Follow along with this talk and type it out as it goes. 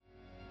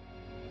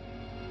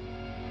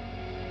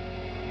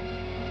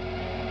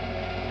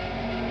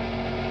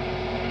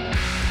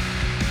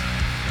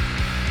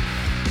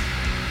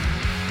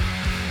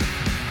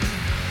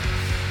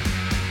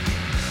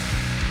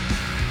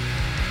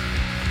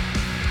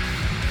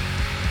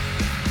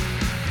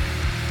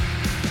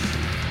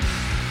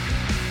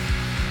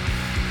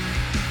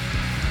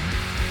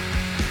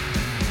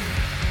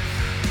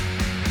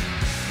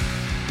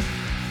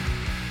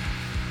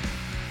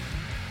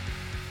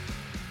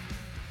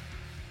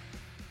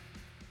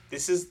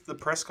This is the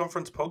press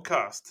conference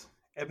podcast,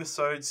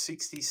 episode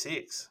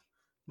 66.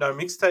 No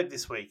mixtape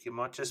this week. It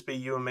might just be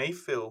you and me,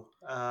 Phil.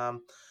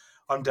 I'm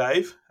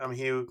Dave. I'm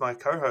here with my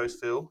co-host,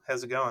 Phil.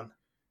 How's it going?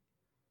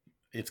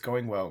 It's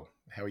going well.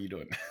 How are you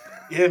doing?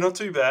 Yeah, not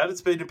too bad.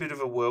 It's been a bit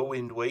of a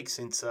whirlwind week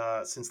since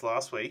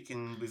last week,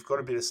 and we've got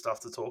a bit of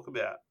stuff to talk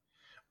about.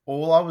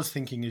 All I was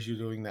thinking as you're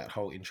doing that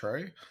whole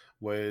intro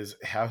was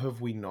how have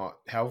we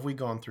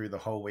gone through the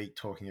whole week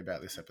talking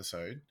about this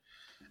episode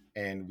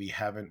and we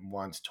haven't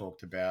once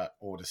talked about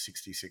Order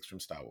 66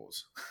 from Star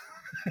Wars?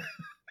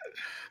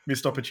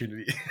 Missed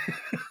opportunity.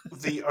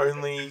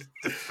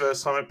 The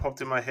first time it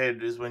popped in my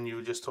head is when you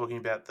were just talking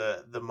about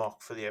the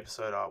mock for the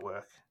episode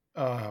artwork.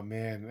 Oh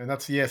man.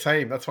 And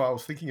same. That's why I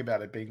was thinking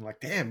about it being like,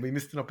 damn, we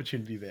missed an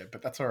opportunity there,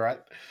 but that's all right.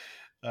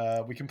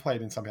 We can play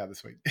it in somehow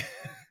this week.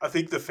 I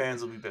think the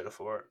fans will be better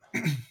for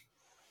it.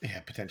 Yeah,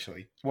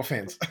 potentially. What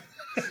fans?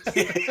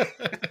 Yeah.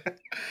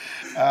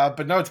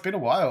 But no, it's been a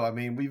while. I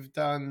mean, we've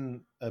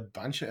done a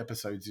bunch of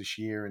episodes this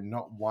year, and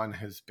not one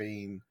has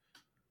been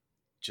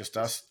just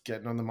us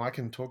getting on the mic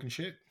and talking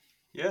shit.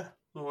 Yeah,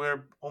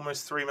 we're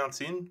almost 3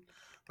 months in,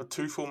 or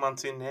 2 full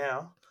months in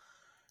now.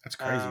 That's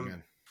crazy,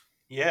 man.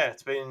 Yeah,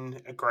 it's been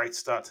a great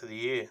start to the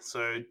year.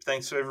 So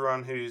thanks to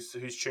everyone who's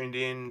tuned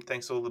in.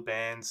 Thanks to all the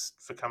bands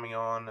for coming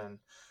on, and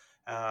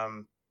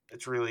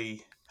it's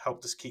really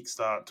helped us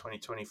kickstart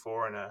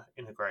 2024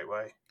 in a great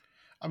way.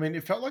 I mean,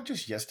 it felt like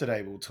just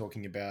yesterday we were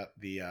talking about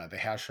the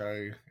house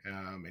show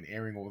and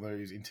airing all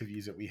those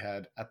interviews that we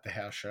had at the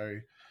house show.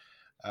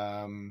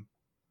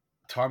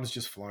 Time's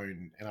just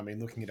flown, and I mean,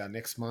 looking at our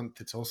next month,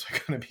 it's also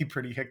going to be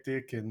pretty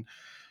hectic. And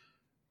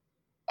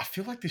I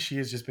feel like this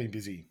year's just been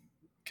busy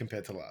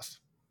compared to last.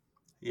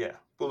 Yeah,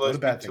 well, those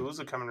big tours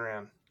are coming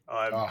around,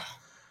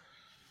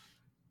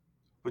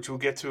 which we'll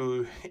get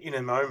to in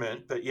a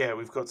moment. But yeah,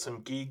 we've got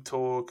some gig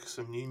talk,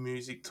 some new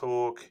music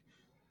talk,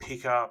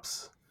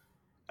 pickups,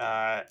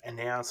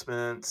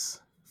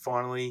 announcements.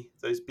 Finally,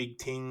 those big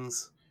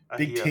things.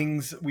 Big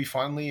things. We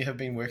finally have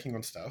been working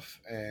on stuff,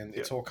 and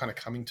it's all kind of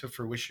coming to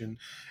fruition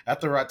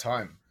at the right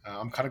time.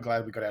 I'm kind of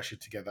glad we got our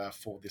shit together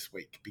for this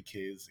week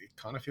because it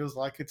kind of feels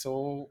like it's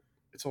all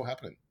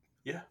happening.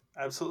 Yeah,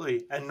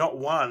 absolutely, and not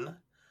one,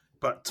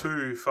 but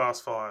 2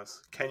 Fast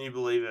Fives. Can you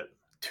believe it?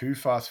 2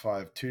 Fast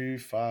Fives.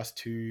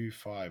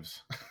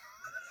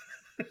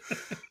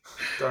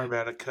 Don't worry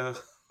about it, Kerr.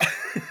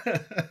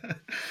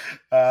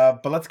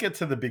 But let's get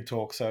to the big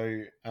talk.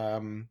 So,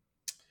 I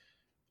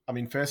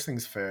mean, first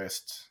things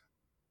first,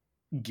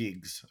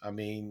 gigs. I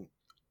mean,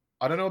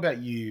 I don't know about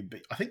you,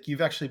 but I think you've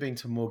actually been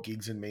to more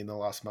gigs than me in the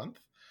last month.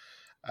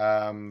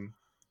 I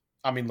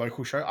mean,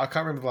 local show. I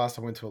can't remember the last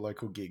time I went to a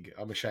local gig.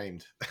 I'm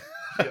ashamed.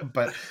 Yep.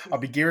 But I'll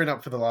be gearing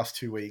up for the last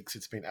 2 weeks.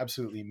 It's been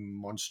absolutely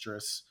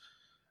monstrous.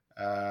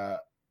 Do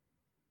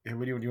you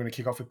want to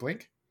kick off with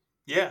Blink?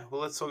 Yeah,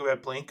 well, let's talk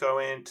about Blink.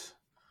 Where'd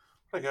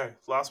I go?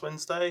 Last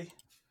Wednesday?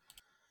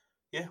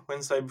 Yeah,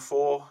 Wednesday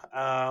before.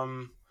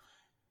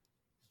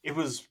 It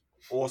was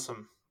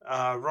awesome.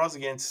 Rise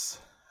Against,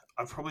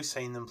 I've probably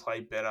seen them play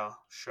better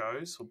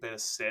shows or better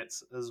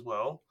sets as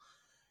well.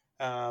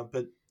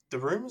 But the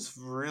room was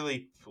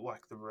really,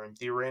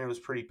 the arena was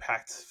pretty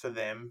packed for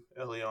them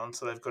early on,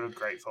 so they've got a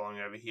great following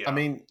over here. I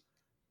mean,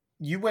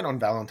 you went on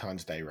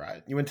Valentine's Day,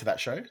 right? You went to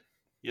that show?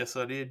 Yes,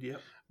 I did, yep.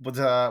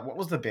 What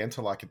was the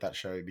banter like at that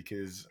show?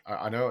 Because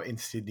I know in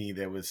Sydney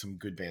there was some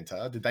good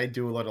banter. Did they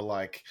do a lot of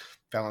like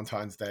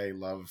Valentine's Day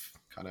love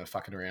kind of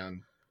fucking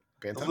around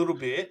banter? A little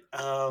bit.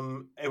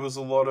 It was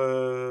a lot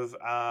of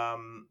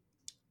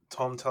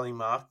Tom telling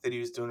Mark that he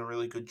was doing a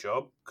really good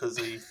job because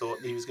he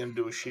thought he was going to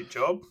do a shit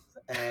job.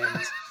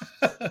 And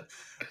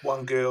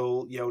one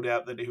girl yelled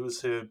out that it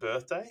was her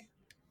birthday.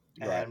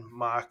 Right. And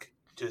Mark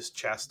just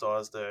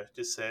chastised her,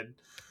 just said,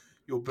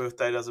 "Your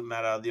birthday doesn't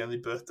matter. The only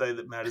birthday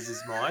that matters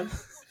is mine."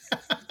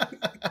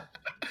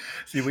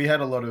 See, we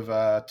had a lot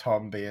of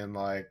Tom being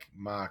like,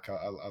 "Mark,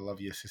 I love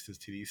your sister's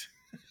titties."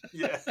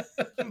 Yeah.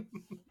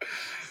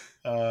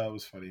 It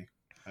was funny.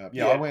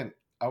 I went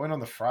on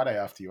the Friday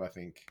after you, I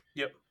think.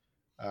 Yep.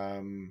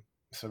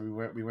 So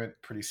we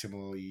went pretty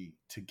similarly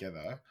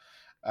together.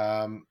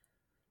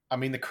 I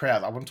mean, the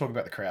crowd. I want to talk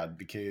about the crowd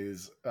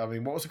because, I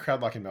mean, what was the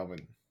crowd like in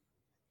Melbourne?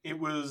 It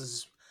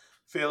was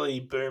fairly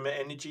boomer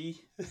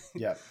energy.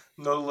 Yeah.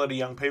 Not a lot of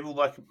young people.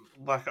 Like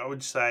I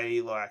would say,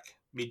 like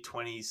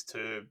mid-20s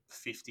to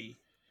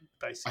 50,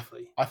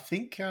 basically. I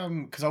think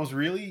because I was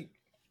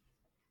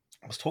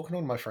talking to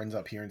one of my friends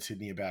up here in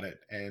Sydney about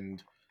it,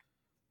 and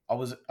I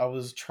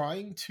was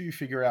trying to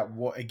figure out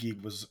what a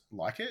gig was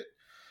like it.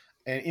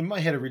 And in my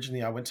head,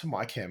 originally, I went to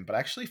my chem, but I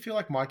actually feel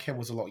like my chem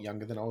was a lot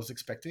younger than I was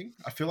expecting.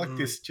 I feel like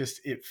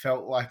it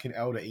felt like an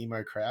elder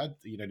emo crowd,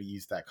 to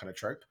use that kind of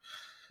trope.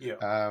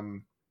 Yeah.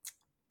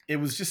 It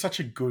was just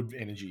such a good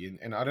energy.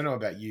 And I don't know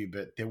about you,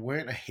 but there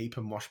weren't a heap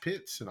of mosh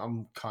pits. And I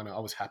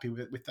was happy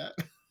with that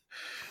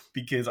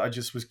because I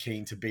just was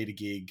keen to beat a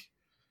gig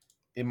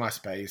in my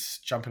space,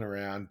 jumping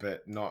around,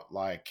 but not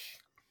like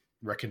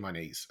wrecking my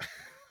knees.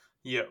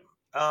 Yeah.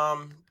 I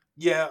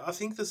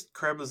think this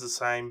crowd was the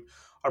same.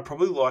 I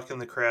probably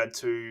likened the crowd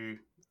to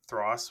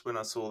Thrice when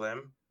I saw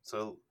them.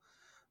 So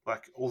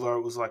like, although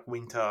it was like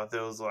winter,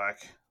 there was like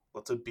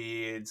lots of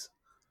beards,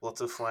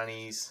 lots of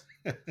flannies,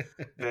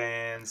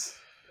 vans,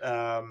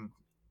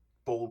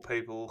 bald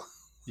people,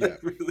 Yeah.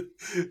 really.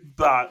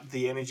 But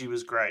the energy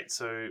was great,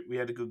 so we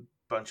had a good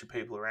bunch of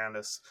people around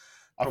us.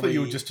 I thought you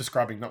were Probably, just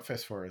describing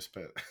Nutfest for us,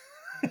 but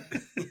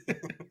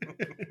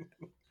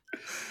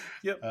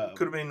yep, um,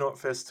 could have been not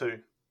fest too.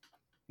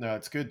 no,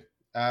 it's good.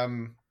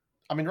 Um,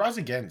 I mean, Rise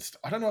Against.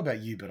 I don't know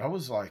about you, but I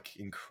was like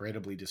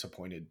incredibly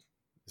disappointed.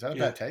 Is that a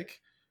Yeah, bad take?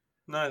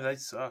 no, they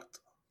sucked.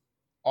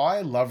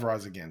 I love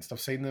Rise Against. I've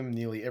seen them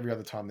nearly every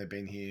other time they've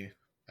been here.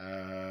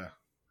 Uh,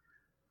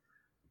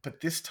 but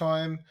this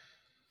time,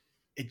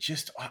 it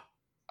just,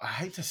 I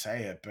hate to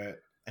say it, but,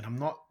 and I'm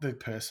not the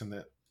person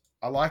that,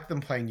 I like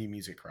them playing new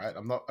music, right?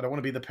 I don't want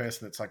to be the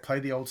person that's like, play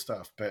the old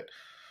stuff, but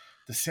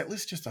the set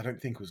list just, I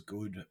don't think was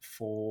good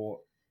for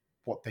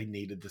what they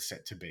needed the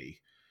set to be.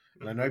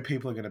 And I know Hmm.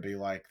 people are going to be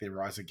like, they're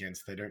Rise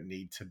Against. They don't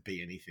need to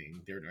be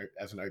anything.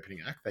 As an opening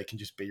act, they can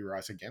just be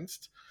Rise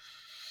Against.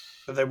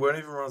 But they weren't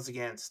even runs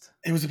against.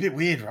 It was a bit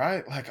weird,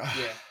 right? Like,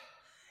 Yeah,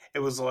 it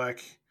was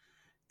like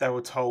they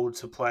were told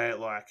to play at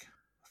like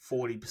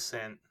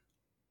 40%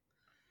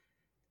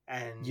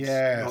 and not to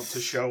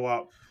yes. show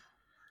up,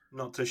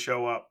 not to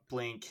show up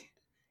Blink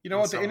You know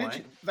in what? The some way.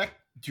 energy, that,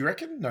 do you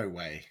reckon? No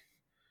way.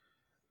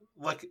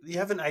 Like you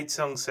have an 8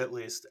 song set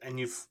list and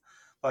you've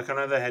like I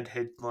know they had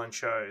headline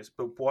shows,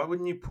 but why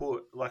wouldn't you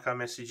put like I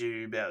messaged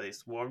you about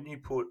this? Why wouldn't you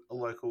put a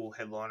local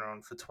headliner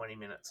on for 20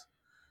 minutes?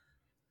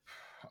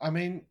 I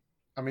mean,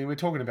 we're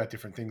talking about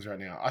different things right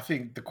now. I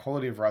think the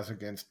quality of Rise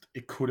Against,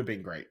 it could have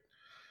been great.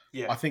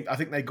 Yeah, I think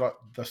they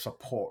got the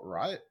support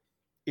right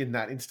in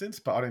that instance,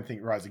 but I don't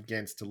think Rise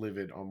Against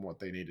delivered on what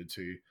they needed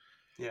to.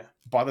 yeah,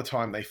 By the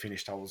time they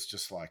finished, I was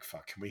just like,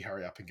 "Fuck, can we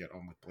hurry up and get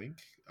on with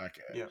Blink?" Like,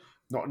 yeah,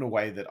 not in a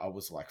way that I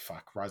was like,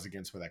 "Fuck, Rise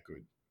Against were that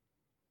good."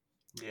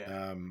 yeah.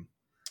 Um,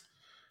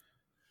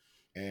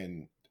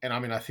 and I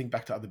mean, I think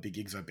back to other big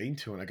gigs I've been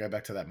to, and I go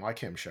back to that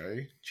MyCam show,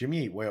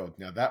 Jimmy Eat World.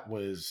 Now that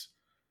was,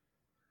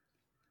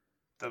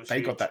 That was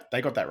they got huge.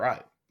 that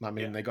right. I Yeah,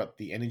 mean, they got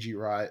the energy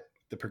right,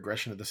 the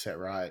progression of the set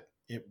right.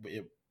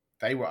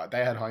 They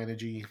had high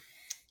energy.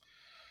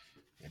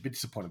 A bit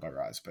disappointed by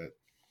Rise, but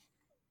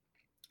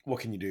what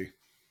can you do?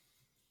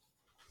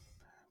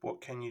 what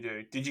can you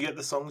do? Did you get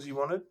the songs you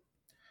wanted?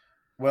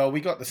 Well,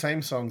 we got the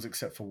same songs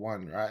except for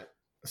one, right?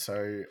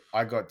 So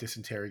I got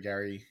Dysentery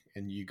Gary,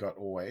 and you got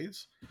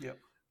Always. Yep,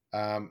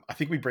 I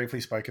think we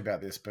briefly spoke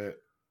about this, but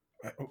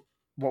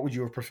what would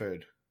you have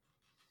preferred?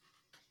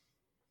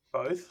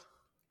 both.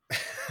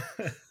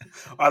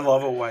 I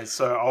love Always,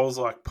 so I was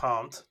like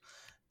pumped.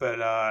 But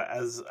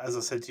as I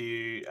said to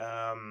you,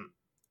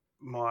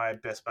 my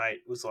best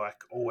mate was like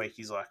all week.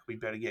 He's like, "We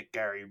better get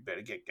Gary," and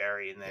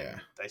Yeah.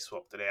 then they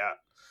swapped it out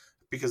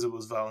because it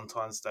was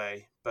Valentine's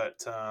Day.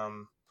 But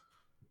Oh,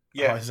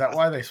 yeah, is that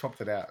why they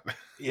swapped it out?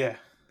 yeah,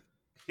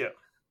 yeah,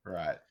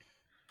 Right.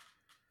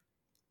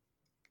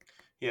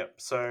 yeah.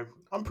 So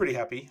I'm pretty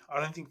happy. I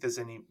don't think there's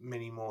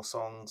many more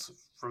songs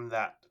from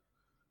that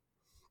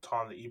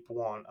time that you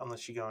want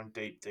unless you go in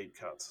deep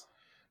cuts.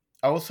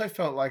 I also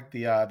felt like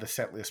the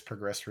set list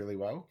progressed really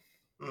well.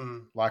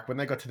 Mm, Like when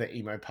they got to the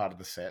emo part of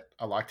the set,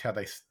 I liked how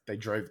they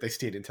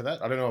steered into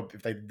that. I don't know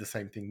if they did the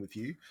same thing with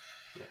you,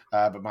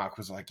 yeah, but Mark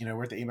was like,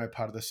 we're at the emo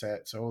part of the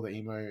set, so all the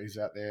emo is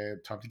out there.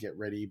 Time to get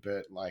ready,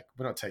 but like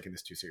we're not taking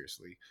this too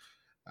seriously.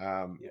 yeah,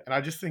 And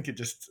I just think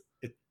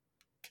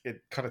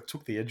it kind of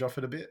took the edge off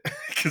it a bit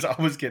because I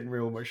was getting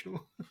real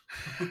emotional.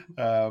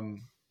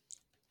 um,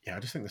 yeah, I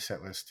just think the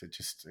set list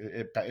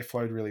it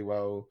flowed really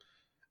well,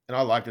 and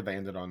I liked that they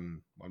ended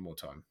on One More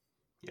Time.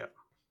 yeah.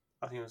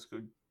 I think it was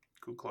good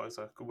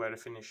closer, good way to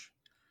finish.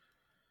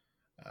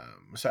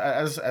 So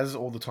as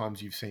all the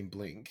times you've seen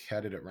Blink, how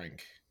did it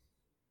rank?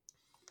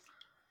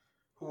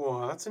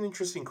 Oh, that's an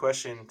interesting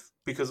question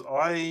because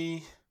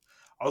I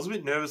was a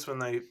bit nervous when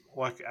they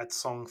like at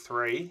song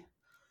 3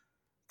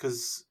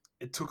 because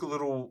it took a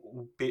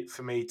little bit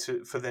for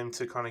them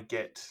to kind of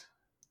get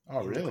Oh,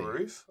 in the really?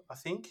 groove. I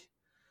think,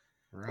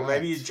 or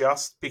maybe Right,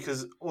 just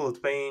because it's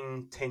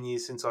been 10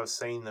 years since I've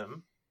seen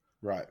them,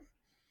 right,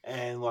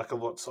 and like a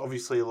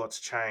lot's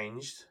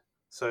changed,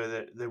 so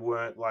that there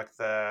weren't like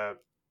the.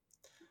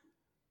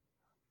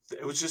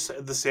 It was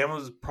just the sound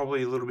was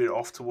probably a little bit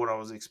off to what I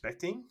was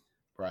expecting.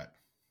 right.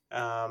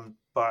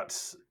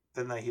 But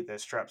then they hit their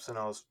straps, and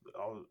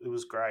it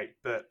was great.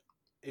 But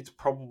it's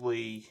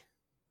probably,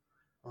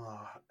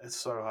 it's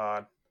so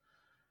hard.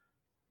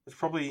 It's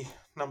probably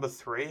number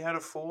 3 out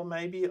of 4,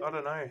 maybe. I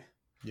don't know.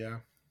 Yeah,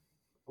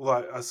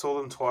 Like I saw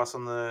them twice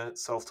on the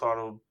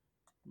self-titled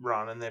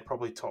run, and they're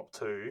probably top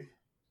 2.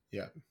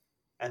 yeah.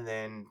 And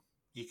then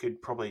you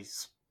could probably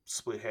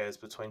split hairs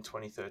between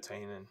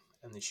 2013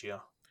 and this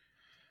year.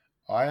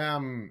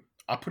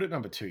 I put it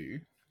number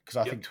two because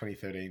I Yep. think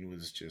 2013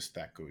 was just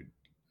that good.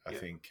 I Yep.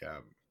 think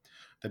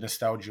the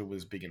nostalgia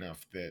was big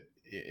enough that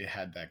it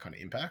had that kind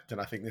of impact, and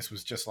I think this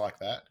was just like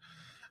that.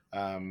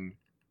 Um,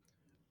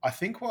 I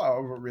think what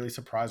really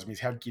surprised me is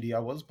how giddy I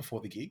was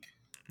before the gig.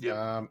 Yep.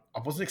 I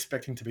wasn't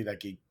expecting to be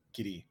that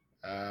giddy.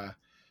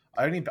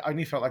 I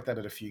only felt like that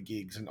at a few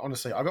gigs, and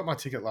honestly, I got my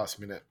ticket last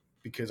minute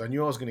because I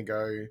knew I was going to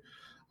go.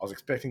 I was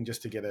expecting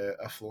just to get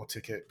a floor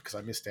ticket because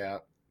I missed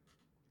out.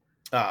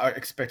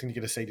 Expecting to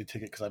get a seated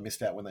ticket because I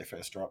missed out when they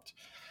first dropped.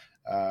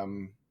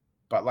 Um,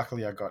 but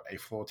luckily, I got a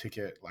floor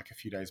ticket like a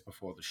few days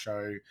before the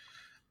show,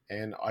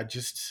 and I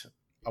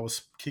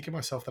was kicking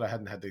myself that I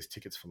hadn't had these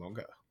tickets for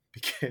longer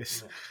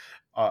because,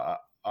 Yeah. uh,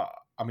 uh,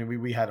 I mean,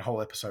 we had a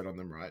whole episode on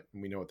them, right?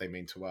 And we know what they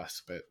mean to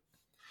us, but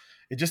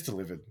it just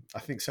delivered. I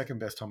think second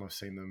best time I've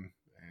seen them,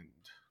 and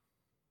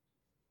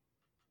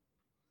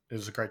it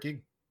was a great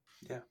gig.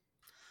 Yeah.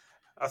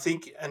 I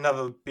think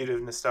another bit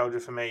of nostalgia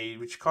for me,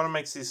 which kind of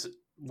makes this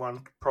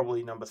one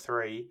probably number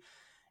three,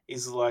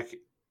 is like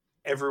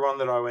everyone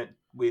that I went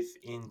with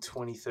in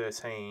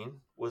 2013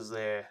 was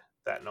there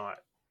that night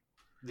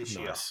this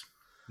year. Nice,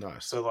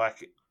 nice. So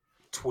like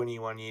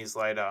 21 years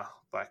later,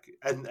 like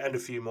and a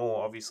few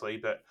more obviously,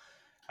 but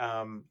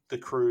the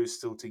crew is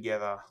still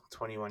together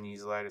 21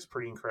 years later. It's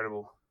pretty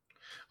incredible.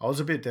 I was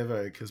a bit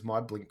devo because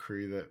my Blink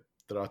crew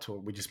that I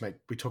talk,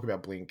 we talk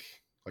about Blink,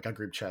 like our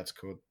group chats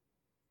called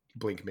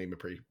Blink meme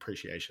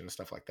appreciation and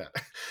stuff like that.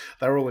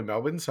 They were all in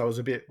Melbourne, so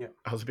Yeah.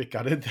 I was a bit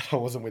gutted that I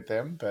wasn't with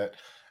them. But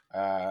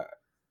uh,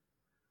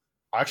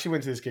 I actually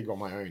went to this gig on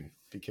my own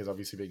because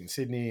obviously being in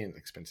Sydney and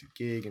expensive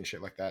gig and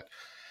shit like that.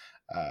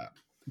 Uh,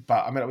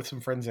 but I met up with some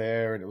friends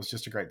there, and it was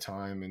just a great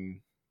time.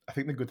 And I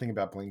think the good thing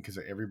about Blink is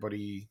that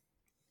everybody,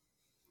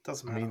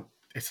 Doesn't I matter. mean,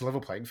 it's a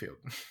level playing field.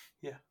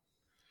 Yeah.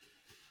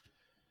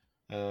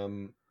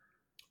 um,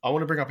 I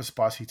want to bring up a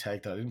spicy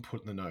take that I didn't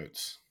put in the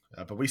notes,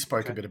 but we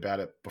spoke a Okay. bit about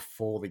it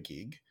before the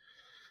gig.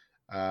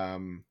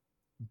 Um,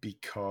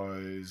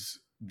 because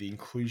the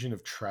inclusion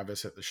of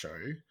Travis at the show,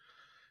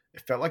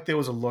 it felt like there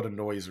was a lot of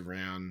noise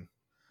around.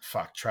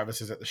 Fuck,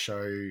 Travis is at the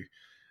show.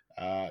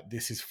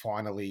 This is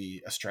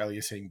finally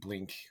Australia seeing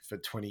Blink for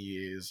 20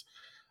 years.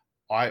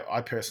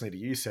 I personally, to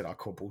you, said I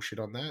call bullshit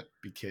on that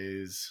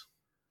because,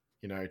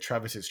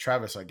 Travis is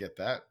Travis. I get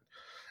that.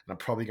 And I'm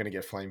probably going to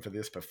get flamed for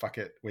this, but fuck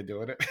it, we're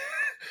doing it.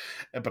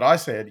 But I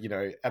said,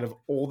 out of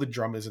all the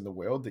drummers in the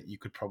world that you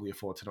could probably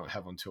afford to not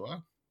have on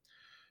tour,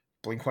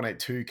 Blink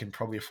 182 can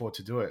probably afford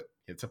to do it.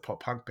 It's a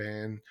pop punk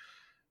band.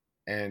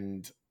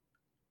 And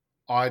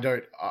I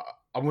don't,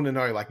 I want to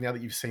know, like, now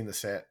that you've seen the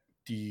set,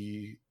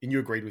 and you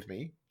agreed with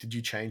me, did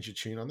you change your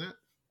tune on that?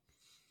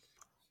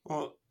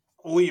 Well,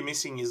 all you're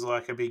missing is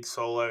like a big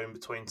solo in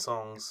between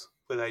songs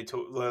where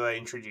they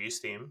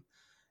introduced him.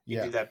 He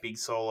Yeah. did that big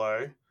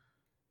solo.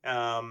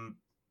 Um,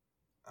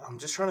 I'm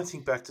just trying to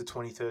think back to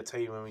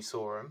 2013 when we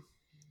saw him.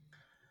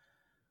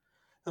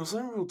 There was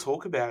no real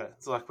talk about it.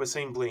 It's like we're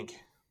seeing Blink.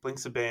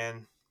 Blink's a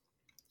band.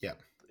 Yeah.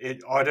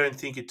 I don't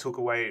think it took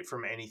away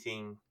from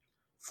anything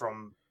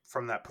from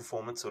that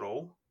performance at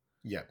all.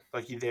 Yeah.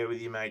 Like you're there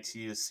with your mates,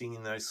 you're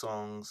singing those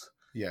songs.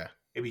 Yeah.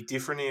 It'd be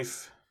different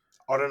if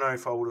I don't know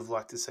if I would have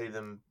liked to see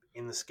them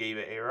in the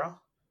Skiba era. I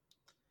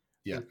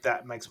Yeah. think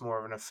that makes more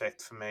of an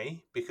effect for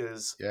me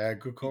because Yeah.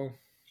 Good call.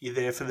 you're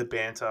there for the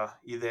banter.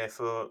 You're there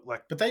for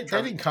like But they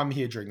Travis. didn't come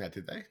here during that,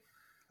 did they?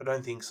 I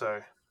don't think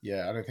so.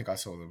 Yeah. I don't think I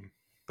saw them.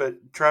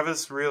 But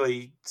Travis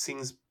really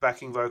sings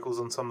backing vocals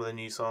on some of the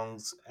new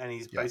songs, and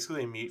he's Yeah.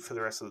 basically a mute for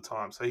the rest of the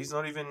time. So he's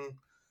not even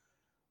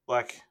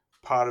like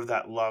part of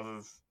that love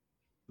of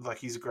like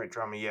he's a great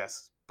drummer,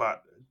 yes.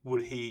 But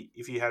would he,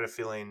 if he had a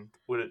fill in,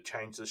 would it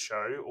change the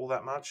show all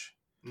that much?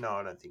 No,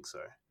 I don't think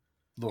so.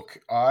 Look,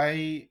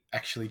 I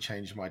actually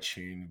changed my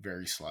tune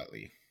very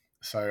slightly.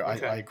 So I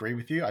Okay. agree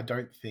with you. I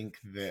don't think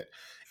that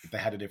if they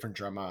had a different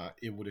drummer,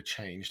 it would have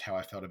changed how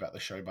I felt about the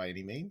show by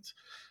any means.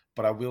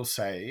 But I will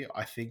say,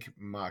 I think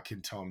Mark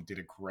and Tom did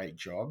a great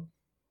job,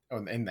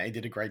 and they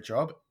did a great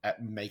job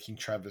at making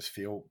Travis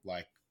feel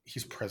like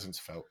his presence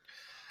felt.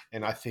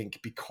 And I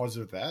think because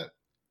of that,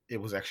 it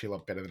was actually a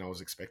lot better than I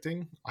was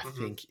expecting. I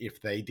Mm-hmm. think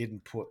if they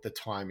didn't put the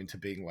time into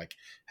being like,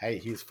 hey,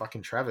 here's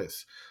fucking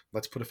Travis,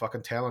 let's put a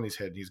fucking towel on his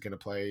head and he's going to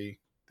play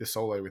this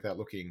solo without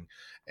looking.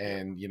 Yeah.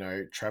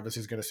 And, Travis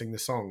is going to sing the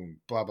song,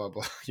 blah, blah,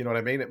 blah. You know what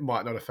I mean? It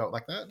might not have felt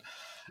like that.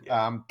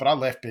 Yeah. But I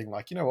left being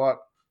like, you know what?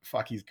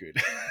 Fuck, he's good.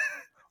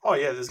 Oh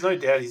yeah, there's no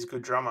doubt he's a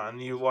good drummer,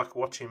 and you like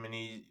watch him, and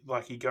he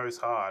goes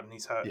hard, and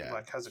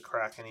Yeah. has a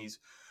crack, and he's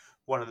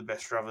one of the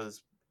best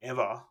drummers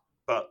ever.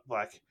 But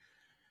like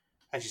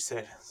as you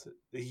said,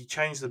 he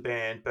changed the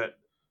band, but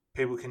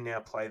people can now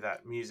play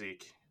that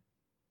music.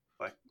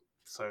 Like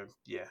so,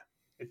 yeah,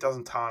 it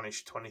doesn't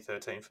tarnish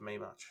 2013 for me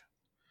much.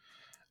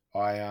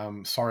 I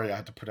sorry I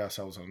had to put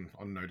ourselves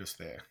on notice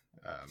there.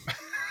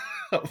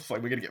 I was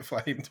like, we're gonna get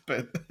flamed,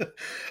 but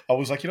I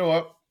was like, you know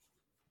what?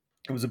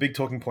 It was a big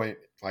talking point,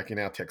 like in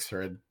our text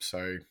thread,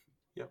 so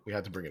Yep, we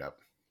had to bring it up.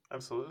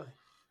 absolutely.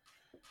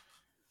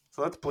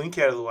 So let's blink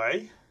out of the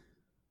way.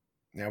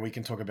 Now we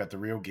can talk about the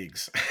real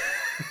gigs.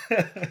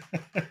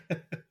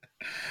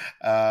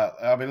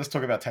 I mean, let's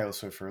talk about Taylor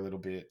Swift for a little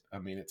bit. I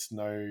mean, it's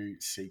no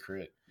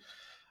secret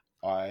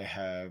I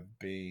have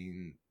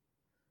been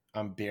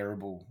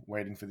unbearable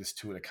waiting for this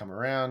tour to come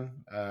around.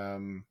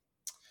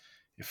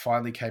 It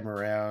finally came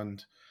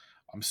around.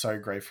 I'm so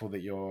grateful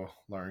that your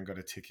Lauren got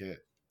a ticket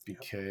Yep.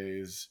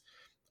 because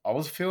I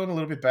was feeling a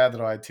little bit bad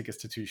that I had tickets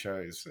to two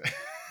shows.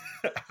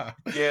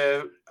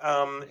 Yeah,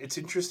 it's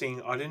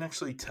interesting. I didn't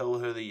actually tell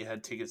her that you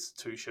had tickets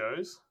to two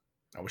shows.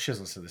 Oh, well, she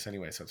doesn't listen to this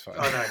anyway, so it's fine.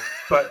 I know,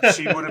 but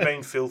she would have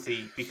been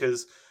filthy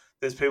because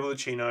there's people that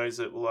she knows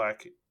that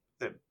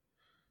that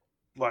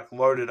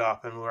loaded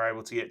up and were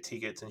able to get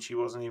tickets, and she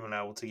wasn't even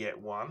able to get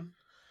one.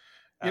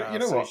 You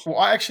know So what? Well,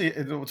 I actually,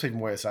 what's even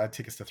worse, I had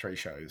tickets to three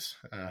shows,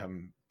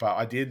 but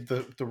I did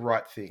the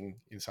right thing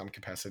in some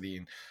capacity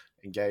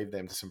and gave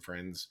them to some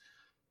friends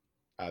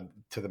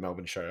to the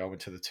Melbourne show. I went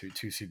to the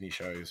two Sydney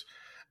shows,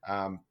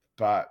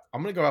 but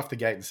I'm going to go off the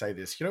gate and say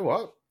this. You know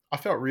what? I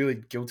felt really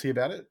guilty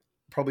about it.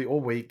 Probably all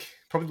week,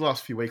 probably the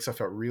last few weeks, I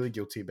felt really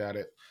guilty about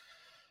it.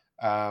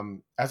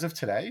 As of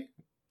today,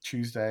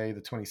 Tuesday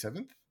the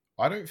 27th,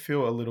 I don't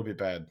feel a little bit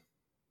bad.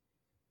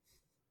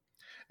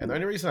 And the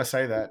only reason I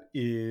say that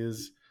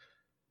is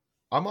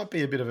I might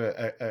be a bit of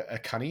a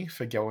cunny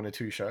for going to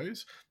two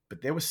shows,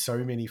 but there were so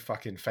many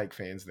fucking fake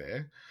fans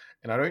there.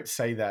 And I don't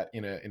say that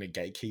in a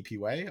gatekeepy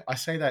way. I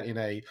say that in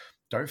a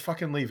don't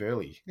fucking leave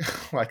early.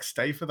 Like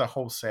stay for the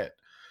whole set.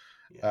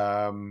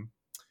 yeah, Um,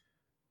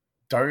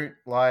 don't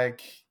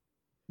like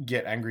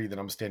get angry that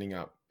I'm standing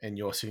up and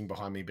you're sitting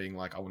behind me being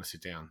like, I want to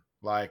sit down.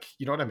 Like,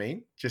 you know what I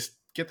mean? Just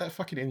get that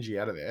fucking energy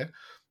out of there.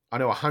 I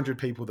know 100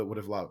 people that would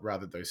have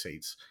rather those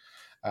seats,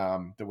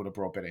 that would have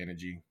brought better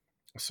energy.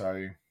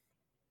 So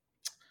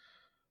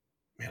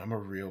man, I'm a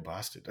real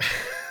bastard.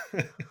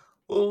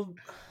 well,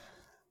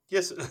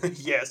 yes,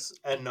 yes,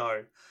 and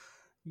no.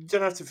 You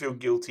don't have to feel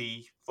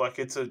guilty. Like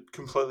it's a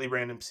completely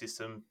random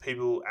system.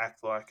 People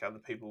act like other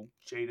people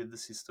cheated the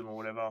system or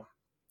whatever.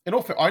 In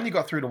all, I only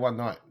got through to one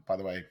night. By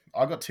the way,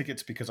 I got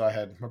tickets because I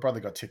had my brother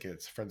got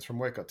tickets, friends from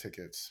work got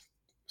tickets,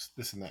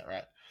 this and that,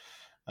 right?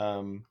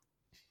 Um,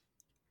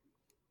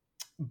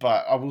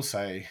 but I will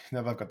say,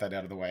 now that I've got that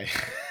out of the way,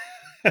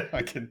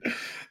 I can,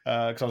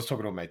 because I was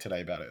talking to a mate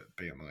today about it,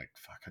 being like,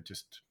 "Fuck, I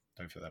just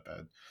don't feel that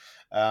bad."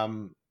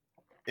 Um,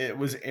 it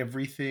was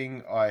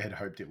everything I had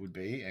hoped it would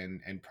be,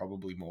 and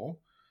probably more.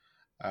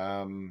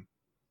 Um,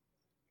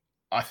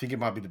 I think it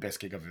might be the best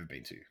gig I've ever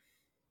been to.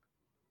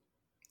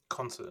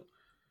 Concert.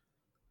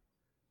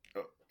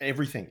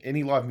 Everything,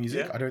 any live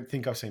music, Yeah. I don't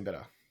think I've seen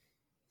better.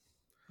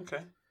 Okay.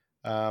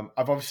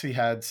 I've obviously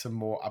had some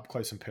more up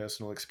close and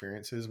personal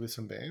experiences with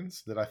some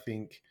bands that I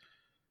think,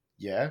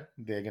 yeah,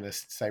 they're going to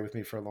stay with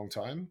me for a long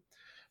time.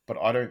 But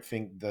I don't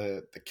think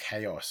the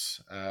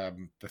chaos,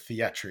 the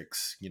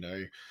theatrics,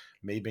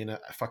 me being a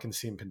fucking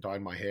simp and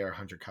dyeing my hair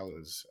 100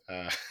 colors,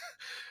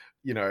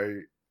 you know,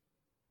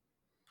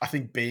 I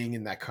think being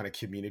in that kind of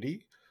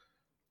community,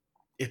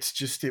 it's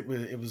just it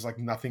was like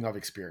nothing I've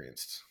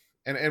experienced.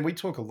 And we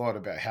talk a lot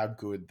about how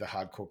good the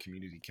hardcore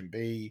community can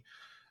be,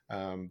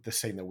 the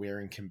scene that we're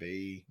in can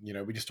be.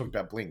 We just talked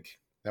about Blink.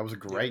 Yeah.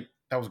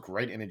 That was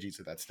great energies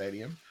at that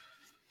stadium.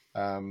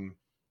 Um,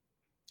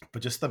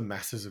 but just the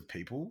masses of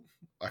people,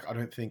 like I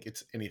don't think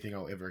it's anything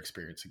I'll ever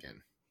experience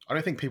again. I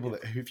don't think people Yeah.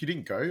 that if you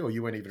didn't go or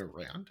you weren't even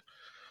around,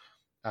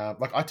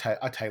 like I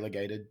tailor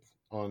gated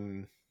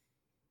on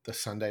the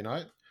Sunday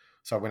night,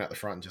 so I went out the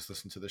front and just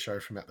listened to the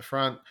show from out the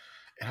front,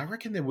 and I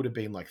reckon there would have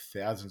been like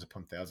thousands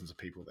upon thousands of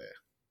people there,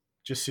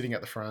 just sitting at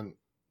the front,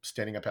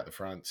 standing up at the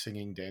front,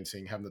 singing,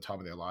 dancing, having the time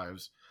of their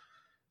lives.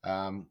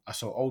 I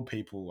saw old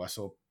people. I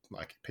saw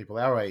like people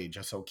our age.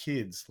 I saw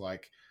kids.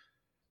 Like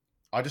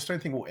I just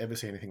don't think we'll ever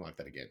see anything like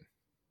that again.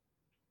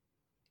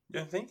 You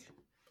don't think?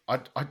 I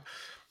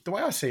the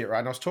way I see it, right?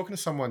 And I was talking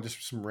to someone,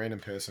 just some random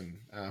person,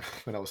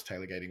 when I was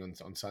tailgating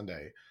on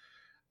Sunday.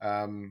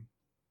 Um,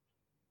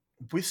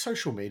 with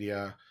social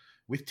media,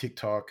 with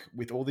TikTok,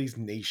 with all these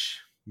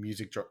niche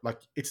music like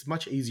it's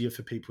much easier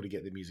for people to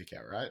get their music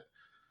out, right?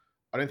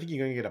 I don't think you're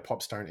going to get a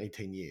pop star in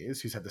 18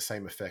 years who's had the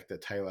same effect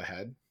that Taylor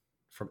had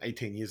from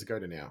 18 years ago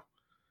to now,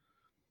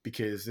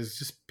 because there's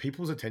just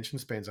people's attention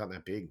spans aren't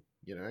that big,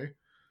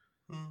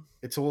 Mm.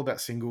 It's all about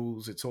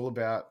singles, it's all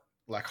about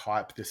like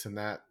hype, this and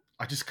that.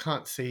 I just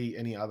can't see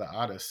any other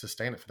artist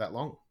sustain it for that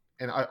long.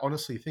 And I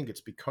honestly think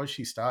it's because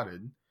she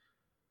started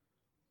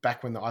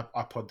back when the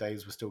iPod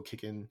days were still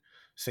kicking,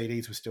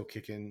 CDs were still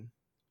kicking.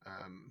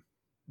 Um,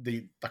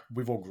 the like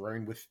we've all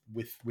grown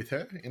with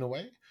her in a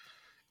way,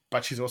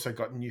 but she's also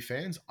got new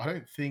fans. I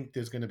don't think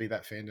there's going to be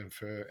that fandom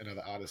for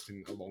another artist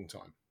in a long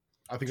time.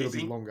 I think Do you it'll be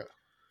think? longer.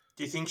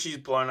 Do you think she's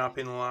blown up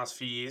in the last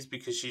few years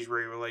because she's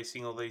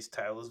re-releasing all these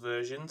Taylor's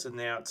versions, and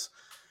now it's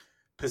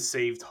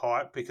perceived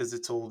hype because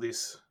it's all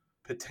this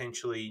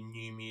potentially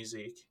new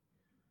music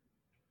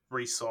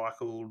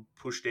recycled,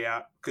 pushed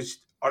out? Because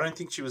I don't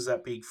think she was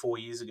that big 4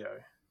 years ago.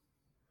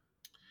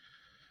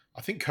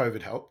 I think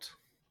COVID helped.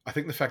 I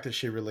think the fact that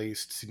she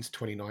released since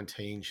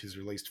 2019, she's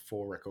released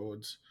 4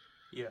 records,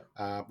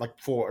 Yeah. like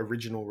 4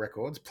 original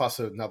records, plus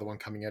another one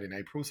coming out in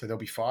April. So there'll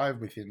be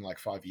 5 within like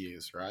 5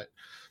 years, right?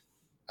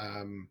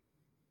 Um,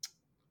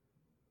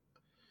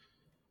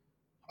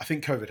 I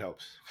think COVID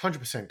helps.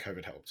 100%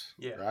 COVID helps,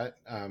 Yeah. right?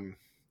 And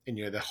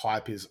the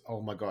hype is,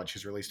 oh my god,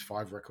 she's released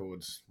 5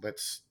 records.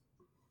 Let's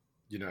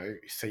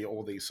see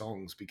all these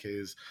songs,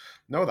 because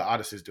no other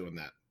artist is doing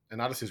that. An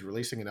artist is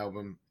releasing an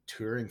album,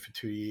 touring for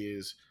 2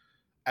 years,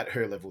 at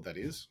her level, that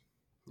is.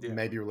 Yeah.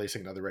 Maybe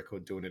releasing another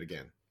record, doing it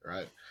again,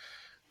 right?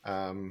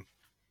 Um,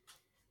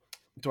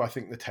 do I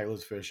think the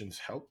Taylor's versions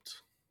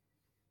helped?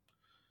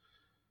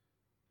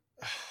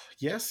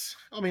 Yes,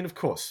 I mean, of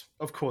course,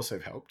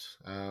 they've helped.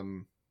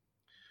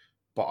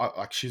 But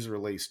like, she's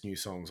released new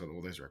songs on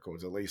all those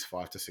records, at least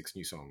 5 to 6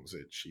 new songs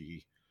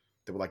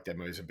that were like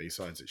demos and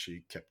B-sides that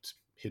she kept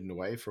hidden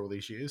away for all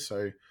these years.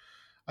 So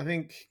I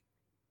think,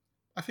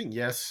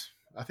 yes,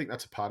 I think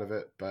that's a part of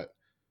it. But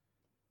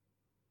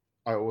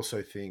I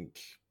also think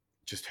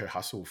just her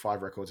hustle,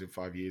 5 records in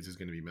 5 years is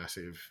going to be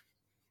massive.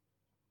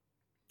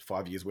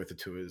 5 years worth of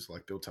tours,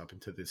 like, built up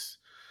into this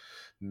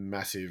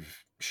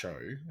massive show.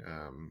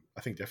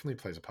 I think definitely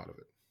plays a part of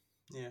it.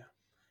 Yeah.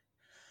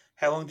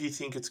 How long do you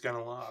think it's going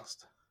to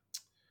last?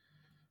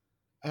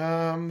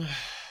 Um,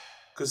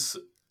 Because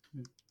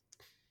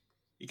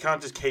you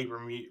can't just keep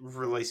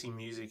releasing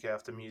music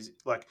after music,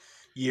 like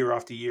year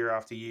after year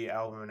after year,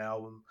 album and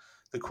album.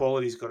 The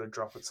quality's got to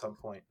drop at some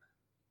point.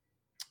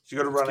 You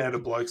got to it's run gonna out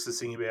of be. blokes to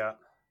sing about.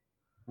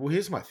 Well,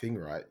 here's my thing,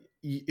 right?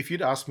 If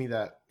you'd asked me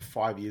that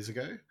 5 years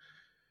ago,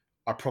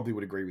 I probably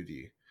would agree with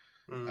you.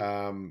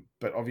 Mm,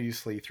 But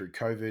obviously, through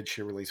COVID,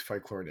 she released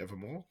Folklore and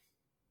Evermore.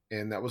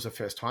 And that was the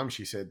first time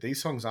she said,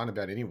 these songs aren't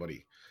about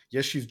anybody.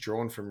 Yes, she's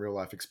drawn from real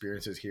life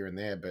experiences here and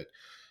there, but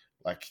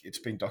like, it's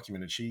been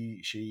documented.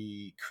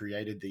 She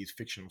created these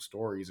fictional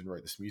stories and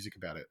wrote this music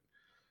about it.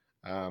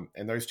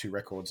 And those 2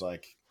 records,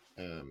 like,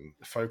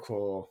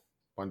 Folklore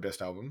won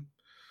Best Album.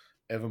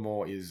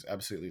 Evermore is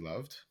absolutely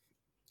loved.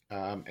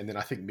 And then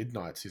I think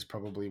Midnights is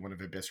probably one of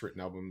her best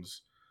written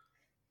albums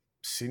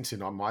since, in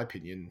my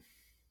opinion,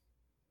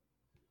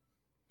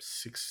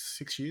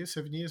 6 years,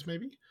 7 years,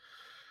 maybe.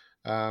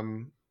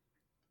 Um,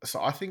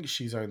 so I think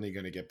she's only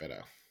going to get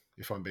better,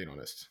 if I'm being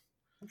honest.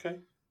 okay.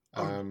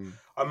 Um,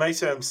 I may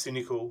sound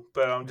cynical,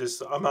 but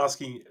I'm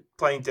asking,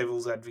 playing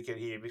devil's advocate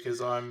here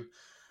because I'm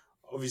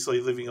obviously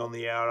living on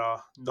the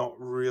outer, not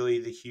really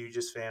the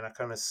hugest fan. I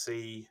kind of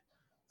see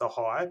the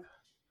hype.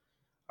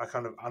 I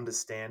kind of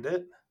understand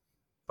it,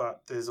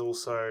 but there's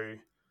also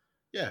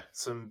yeah.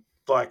 some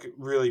like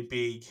really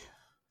big,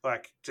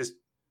 like, just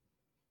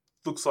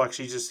looks like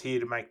she's just here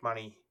to make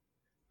money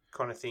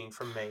kind of thing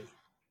from me.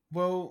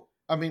 Well,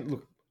 I mean,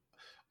 look,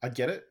 I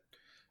get it,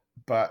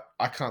 but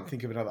I can't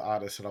think of another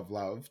artist that I've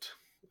loved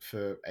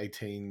for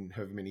 18,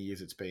 however many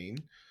years it's been,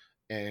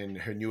 and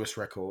her newest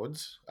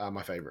records are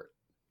my favorite.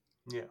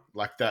 Yeah.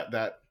 Like,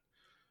 that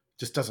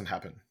just doesn't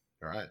happen,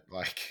 right?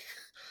 Like,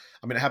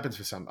 I mean, it happens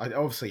for some. It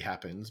obviously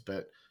happens,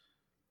 but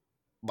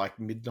like,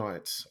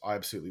 Midnights, I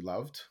absolutely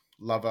loved.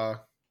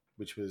 Lover,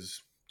 which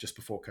was just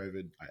before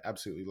COVID, I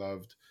absolutely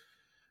loved.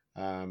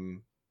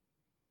 Um,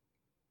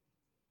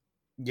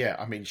 yeah,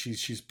 I mean,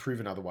 she's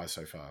proven otherwise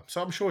so far.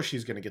 So I'm sure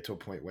she's going to get to a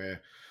point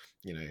where,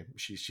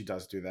 she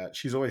does do that.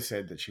 She's always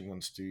said that she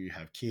wants to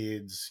have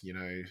kids,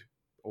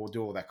 or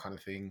do all that kind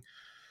of thing.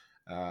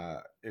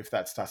 If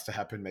that starts to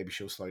happen, maybe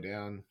she'll slow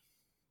down.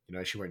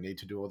 She won't need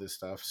to do all this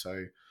stuff.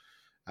 So,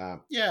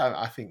 yeah,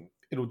 I think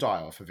it'll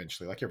die off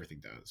eventually, like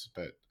everything does.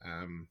 But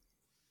I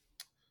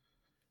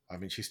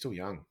mean, she's still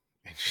young,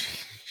 and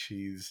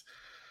she's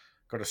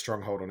got a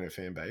strong hold on her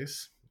fan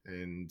base,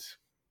 and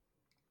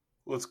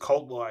Well, it's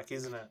cult like,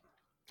 isn't it?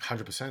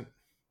 100%,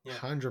 Yeah.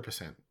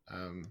 100%.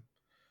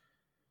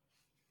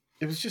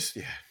 It was just,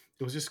 yeah,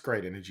 it was just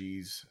great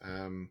energies.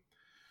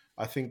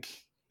 I think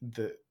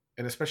that,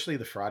 and especially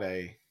the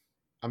Friday,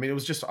 I mean, it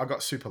was just, I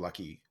got super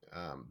lucky.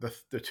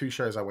 The 2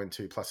 shows I went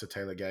to plus the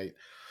Taylor Gate,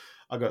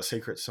 I got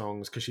secret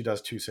songs because she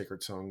does 2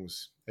 secret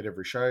songs at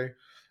every show.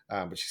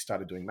 But she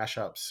started doing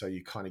mashups, so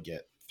you kind of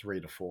get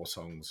 3 to 4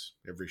 songs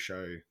every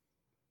show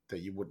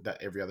that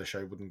every other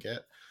show wouldn't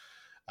get.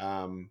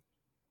 I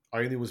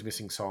only was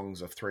missing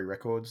songs of 3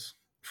 records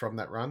from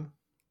that run.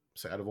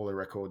 So out of all the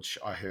records,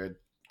 I heard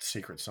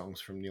secret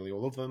songs from nearly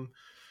all of them.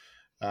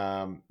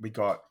 We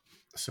got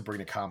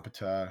Sabrina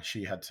Carpenter.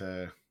 She had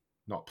to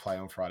not play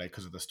on Friday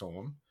because of the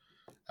storm.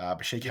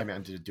 But she Yeah. came out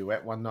and did a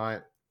duet one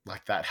night.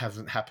 Like, that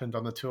hasn't happened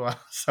on the tour.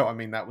 So, I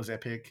mean, that was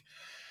epic.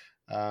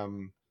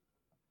 Um,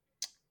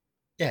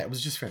 yeah, it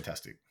was just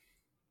fantastic,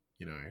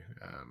 you know.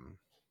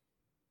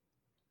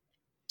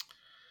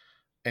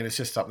 And it's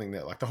just something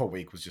that, like, the whole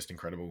week was just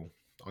incredible.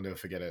 I'll never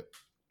forget it.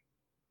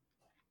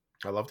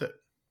 I loved it.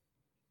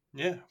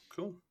 Yeah.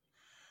 Cool.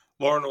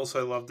 Lauren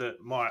also loved it.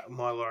 My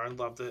Lauren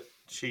loved it.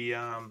 She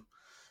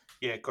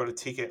yeah, got a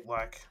ticket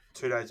like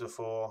 2 days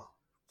before.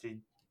 She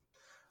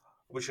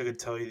I wish I could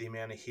tell you the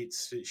amount of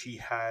hits that she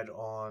had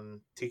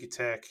on Ticket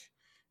Tech,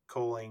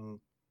 calling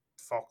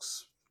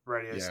Fox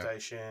radio Yeah.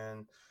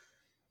 station,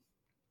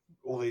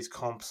 all these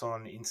comps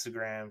on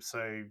Instagram.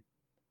 So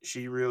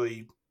she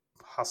really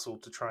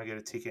hustled to try and get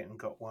a ticket and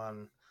got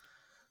one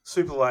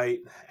super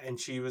late. And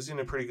she was in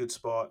a pretty good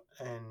spot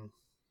and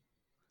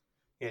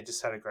yeah,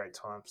 just had a great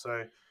time.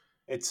 So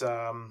it's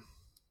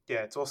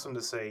yeah, it's awesome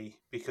to see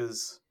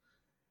because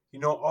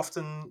not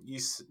often you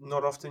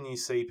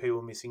see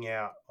people missing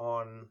out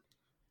on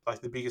like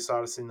the biggest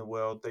artists in the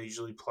world. They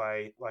usually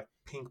play like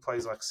Pink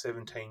plays like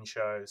 17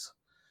 shows.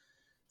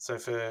 So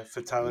for Taylor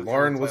to come and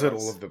Lauren play was at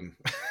like all of them.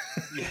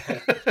 Yeah,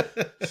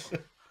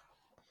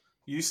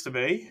 used to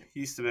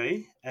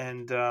be,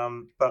 and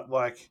but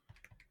like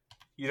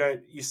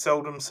you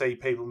seldom see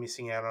people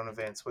missing out on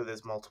events where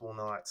there's multiple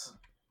nights.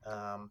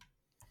 Um,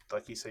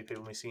 like you see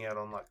people missing out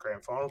on like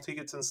grand final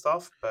tickets and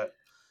stuff, but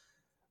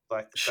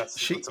like She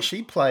that's a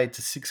she played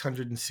to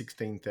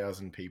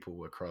 616,000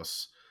 people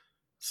across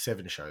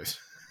 7 shows.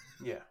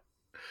 yeah.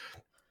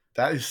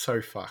 That is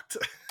so fucked.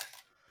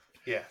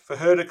 Yeah, for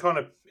her to kind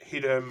of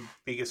hit her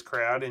biggest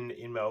crowd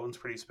in Melbourne's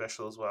pretty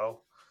special as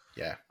well.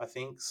 Yeah. I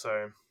think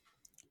so.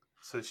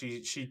 So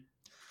she's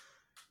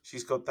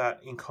got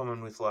that in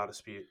common with La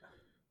Dispute.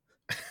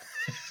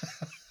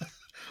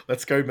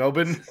 Let's go,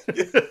 Melbourne.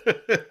 Yeah,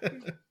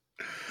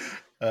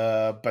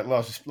 But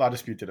La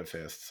Dispute did it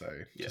first, so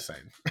yeah, just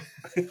saying.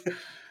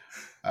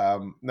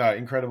 No,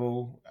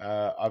 incredible.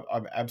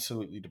 I'm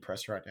absolutely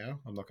depressed right now.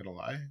 I'm not gonna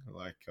lie.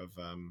 Like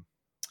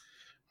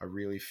I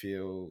really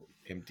feel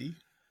empty.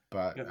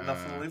 But got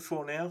nothing to live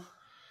for now.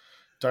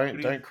 What do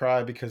you? don't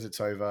cry because it's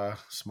over.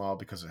 Smile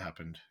because it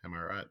happened. Am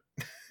I right?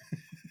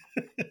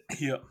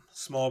 Yeah,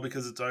 smile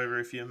because it's over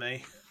if you're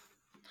me.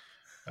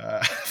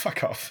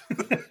 Fuck off.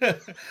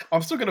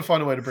 I'm still gonna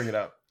find a way to bring it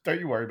up. Don't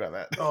you worry about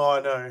that. Oh,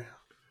 I know.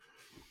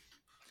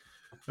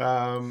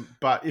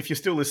 But if you're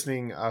still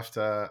listening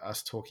after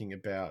us talking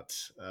about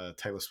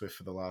Taylor Swift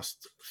for the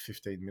last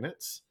 15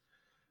 minutes,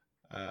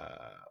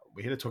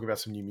 we're here to talk about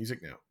some new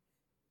music now.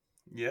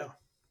 Yeah.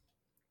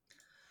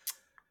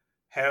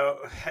 How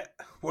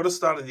what a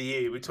start of the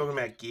year. We're talking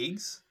about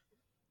gigs.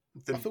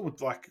 I The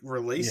thought, like yeah,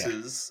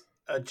 releases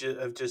have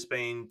just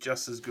been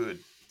just as good.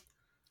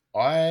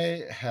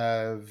 I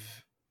have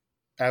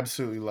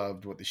absolutely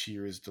loved what this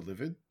year has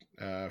delivered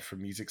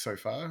from music so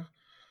far.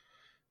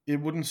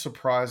 It wouldn't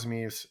surprise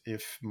me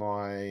if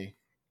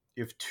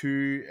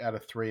 2 out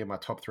of 3 of my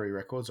top 3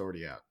 records are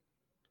already out.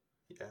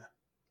 Yeah.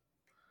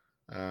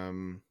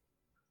 Um,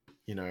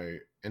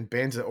 and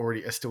bands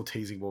are still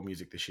teasing more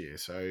music this year.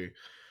 So,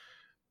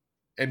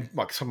 and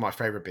like some of my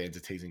favorite bands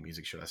are teasing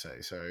music, should I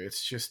say? So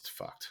it's just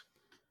fucked.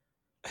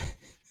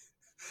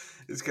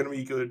 It's going to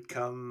be good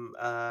come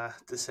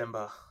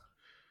December.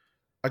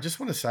 I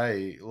just want to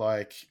say,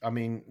 like, I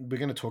mean, we're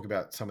going to talk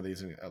about some of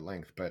these at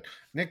length, but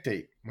Neck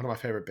Deep, one of my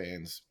favorite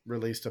bands,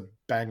 released a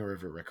banger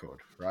of a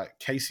record, right?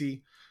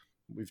 Casey,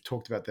 we've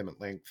talked about them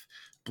at length.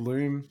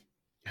 Bloom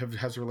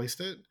has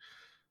released it.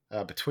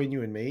 Between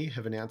You and Me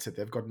have announced that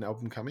they've got an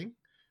album coming.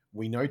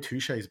 We know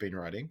Touche's been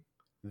writing.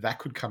 That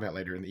could come out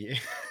later in the year.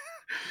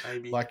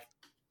 Maybe. Like,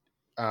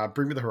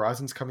 Bring Me the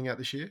Horizon's coming out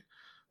this year.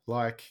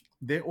 Like,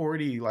 they're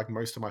already like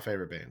most of my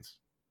favorite bands.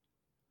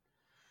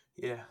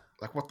 Yeah.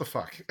 Like, what the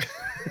fuck?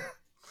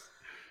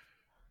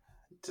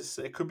 Just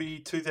it could be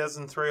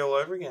 2003 all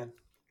over again.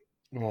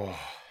 Oh,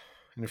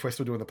 and if we're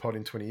still doing the pod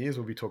in 20 years,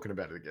 we'll be talking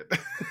about it again.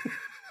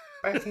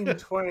 Back in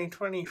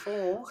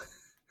 2024,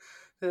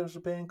 there was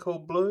a band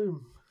called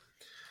Bloom.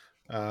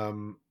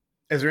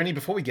 Is there any,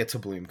 before we get to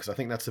Bloom, because I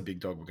think that's the big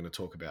dog we're going to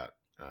talk about.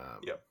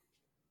 Yep.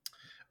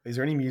 Is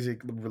there any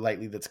music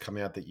lately that's come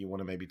out that you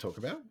want to maybe talk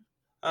about?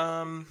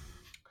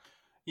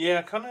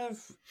 Yeah, kind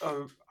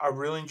of. I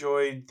really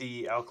enjoyed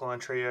the Alkaline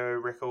Trio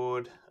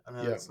record. I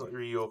know Yeah. it's not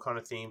really your kind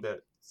of thing,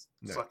 but it's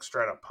No. like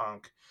straight up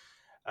punk.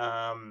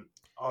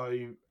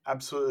 I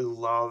absolutely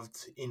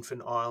loved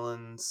Infant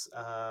Island's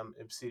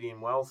Obsidian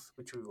Wealth,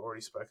 which we've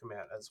already spoken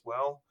about as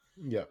well.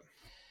 Yeah.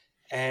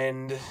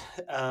 And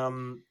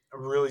I'm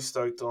really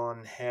stoked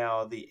on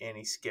how the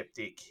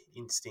Anti-Skeptic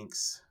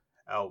Instincts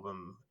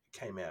album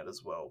came out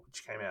as well,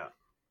 which came out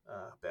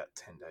about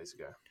 10 days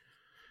ago.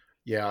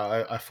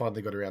 Yeah, I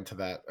finally got around to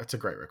that. That's a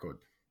great record.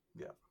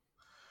 Yeah.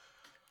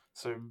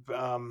 So,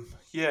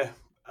 yeah,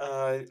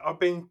 I've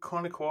been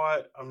kind of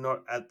quiet. I'm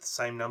not at the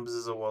same numbers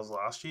as I was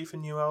last year for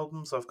new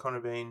albums. I've kind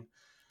of been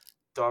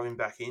diving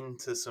back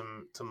into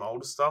some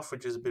older stuff,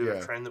 which is a bit of a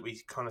Yeah. trend that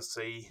we kind of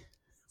see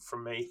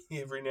from me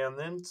every now and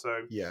then.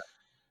 So, Yeah.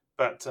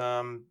 but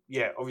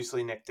yeah,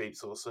 obviously Neck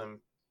Deep's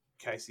awesome,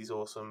 Casey's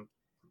awesome,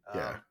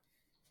 Yeah.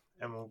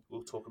 and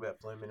we'll talk about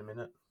Bloom in a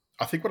minute.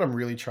 I think what I'm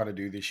really trying to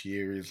do this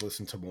year is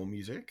listen to more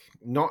music,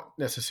 not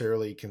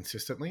necessarily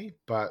consistently,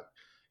 but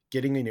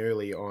getting in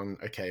early on.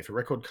 Okay, if a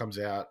record comes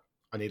out,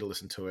 I need to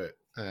listen to it.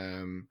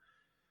 And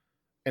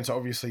so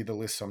obviously the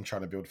lists I'm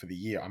trying to build for the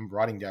year, I'm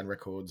writing down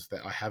records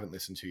that I haven't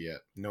listened to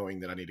yet, knowing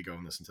that I need to go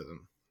and listen to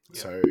them.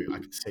 Yeah. So I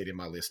can see it in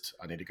my list.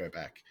 I need to go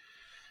back.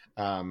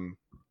 And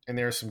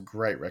there are some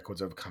great records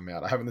that have come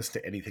out. I haven't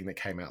listened to anything that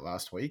came out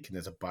last week, and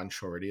there's a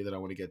bunch already that I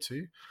want to get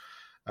to.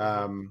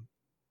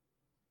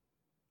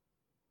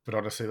 But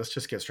honestly, let's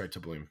just get straight to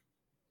Bloom.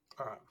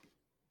 All right.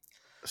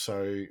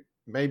 So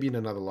maybe in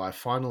Another Life,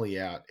 finally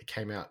out. It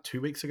came out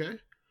 2 weeks ago.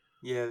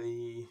 Yeah,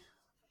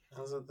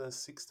 was it the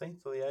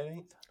 16th or the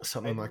 18th?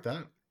 Something like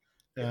that.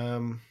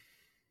 Yeah.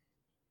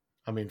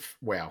 I mean,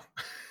 wow.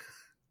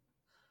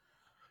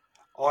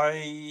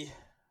 I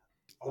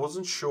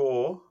wasn't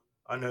sure.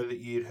 I know that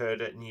you'd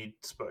heard it and you'd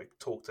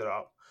talked it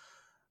up,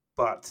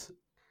 but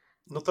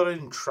not that I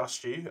didn't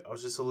trust you. I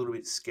was just a little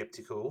bit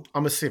skeptical.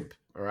 I'm a simp.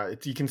 All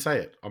right, you can say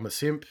it. I'm a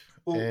simp,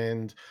 Well,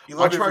 and you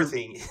I love try.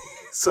 everything,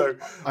 so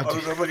I I do.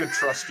 don't know if I can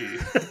trust you.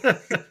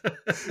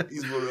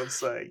 Is what I'm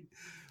saying.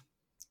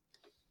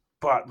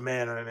 But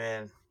man, oh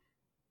man,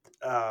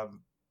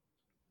 um,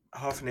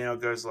 half an hour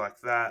goes like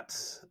that.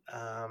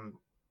 Um,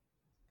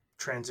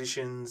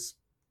 Transitions,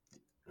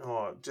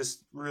 oh,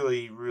 just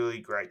really, really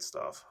great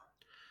stuff.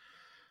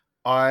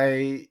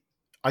 I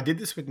I did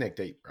this with Neck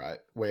Deep, right?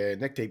 Where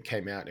Neck Deep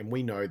came out, and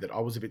we know that I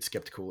was a bit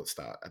skeptical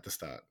at the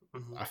start.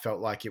 Hmm. I felt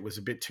like it was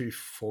a bit too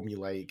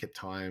formulaic at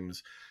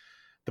times.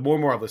 The more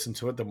and more I've listened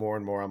to it, the more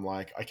and more I'm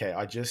like, okay,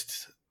 I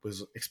just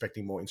was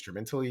expecting more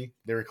instrumentally,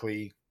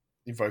 lyrically,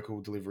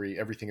 vocal delivery,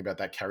 everything about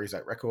that carries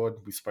that record.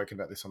 We've spoken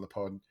about this on the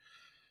pod.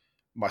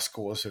 My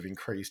scores have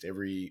increased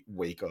every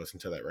week I listen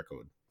to that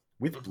record.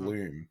 With Hmm.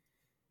 Bloom,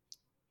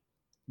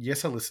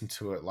 yes, I listened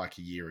to it like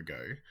a year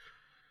ago.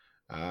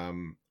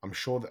 I'm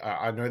sure that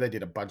I know they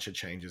did a bunch of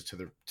changes to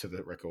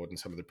the record and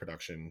some of the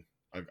production.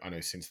 I know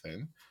since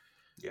then.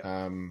 Yeah,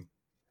 Um,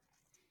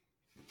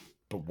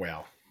 but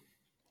wow,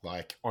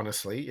 like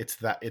honestly, it's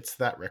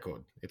that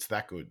record. It's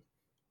that good.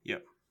 yeah,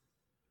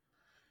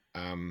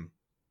 Um,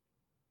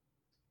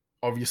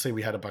 Obviously,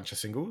 we had a bunch of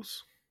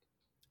singles,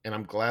 and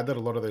I'm glad that a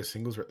lot of those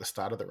singles were at the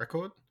start of the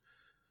record.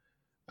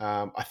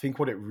 I think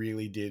what it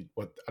really did,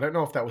 what I don't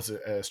know if that was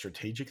a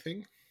strategic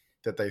thing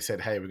that they said,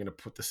 "Hey, we're going to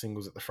put the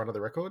singles at the front of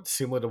the record,"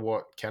 similar to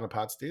what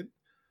Counterparts did.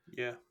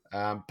 yeah,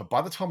 But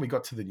by the time we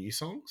got to the new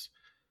songs,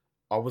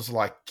 I was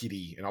like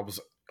giddy and I was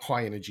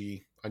high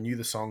energy. I knew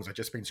the songs. I'd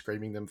just been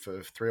screaming them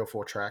for 3 or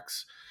 4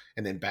 tracks,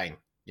 and then bang,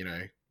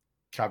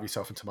 Carve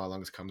Yourself Into My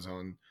Lungs comes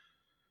on.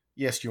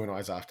 Yes, You and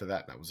I's after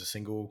that, and that was a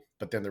single.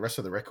 But then the rest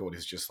of the record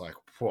is just like,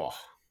 whoa,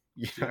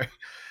 you yeah,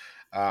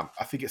 know.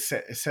 I think it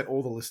set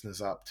all the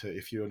listeners up to,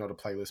 if you're not a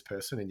playlist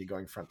person and you're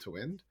going front to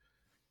end,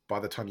 by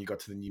the time you got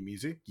to the new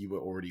music, you were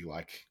already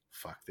like,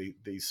 fuck,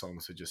 these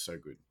songs are just so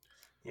good.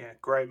 yeah.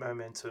 Great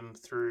momentum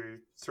through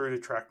to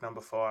track number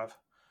 5.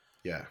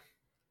 Yeah.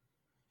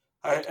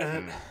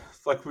 And Uh,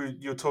 like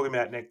you're talking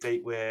about Neck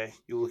Deep, where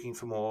you're looking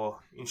for more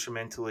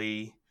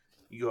instrumentally,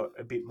 you got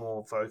a bit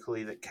more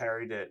vocally that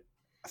carried it.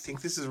 I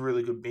think this is a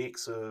really good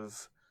mix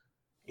of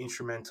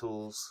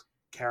instrumentals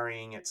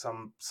carrying at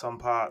some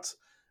parts,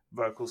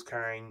 vocals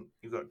carrying.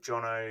 You've got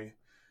Jono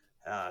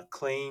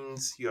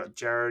cleans. You got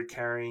Jared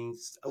carrying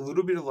a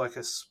little bit of like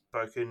a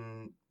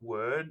spoken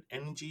word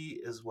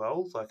energy as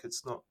well. Like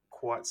it's not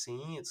quite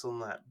singing; it's on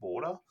that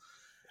border,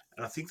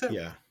 and I think that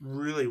yeah.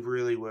 really,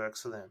 really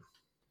works for them.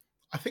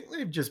 I think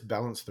they've just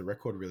balanced the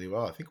record really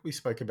well. I think we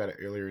spoke about it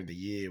earlier in the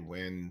year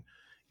when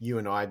You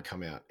and I'd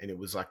come out, and it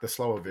was like the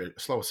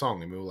slower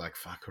song, and we were like,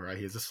 "Fuck, all right,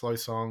 here's a slow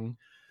song.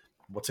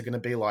 What's it going to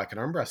be like?" And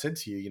I remember I said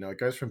to you, it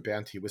goes from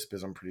Bounty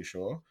Whispers, I'm pretty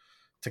sure,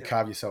 to Yep.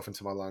 Carve Yourself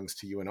Into My Lungs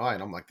to You and I,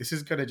 and I'm like, this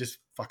is going to just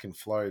fucking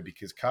flow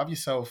because Carve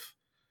Yourself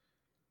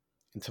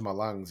Into My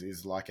Lungs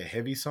is like a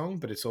heavy song,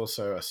 but it's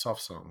also a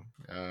soft song.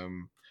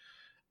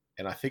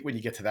 And I think when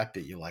you get to that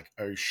bit, you're like,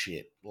 oh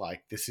shit,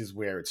 like this is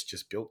where it's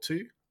just built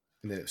to.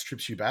 And then it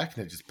strips you back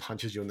and it just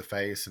punches you in the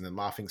face. And then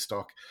Laughing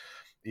Stock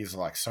is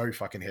like so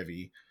fucking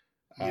heavy.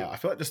 Yep. I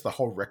feel like just the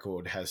whole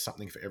record has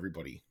something for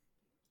everybody.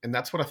 And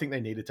that's what I think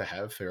they needed to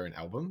have for an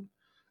album,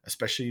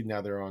 especially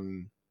now they're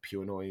on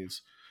Pure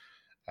Noise,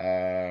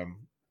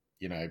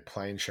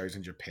 playing shows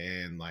in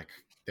Japan. Like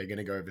they're going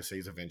to go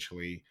overseas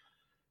eventually.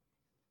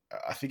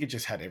 I think it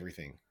just had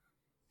everything.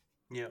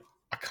 Yep.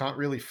 I can't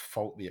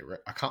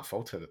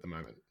fault it at the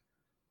moment.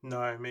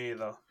 No, me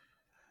either.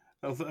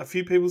 A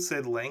few people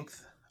said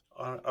length.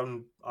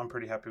 I'm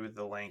pretty happy with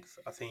the length.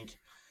 I think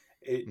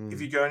if Mm.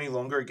 you go any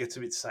longer, it gets a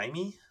bit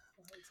samey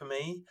for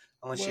me.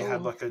 Unless you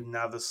had Well, like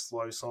another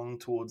slow song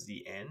towards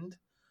the end.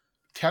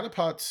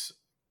 Counterparts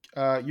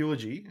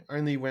Eulogy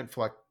only went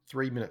for like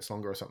 3 minutes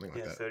longer or something like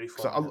Yeah, that. 35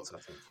 So minutes, I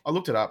think. I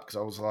looked it up because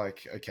I was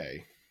like,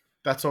 okay,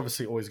 that's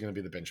obviously always going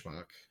to be the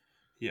benchmark.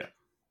 Yeah.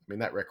 I mean,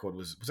 that record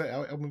was that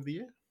our album of the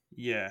year?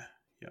 Yeah.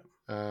 Yeah.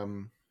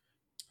 Um,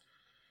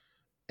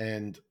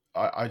 and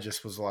I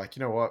just was like,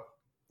 you know what?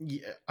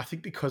 Yeah, I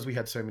think because we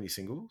had so many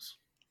singles,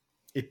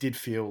 it did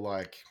feel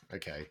like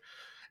okay.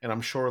 And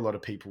I'm sure a lot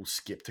of people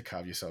skip to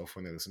Carve Yourself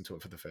when they listen to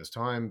it for the first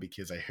time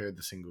because they heard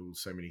the singles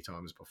so many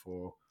times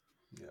before.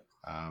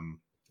 Yeah.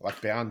 Like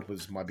Bound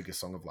was my biggest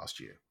song of last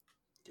year.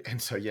 Yeah.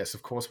 And so, yes,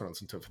 of course, when I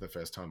listened to it for the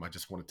first time, I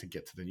just wanted to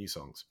get to the new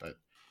songs, but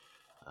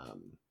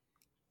um,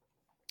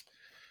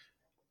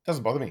 it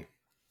doesn't bother me.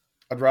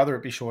 I'd rather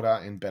it be shorter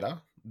and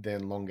better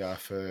than longer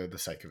for the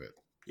sake of it.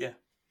 Yeah.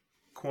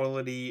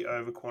 Quality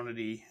over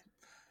quantity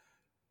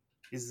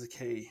is the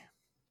key.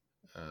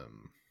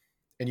 Um,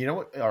 and you know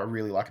what I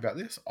really like about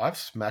this? I've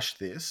smashed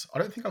this. I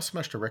don't think I've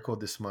smashed a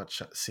record this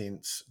much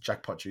since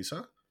Jackpot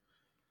Juicer,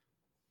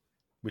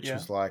 which Yeah.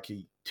 was like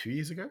 2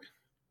 years ago.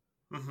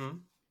 Mm-hmm.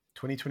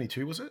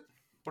 2022, was it?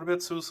 What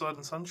about Suicide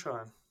and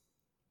Sunshine?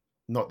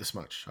 Not this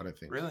much, I don't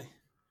think. Really?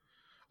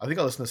 I think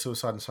I listen to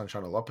Suicide and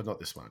Sunshine a lot, but not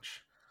this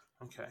much.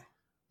 Okay.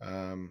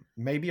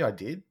 Maybe I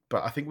did,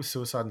 but I think with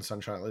Suicide and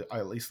Sunshine, I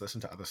at least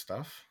listened to other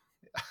stuff.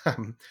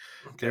 There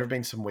Okay. have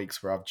been some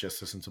weeks where I've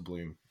just listened to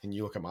Bloom, and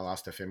you look at my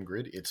last FM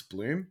grid, it's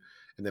Bloom,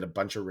 and then a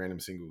bunch of random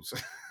singles.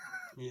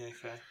 Yeah.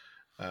 Okay.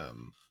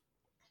 um,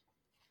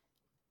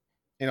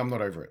 and I'm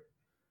not over it.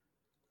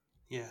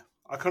 Yeah.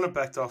 I kind of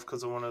backed off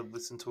because I want to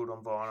listen to it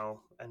on vinyl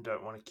and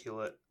don't want to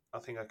kill it. I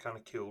think I kind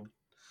of killed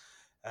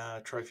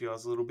Trophy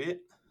Eyes a little bit.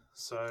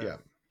 So Yeah,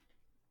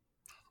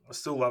 I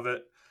still love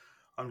it.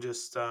 I'm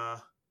just,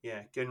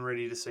 getting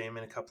ready to see him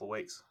in a couple of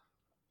weeks.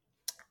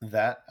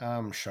 that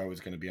show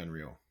is going to be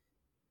unreal.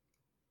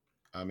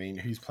 I mean,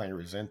 who's playing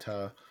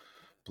Rosenta,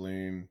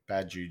 Bloom,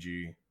 Bad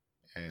Juju,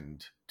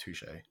 and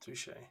Touche?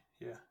 Touche.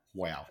 Yeah.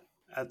 Wow.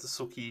 At the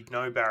Suki,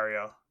 no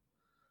barrier.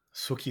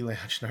 Suki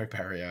Lounge, no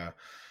barrier.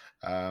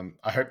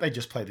 I hope they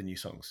just play the new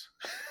songs.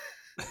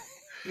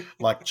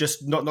 Like,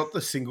 just not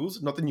the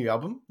singles, not the new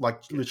album.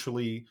 Like, Yeah.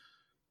 literally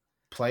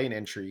play an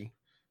entry,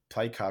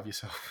 play Carve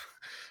Yourself,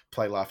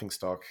 play Laughing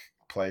Stock,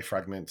 play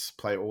Fragments,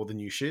 play all the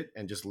new shit,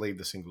 and just leave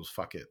the singles.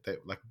 Fuck it.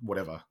 Like,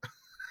 whatever.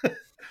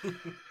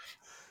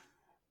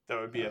 That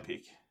would be Um,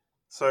 epic.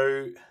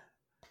 So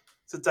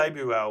it's a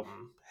debut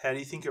album. How do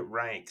you think it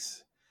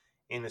ranks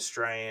in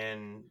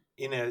Australian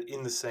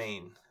in the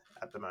scene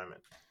at the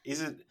moment?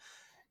 Is it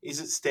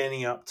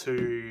standing up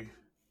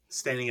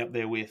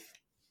there with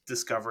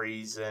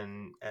Discoveries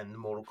and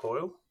Mortal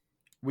Coil?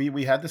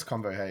 we had this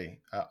convo. Hey,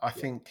 Yeah.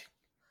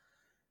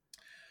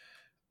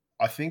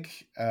 I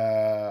think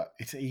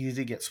it's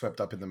easy to get swept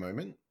up in the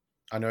moment.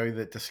 I know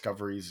that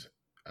Discoveries,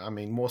 I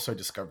mean, more so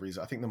Discoveries.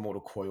 I think the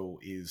Mortal Coil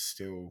is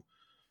still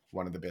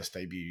one of the best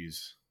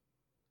debuts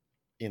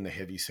in the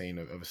heavy scene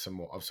of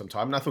some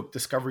time. And I thought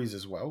Discoveries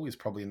as well is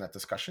probably in that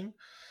discussion.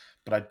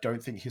 But I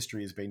don't think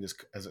history has been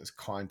as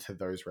kind to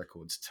those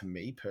records, to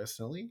me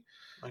personally,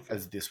 Okay.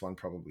 as this one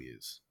probably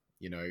is.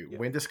 You know, Yeah.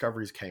 when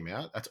Discoveries came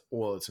out, that's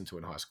all I listened to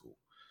in high school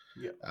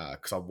Yeah.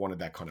 because I wanted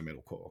that kind of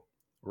metalcore.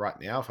 Right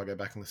now, if I go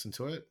back and listen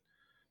to it,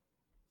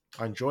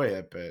 I enjoy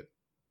it, but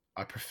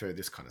I prefer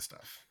this kind of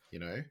stuff. You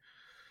know,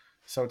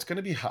 so it's going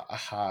to be a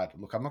hard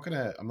look. I'm not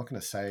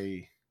gonna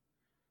say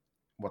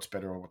what's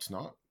better or what's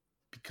not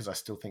because I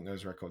still think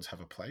those records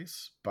have a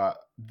place. But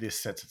this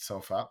sets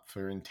itself up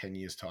for in 10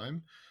 years'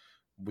 time,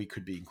 we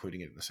could be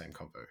including it in the same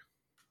combo.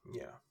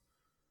 Yeah.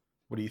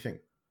 What do you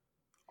think?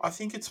 I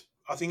think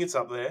it's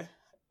up there.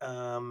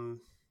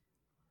 Um,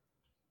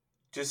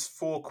 just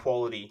for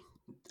quality,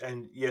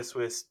 and yes,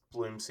 we're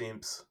Bloom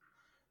Simps,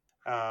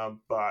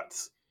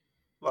 but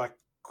like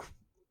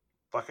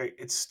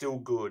it's still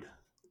good.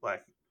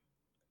 Like,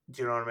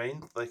 do you know what I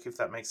mean? Like, if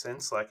that makes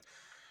sense. Like,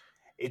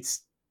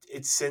 it's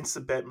it sets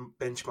the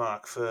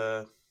benchmark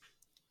for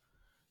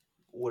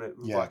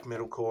Yeah, like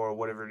metalcore or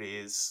whatever it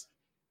is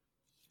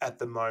at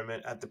the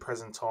moment, at the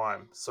present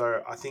time.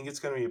 So I think it's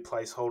going to be a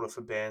placeholder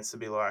for bands to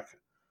be like,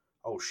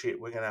 oh shit,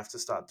 we're going to have to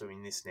start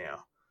doing this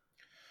now.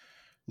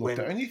 look,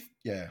 the When only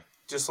yeah,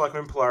 Just like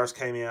when Polaris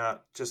came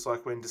out, just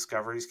like when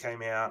Discoveries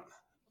came out,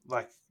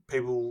 like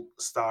people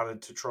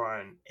started to try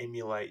and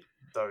emulate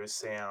those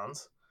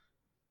sounds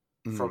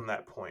mm, from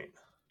that point.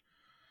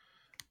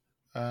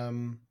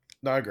 um,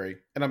 no, I agree.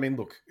 And I mean,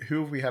 look, who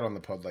have we had on the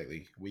pod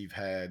lately? We've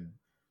had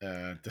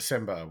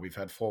December, we've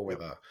had Four Yep.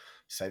 Weather,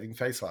 Saving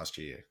Face last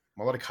year.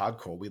 Melodic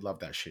hardcore, we love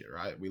that shit,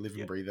 right? We live and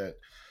Yep. breathe it.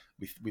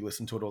 We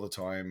listen to it all the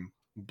time.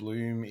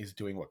 Bloom is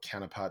doing what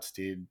Counterparts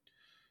did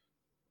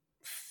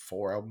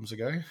 4 albums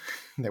ago.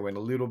 They went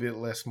a little bit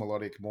less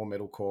melodic, more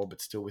metalcore,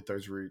 but still with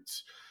those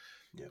roots.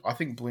 Yep. I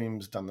think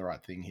Bloom's done the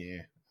right thing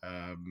here.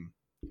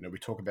 You know, we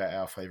talk about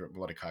our favorite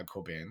melodic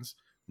hardcore bands.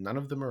 None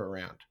of them are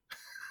around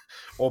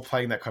or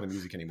playing that kind of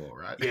music anymore,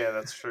 right? Yeah,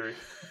 that's true.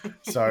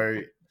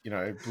 So, you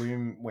know,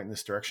 Bloom went in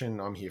this direction.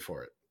 I'm here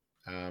for it.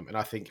 And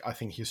I think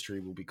history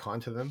will be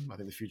kind to them. I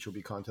think the future will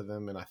be kind to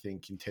them. And I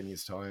think in 10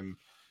 years' time,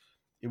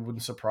 it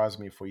wouldn't surprise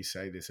me if we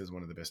say this is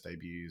one of the best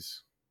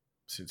debuts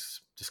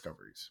since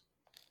Discoveries.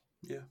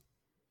 Yeah.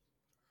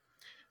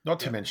 Not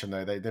to Yeah. mention,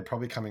 though, they're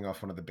probably coming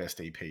off one of the best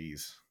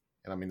EPs.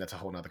 And I mean, that's a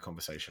whole nother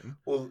conversation.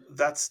 Well,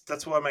 that's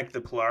why I make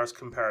the Polaris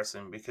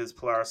comparison, because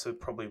Polaris are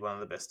probably one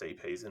of the best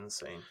EPs in the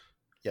scene.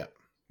 Yeah.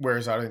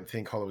 Whereas I don't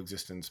think Hollow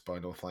Existence by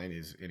North Lane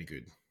is any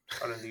good.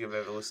 I don't think I've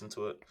ever listened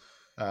to it.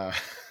 Uh,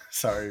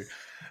 so,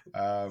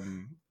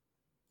 um,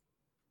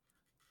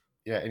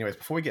 yeah, anyways,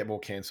 before we get more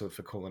cancelled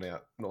for calling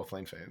out North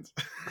Lane fans.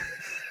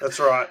 That's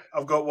right.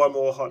 I've got one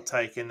more hot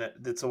take, and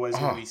that's always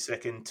going to Oh, be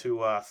second to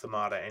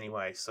Thamada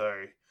anyway.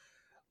 So,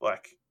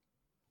 like,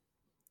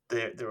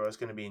 they're always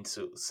going to be in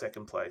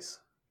second place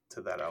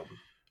to that album.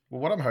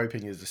 well, what I'm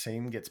hoping is the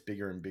scene gets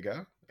bigger and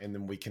bigger, and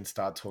then we can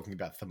start talking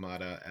about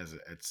Thamada as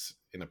it's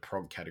in a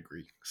prog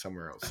category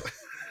somewhere else.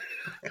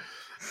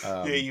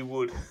 Yeah, you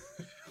would.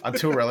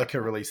 Until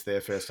Relica released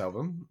their first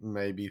album,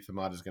 maybe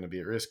Thamada's going to be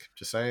at risk.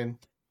 Just saying.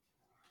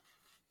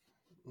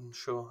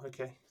 Sure.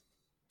 Okay.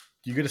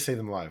 You got to see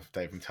them live,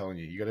 Dave. I'm telling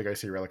you, you got to go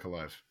see Relica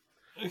live.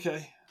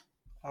 Okay.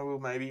 I will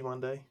maybe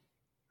one day.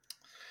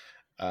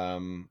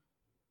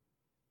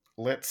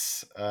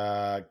 Let's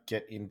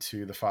get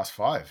into the Fast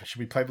Five. Should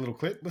we play the little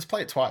clip? Let's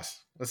play it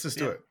twice. Let's just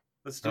do it.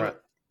 Let's do All it. right,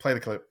 play the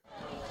clip.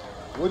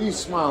 What are you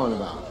smiling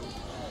about?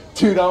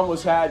 Dude, I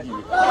almost had you.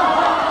 You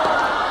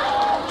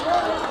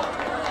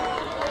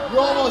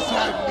almost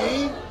had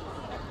me.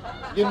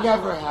 You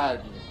never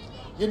had me.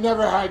 You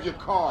never had your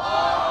car.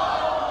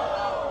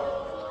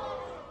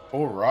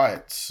 All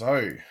right,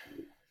 so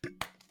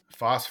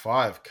Fast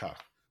Five, car.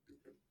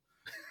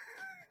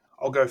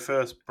 I'll go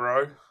first,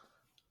 bro.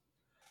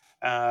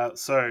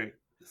 So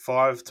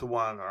 5-1,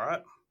 all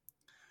right?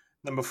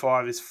 Number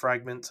 5 is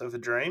Fragment of a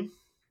Dream.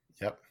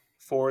 Yep.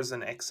 4 is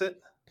An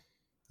Exit.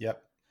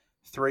 Yep.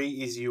 3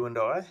 is You and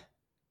I.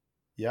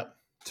 Yep.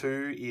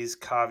 2 is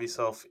Carve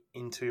Yourself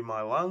Into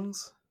My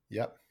Lungs.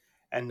 Yep.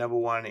 And number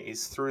 1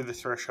 is Through the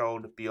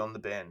Threshold, Beyond the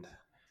Bend.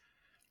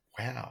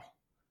 Wow.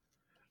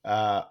 Do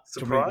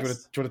you want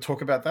to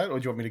talk about that, or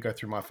do you want me to go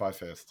through my 5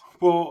 first?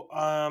 Well,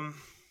 I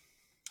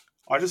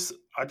just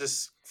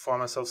find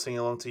myself singing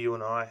along to You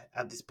and I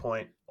at this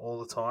point all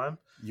the time.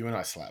 You and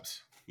I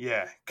slaps.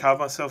 Yeah, Carve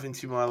Myself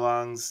Into My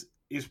Lungs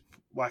is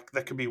like,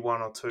 that could be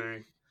 1 or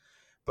 2,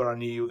 but I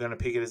knew you were going to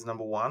pick it as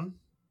number 1.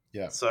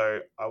 Yeah. So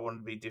I wanted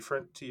to be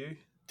different to you.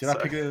 Did I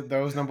pick it? That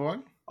was number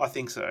 1? I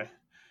think so.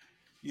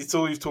 It's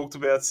all you've talked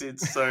about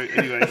since. So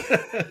anyway,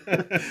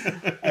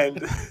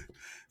 and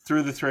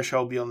Through the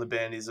Threshold, Beyond the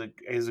Bend is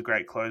a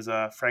great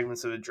closer.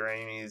 Fragments of a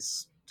Dream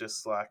is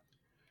just like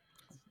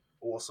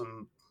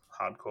awesome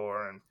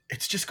hardcore, and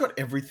it's just got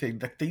everything.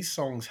 Like, these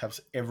songs have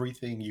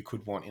everything you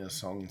could want in a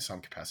song in some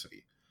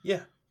capacity.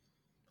 Yeah.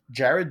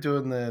 Jared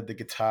doing the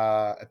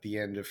guitar at the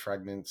end of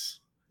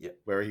Fragments, yeah,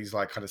 where he's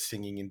like kind of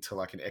singing into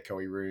like an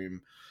echoey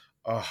room.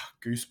 Oh,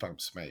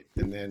 goosebumps, mate.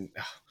 And then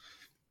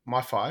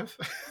my 5.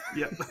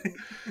 Yep.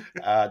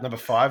 Number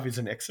 5 is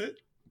An Exit.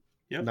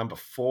 Yep. Number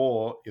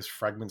 4 is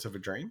Fragments of a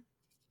Dream.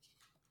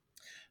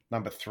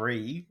 Number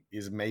 3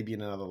 is Maybe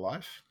in Another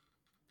Life.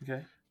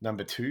 Okay.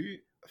 Number 2,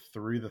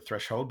 Through the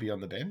Threshold,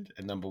 Beyond the Bend.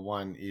 And number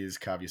 1 is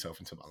Carve Yourself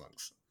Into My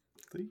Lungs.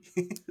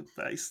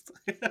 Based.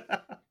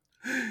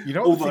 You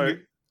know, although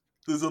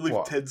there's only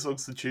 10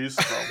 songs to choose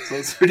from, so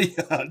it's pretty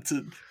hard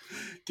to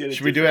get it.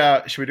 Should we do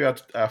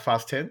our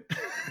Fast 10?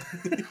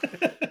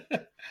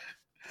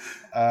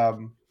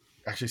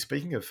 Actually,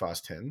 speaking of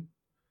Fast 10,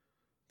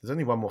 there's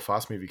only one more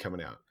Fast movie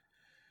coming out.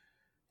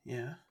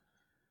 Yeah.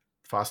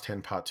 Fast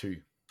 10 Part 2.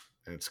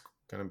 And it's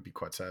going to be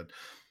quite sad.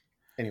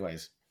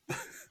 Anyways,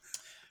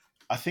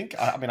 I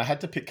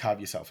had to pick Carve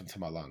Yourself Into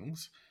My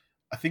Lungs.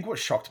 I think what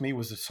shocked me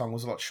was the song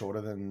was a lot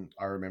shorter than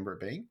I remember it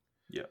being.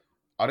 Yeah.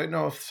 I don't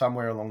know if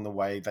somewhere along the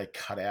way they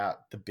cut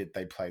out the bit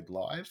they played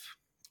live,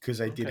 because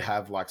they did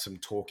have like some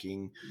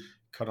talking,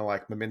 kind of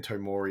like Memento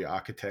Mori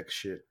architect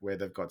shit, where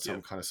they've got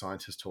some kind of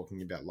scientist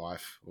talking about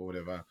life or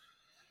whatever.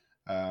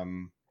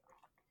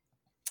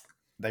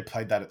 They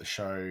played that at the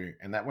show,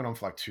 and that went on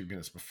for like 2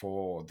 minutes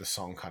before the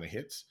song kind of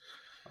hits.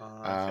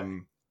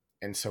 And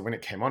so when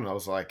it came on, I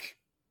was like,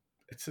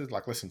 it's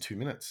like less than 2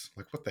 minutes.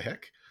 Like, what the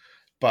heck?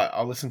 But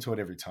I listen to it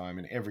every time,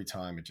 and every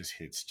time it just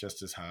hits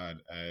just as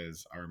hard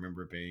as I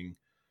remember it being.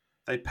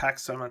 They pack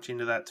so much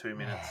into that 2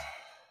 minutes.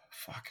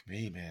 Fuck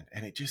me, man.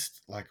 And it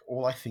just, like,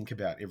 all I think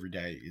about every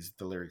day is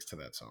the lyrics to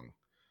that song.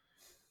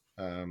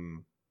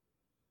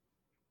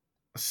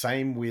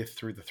 Same with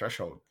Through the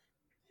Threshold.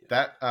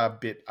 That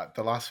bit at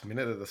the last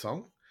minute of the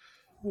song,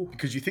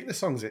 because you think the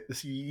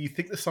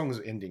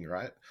song's ending,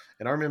 right?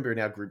 And I remember in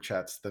our group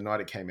chats the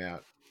night it came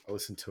out, I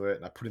listened to it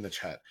and I put in the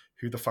chat,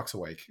 "Who the fuck's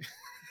awake?"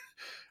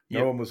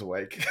 No one was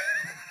awake,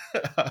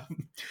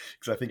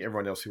 because I think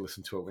everyone else who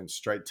listened to it went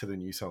straight to the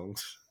new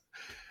songs.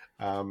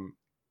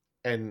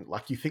 And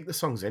like, you think the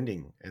song's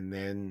ending, and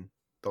then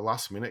the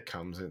last minute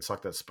comes and it's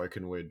like that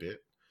spoken word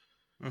bit.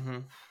 Mm-hmm.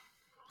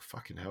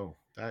 Fucking hell,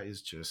 that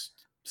is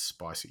just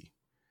spicy.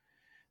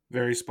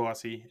 Very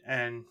spicy.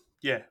 And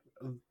yeah,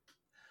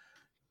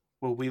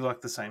 well, we like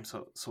the same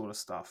sort of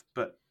stuff,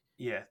 but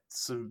yeah,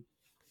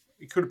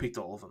 you could have picked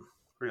all of them,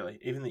 really.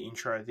 Even the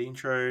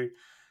intro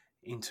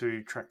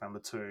into track number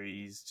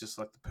 2 is just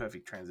like the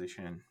perfect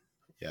transition.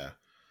 Yeah.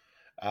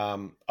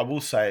 I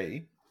will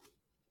say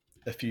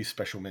a few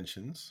special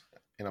mentions,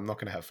 and I'm not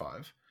going to have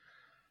 5.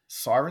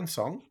 Siren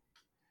Song.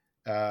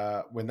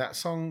 When that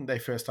song, they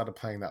first started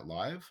playing that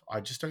live, I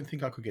just don't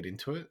think I could get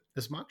into it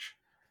as much.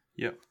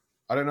 Yep.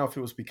 I don't know if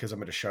it was because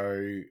I'm at a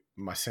show,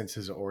 my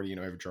senses are already in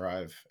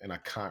overdrive, and I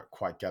can't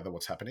quite gather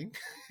what's happening.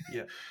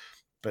 Yeah.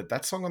 But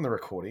that song on the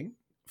recording,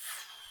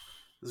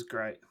 it was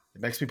great.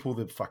 It makes me pull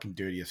the fucking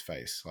dirtiest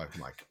face. Like,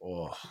 I'm like,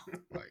 oh,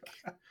 like,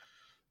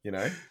 you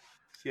know?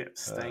 Yeah,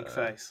 stank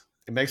face.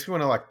 It makes me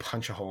want to like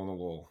punch a hole in the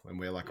wall and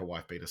wear like a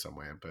wife beater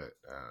somewhere, but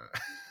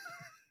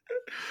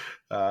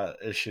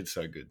this shit's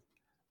so good.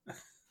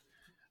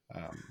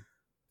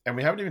 And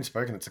we haven't even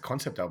spoken. It's a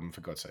concept album,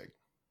 for God's sake.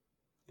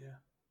 Yeah.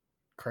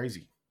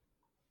 Crazy.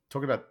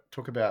 Talk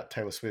about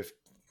Taylor Swift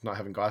not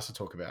having guys to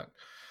talk about.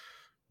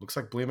 Looks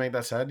like Bloom ain't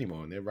that sad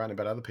anymore, and they're writing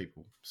about other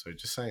people. So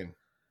just saying.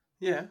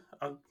 Yeah.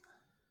 You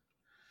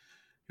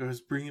always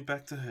bring it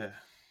back to her.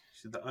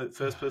 She's the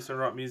first person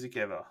to write music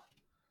ever.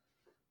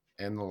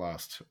 And the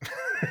last.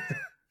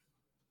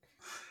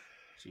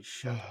 She's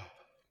shut up.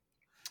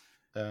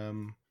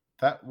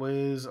 That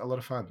was a lot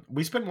of fun.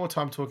 We spent more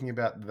time talking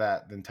about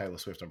that than Taylor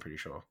Swift, I'm pretty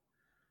sure.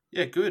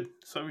 Yeah, good.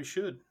 So we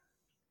should.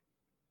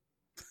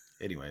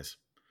 Anyways,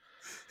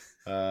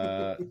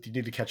 do you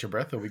need to catch your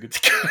breath? Or are we good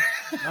to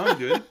go? No, I'm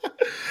good.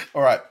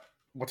 All right.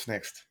 What's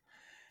next?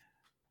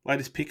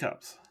 Latest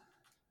pickups.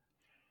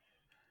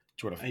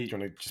 Do you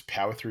want to just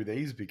power through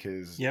these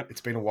because Yep. it's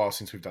been a while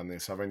since we've done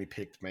this. I've only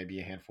picked maybe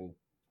a handful.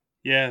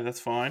 Yeah, that's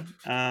fine.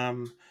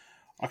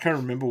 I can't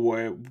remember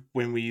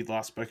when we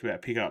last spoke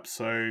about pickups.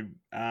 So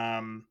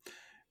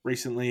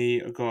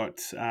recently I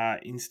got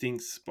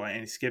Instincts by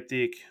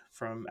Anti-Skeptic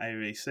from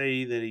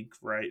ABC. They did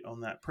great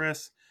on that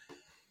press.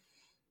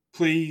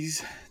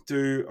 Please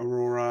do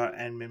Aurora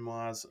and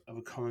Memoirs of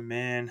a Common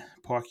Man.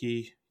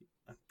 Pikey,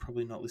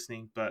 probably not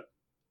listening, but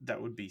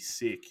that would be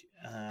sick.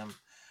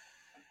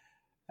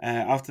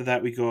 After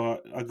that,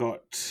 I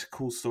got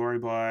Cool Story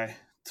by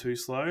Too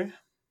Slow.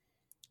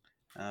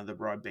 The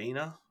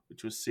Ribena,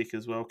 which was sick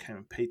as well, came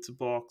in pizza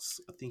box.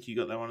 I think you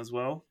got that one as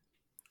well.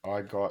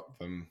 I got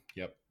them.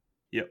 Yep.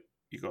 Yep,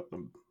 you got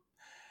them.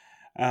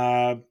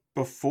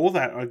 Before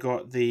that, I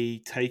got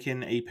the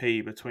Taken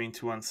EP Between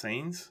Two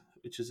Unseens,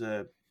 which is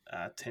a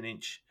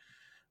 10-inch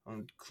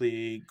on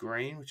clear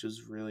green, which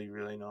is really,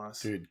 really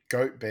nice. Dude,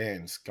 goat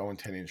bands go on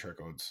 10-inch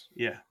records.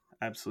 Yeah,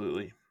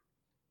 absolutely.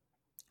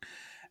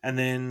 And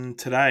then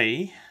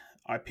today,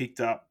 I picked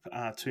up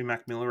two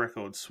Mac Miller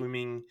records,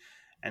 Swimming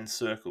and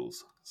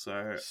Circles.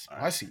 So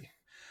Spicy.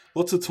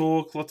 Lots of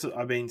talk.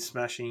 I've been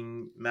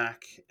smashing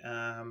Mac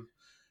and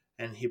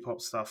hip hop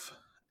stuff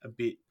a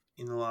bit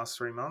in the last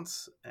 3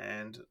 months,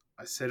 and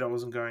I said I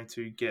wasn't going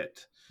to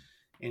get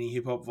any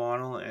hip hop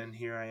vinyl, and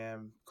here I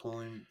am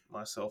calling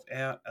myself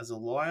out as a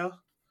liar.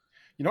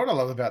 You know what I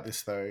love about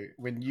this though?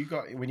 When you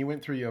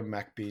went through your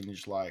Mac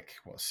binge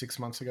 6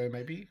 months ago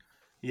maybe?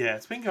 Yeah,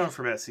 it's been going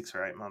for about 6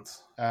 or 8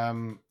 months. I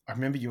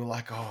remember you were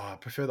like, "Oh, I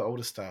prefer the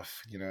older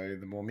stuff, the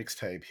more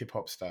mixtape, hip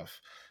hop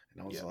stuff."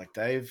 And I was like,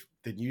 "Dave,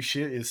 the new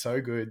shit is so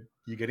good.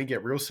 You're gonna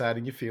get real sad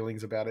in your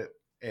feelings about it."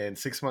 And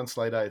 6 months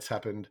later, it's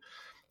happened.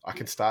 I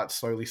can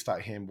slowly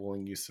start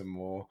handballing you some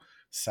more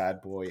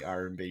sad boy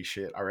R&B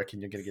shit. I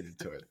reckon you're gonna get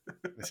into it.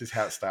 This is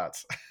how it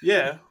starts.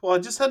 Yeah, well, I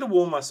just had to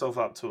warm myself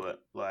up to it.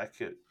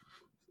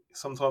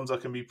 Sometimes I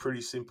can be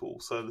pretty simple,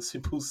 so the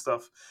simple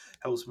stuff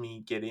helps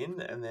me get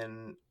in, and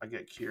then I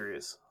get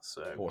curious.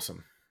 So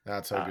Awesome.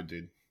 That's so good,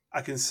 dude.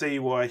 I can see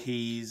why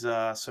he's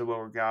so well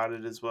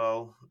regarded as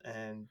well,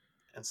 and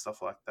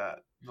stuff like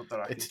that. Not that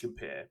I can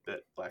compare,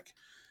 but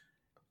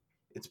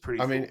it's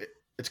pretty. I mean,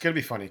 it's going to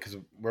be funny because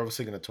we're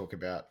obviously going to talk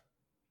about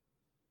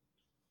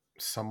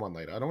someone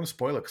later. I don't want to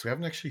spoil it because we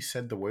haven't actually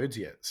said the words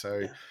yet. So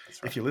yeah,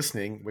 that's right. If you're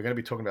listening, we're going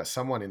to be talking about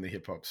someone in the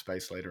hip hop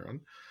space later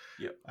on.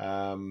 Yep.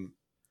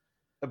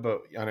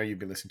 But I know you've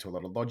been listening to a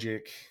lot of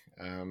Logic.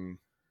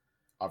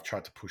 I've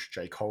tried to push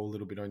J. Cole a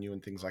little bit on you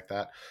and things like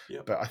that.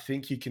 Yep. But I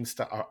think you can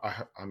start.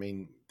 I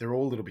mean, they're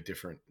all a little bit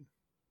different.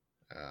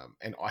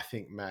 And I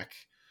think Mac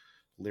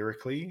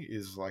lyrically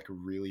is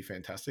really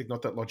fantastic.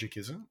 Not that Logic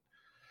isn't.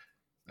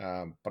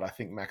 But I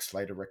think Mac's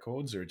later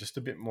records are just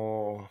a bit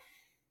more.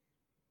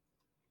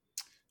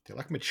 They're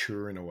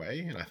mature in a way.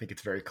 And I think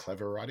it's very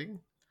clever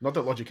writing. Not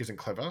that Logic isn't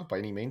clever by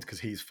any means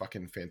because he's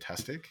fucking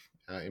fantastic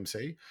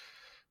MC.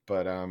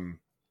 But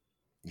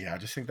yeah, I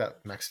just think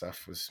that Mac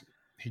stuff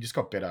he just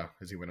got better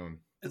as he went on.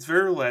 It's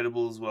very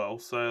relatable as well.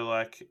 So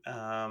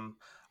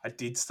I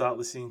did start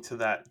listening to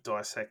that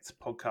Dissect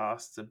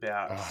podcast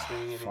about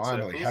swinging in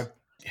circles.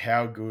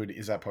 How good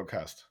is that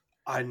podcast?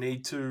 I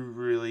need to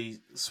really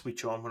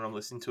switch on when I'm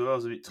listening to it. I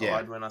was a bit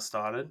tired when I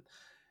started.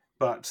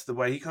 But the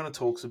way he kind of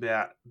talks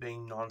about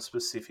being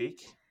non-specific,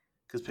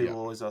 because people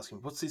always ask him,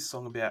 what's this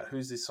song about?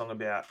 Who's this song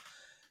about?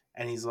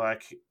 And he's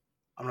like,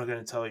 I'm not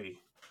going to tell you.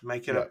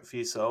 Make it up for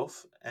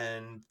yourself.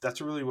 And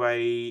that's a really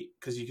way,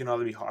 because you can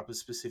either be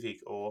hyper-specific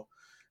or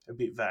a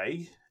bit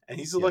vague. And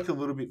he's a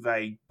little bit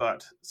vague,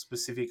 but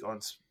specific on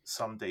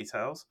some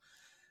details.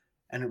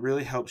 And it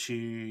really helps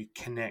you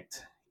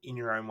connect in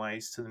your own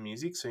ways to the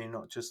music. So you're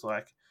not just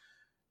like,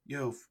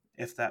 yo,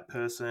 F that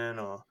person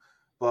or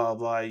blah,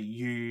 blah.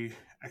 You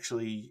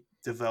actually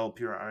develop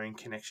your own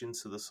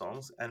connections to the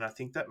songs. And I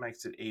think that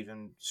makes it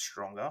even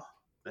stronger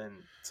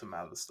than some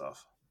other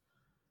stuff.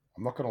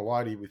 I'm not going to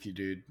lie to you with you,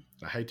 dude.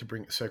 I hate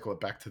to circle it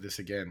back to this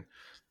again,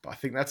 but I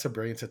think that's a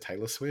brilliance of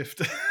Taylor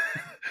Swift.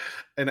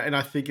 and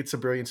I think it's a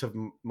brilliance of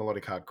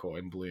melodic hardcore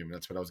and Bloom.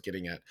 That's what I was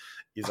getting at,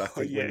 is I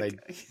think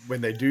when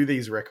they do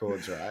these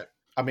records, right?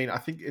 I mean, I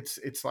think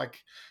it's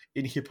like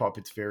in hip hop,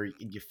 it's very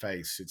in your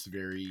face. It's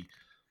very,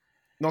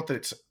 not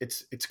that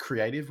it's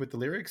creative with the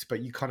lyrics,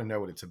 but you kind of know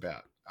what it's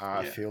about.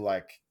 I feel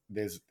like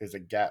there's a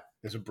gap,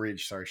 there's a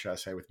bridge, sorry, should I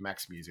say, with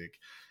Mac's music.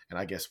 And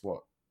I guess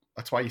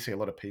that's why you see a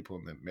lot of people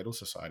in the Metal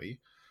Society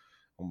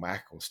or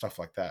Mac or stuff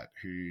like that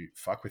who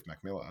fuck with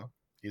Mac Miller,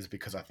 is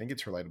because I think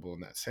it's relatable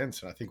in that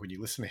sense. And I think when you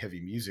listen to heavy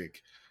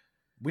music,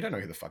 we don't know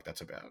who the fuck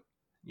that's about.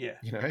 Yeah.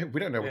 We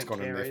don't know what's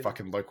going on in their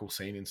fucking local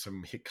scene in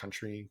some hit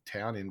country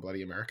town in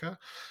bloody America.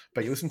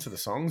 But you listen to the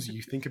songs,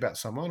 you think about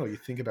someone or you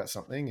think about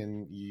something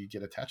and you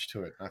get attached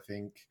to it. And I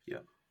think,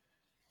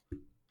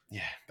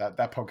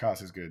 that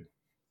podcast is good.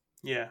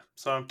 Yeah.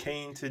 So I'm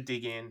keen to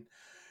dig in.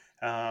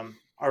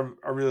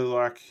 I really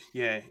like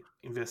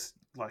invest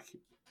like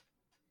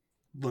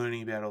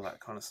learning about all that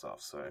kind of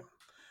stuff. So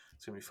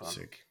it's gonna be fun.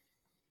 Sick.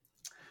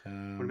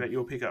 What about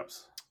your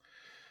pickups?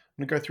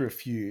 I'm gonna go through a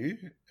few,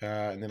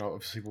 and then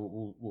obviously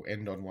we'll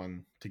end on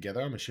one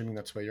together. I'm assuming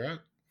that's where you're at.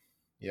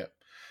 Yep.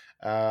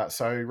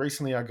 So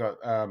recently I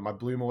got my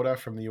Bloom order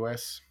from the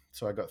US.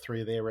 So I got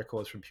 3 of their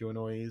records from Pure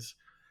Noise.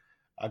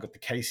 I got the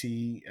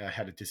Casey,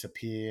 How to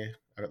Disappear.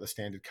 I got the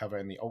standard cover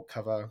and the alt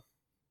cover.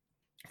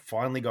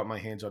 Finally got my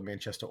hands on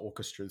Manchester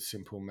Orchestra's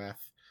Simple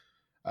Math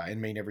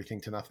and Mean Everything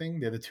to Nothing.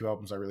 They're the 2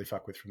 albums I really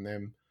fuck with from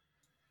them.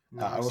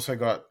 Nice. I also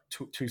got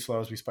Too Slow,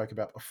 as we spoke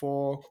about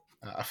before.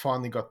 I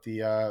finally got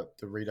the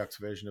Redux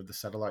version of the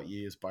Satellite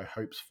Years by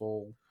Hope's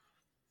Fall.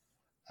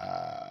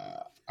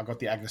 I got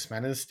the Agnes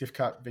Manners Stiff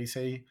Cut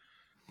VC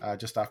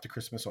just after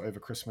Christmas or over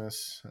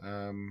Christmas.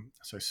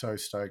 So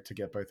stoked to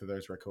get both of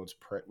those records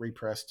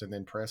repressed and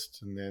then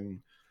pressed, and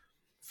then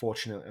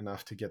fortunate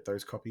enough to get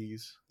those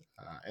copies.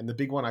 And the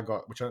big one I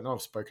got, which I don't know if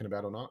I've spoken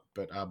about or not,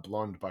 but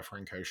Blonde by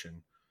Frank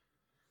Ocean.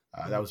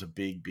 That was a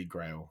big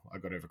grail I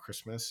got over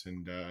Christmas,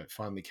 and it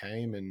finally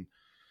came. And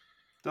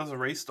that was a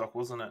restock,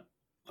 wasn't it?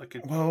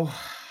 Well,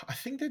 I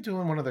think they're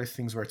doing one of those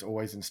things where it's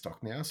always in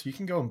stock now, so you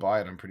can go and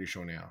buy it. I'm pretty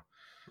sure now.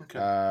 Okay.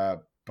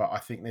 But I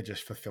think they're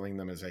just fulfilling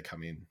them as they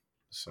come in.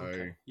 So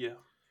okay. Yeah.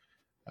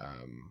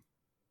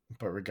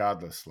 But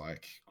regardless,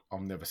 like, I'll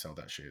never sell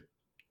that shit.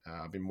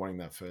 I've been wanting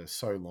that for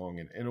so long,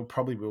 and it'll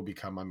probably will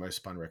become my most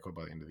spun record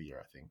by the end of the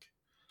year, I think.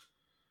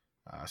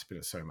 I spin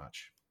it so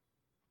much.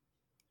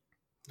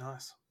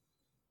 Nice.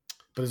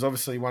 But there's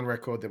obviously one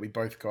record that we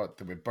both got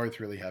that we're both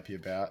really happy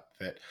about,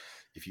 that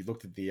if you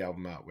looked at the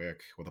album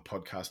artwork or the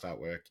podcast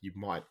artwork, you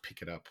might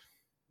pick it up,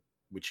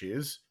 which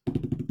is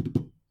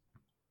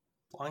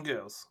Blind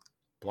Girls.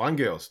 Blind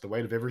Girls, The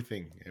Weight of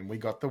Everything. And we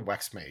got the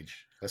Wax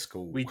Mage. Let's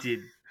go. We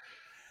did.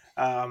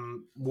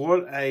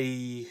 What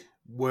a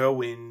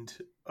whirlwind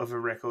of a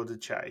record to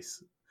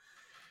chase.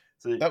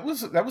 So, that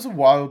was a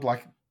wild,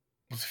 like, it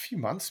was a few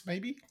months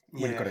maybe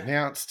when it got Yeah.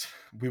 announced.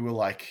 We were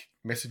like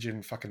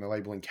messaging fucking the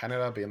label in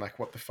Canada, being like,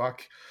 what the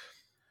fuck?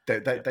 They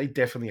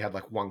definitely had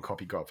like 1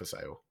 copy got for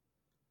sale.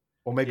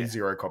 Or maybe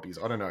 0 copies.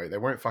 I don't know. They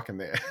weren't fucking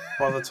there.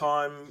 By the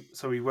time,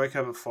 so we woke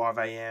up at 5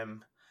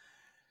 a.m.,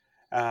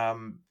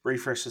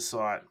 refresh the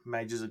site,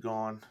 majors are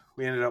gone.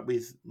 We ended up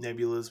with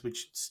Nebulas,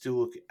 which still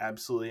look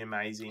absolutely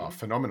amazing. Oh,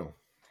 phenomenal.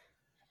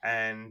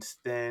 And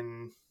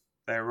then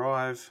they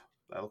arrive,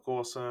 they look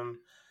awesome.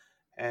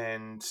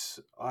 And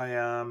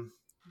I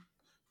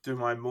do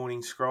my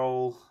morning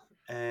scroll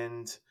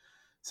and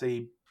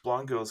see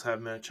Blind Girls have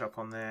merch up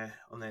on their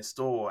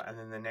store. And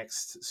then the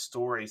next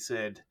story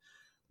said,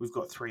 we've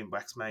got 3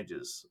 Wax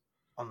Majors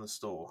on the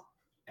store.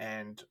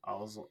 And I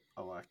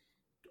like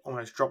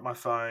almost dropped my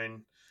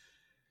phone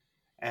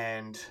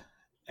and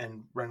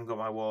ran and got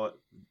my wallet,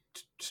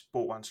 just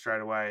bought one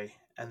straight away,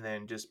 and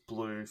then just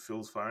blew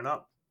Phil's phone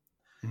up.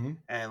 Mm-hmm.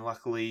 And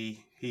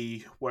luckily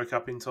he woke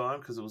up in time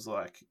because it was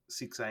like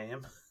 6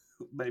 a.m.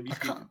 maybe.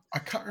 I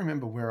can't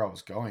remember where I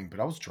was going, but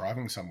I was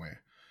driving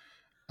somewhere.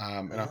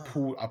 And I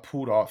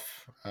pulled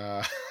off.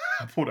 I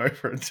pulled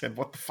over and said,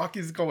 "What the fuck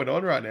is going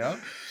on right now?"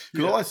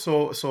 Because all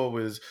I saw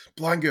was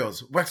Blind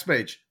Girls, Wax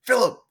Mage,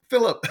 Philip.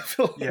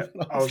 Yeah,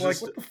 I was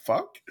like, "What the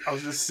fuck?" I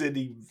was just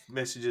sending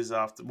messages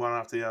one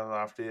after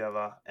the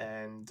other,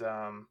 and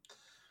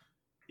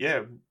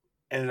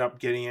ended up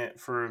getting it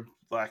for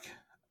like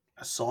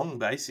a song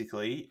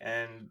basically,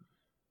 and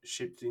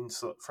shipped in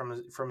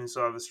from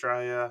inside of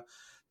Australia.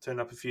 Turned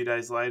up a few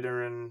days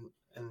later, and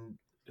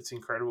it's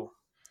incredible.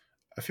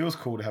 It feels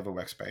cool to have a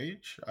Wax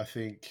Mage. I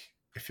think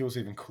it feels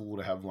even cool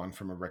to have one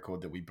from a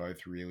record that we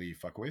both really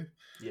fuck with.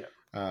 Yeah.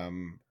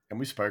 And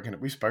we've spoken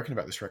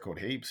about this record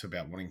heaps,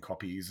 about wanting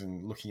copies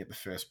and looking at the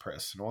first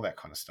press and all that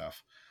kind of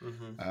stuff.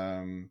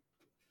 Mm-hmm.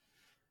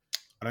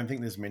 I don't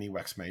think there's many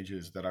Wax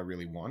Majors that I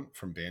really want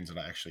from bands that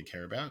I actually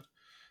care about.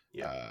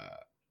 Yeah.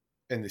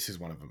 And this is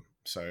one of them.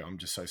 So I'm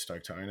just so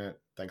stoked to own it.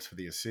 Thanks for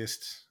the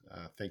assist.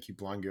 Thank you,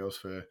 Blind Girls,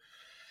 for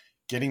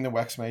getting the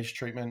Wax Mage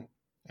treatment.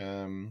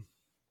 And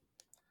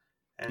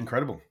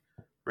incredible.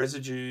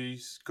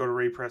 Residue's got a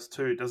repress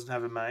too. It doesn't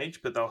have a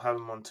mage, but they'll have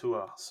them on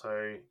tour.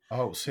 So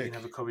sick. You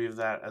can have a copy of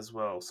that as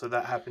well. So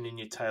that happened in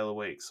your Taylor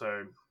week.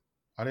 So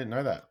I didn't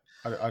know that.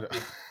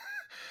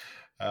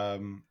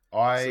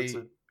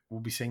 Will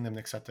be seeing them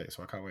next Saturday,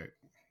 so I can't wait.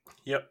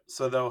 Yep.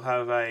 So they'll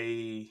have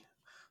I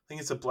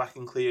think it's a black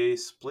and clear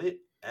split,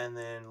 and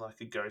then like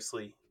a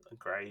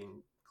grey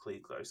and clear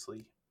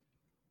ghostly.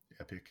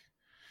 Epic.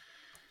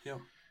 Yep.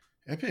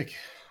 Epic.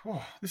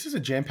 Oh, this is a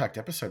jam-packed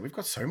episode. We've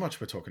got so much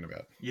we're talking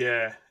about.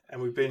 Yeah,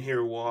 and we've been here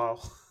a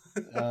while.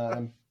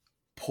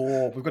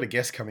 We've got a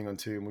guest coming on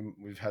too, and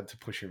we've had to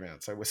push him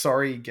out. So we're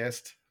sorry,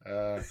 guest.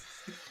 I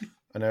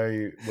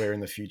know we're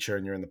in the future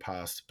and you're in the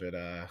past, but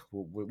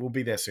we'll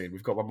be there soon.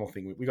 We've got one more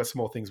thing. We've got some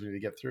more things we need to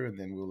get through, and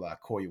then we'll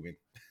call you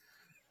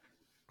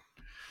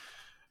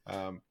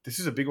in. This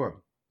is a big one.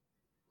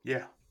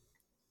 Yeah.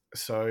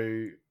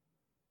 So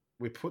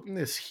we're putting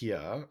this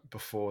here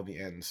before the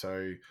end.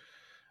 So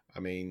I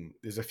mean,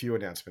 there's a few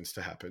announcements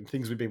to happen.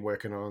 Things we've been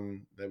working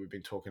on that we've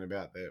been talking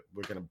about that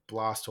we're going to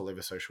blast all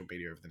over social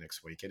media over the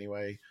next week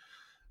anyway.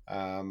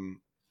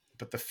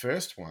 But the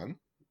first one,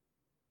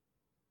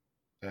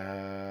 what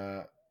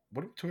are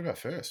we talking about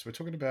first? We're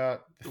talking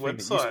about The thing that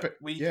you website.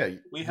 We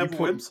you have a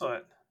put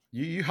website.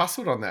 you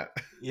hustled on that.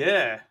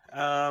 Yeah.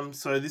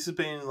 So this has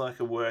been like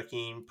a work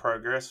in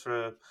progress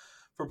for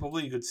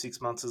probably a good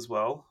 6 months as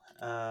well.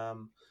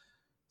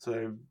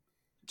 So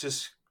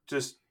just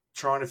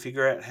trying to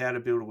figure out how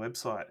to build a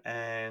website,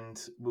 and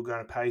we're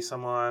going to pay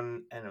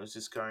someone, and it was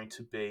just going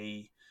to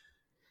be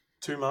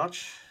too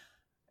much,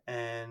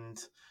 and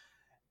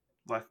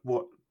like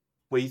what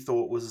we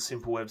thought was a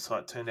simple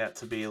website turned out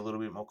to be a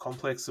little bit more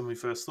complex than we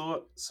first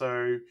thought.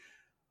 So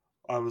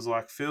I was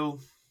like,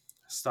 Phil,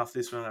 stuff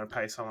this. We're going to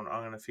pay someone.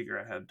 I'm going to figure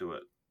out how to do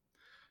it.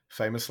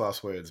 Famous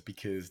last words,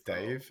 because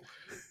Dave,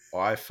 Oh.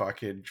 I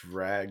fucking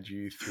dragged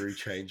you through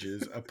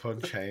changes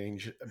upon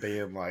change,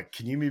 being like,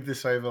 "Can you move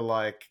this over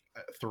like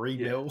 3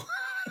 Yeah. mil?"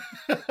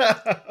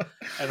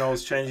 And I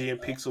was changing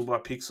it pixel by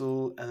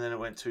pixel, and then it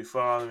went too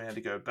far, and we had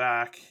to go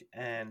back.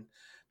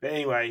 But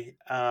anyway,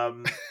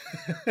 the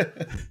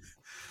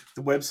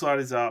website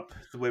is up.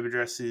 The web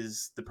address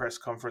is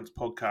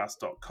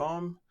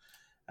thepressconferencepodcast.com.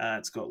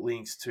 It's got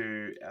links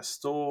to our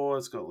store.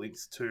 It's got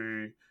links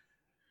to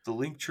the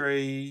link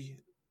tree,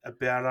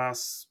 about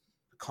us,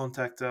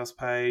 contact us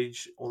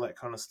page, all that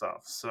kind of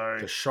stuff. So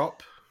The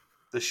shop.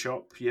 the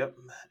shop, yep.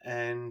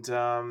 And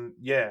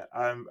yeah,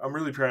 I'm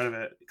really proud of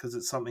it because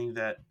it's something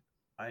that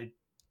I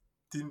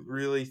didn't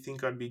really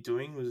think I'd be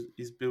doing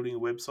is building a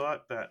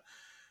website, but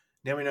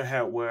now we know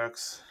how it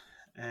works,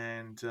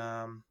 and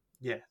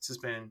yeah, it's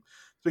been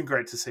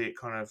great to see it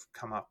kind of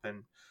come up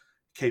and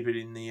keep it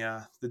in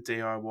the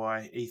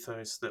DIY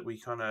ethos that we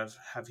kind of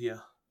have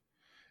here.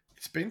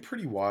 It's been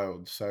pretty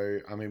wild. So,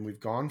 I mean, we've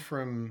gone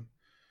from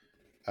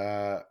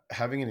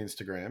having an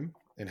Instagram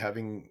and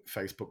having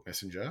Facebook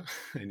Messenger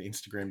and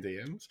Instagram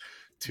DMs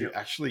to Yep.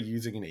 actually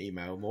using an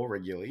email more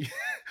regularly.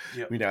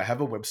 Yep. We now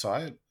have a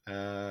website.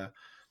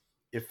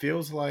 It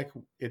feels like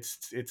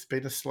it's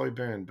been a slow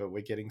burn, but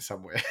we're getting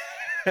somewhere.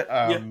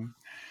 Yeah.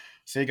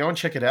 So you go and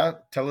check it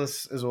out. Tell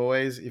us, as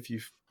always, if you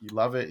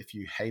love it, if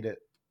you hate it,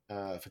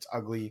 if it's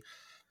ugly.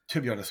 To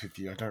be honest with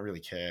you, I don't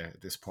really care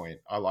at this point.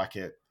 I like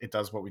it. It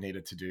does what we need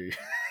it to do.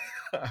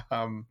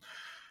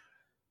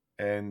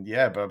 And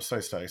yeah, but I'm so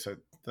stoked. So,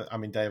 I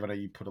mean, Dave, I know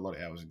you put a lot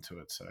of hours into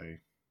it, so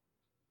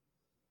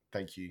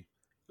thank you.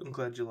 I'm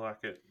glad you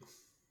like it.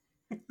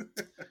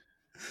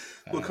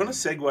 Well, it kind of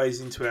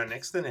segues into our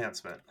next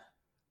announcement.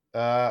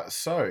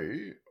 So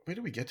where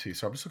do we get to?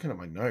 So I'm just looking at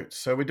my notes.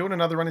 So we're doing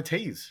another run of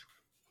teas.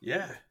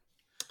 Yeah.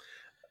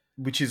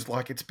 Which is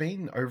like, it's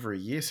been over a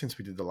year since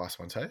we did the last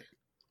ones, hey?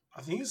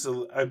 I think it's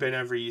been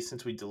over a year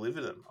since we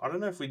delivered them. I don't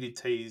know if we did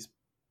teas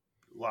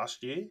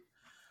last year.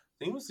 I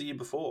think it was the year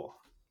before.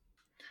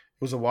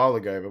 It was a while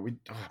ago, but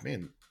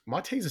man,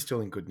 my teas are still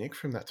in good nick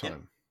from that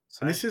time. Yeah,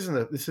 and this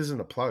isn't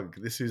a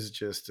plug. This is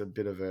just a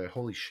bit of a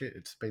holy shit.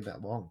 It's been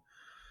that long.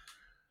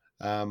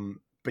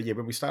 But yeah,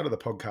 when we started the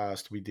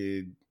podcast, we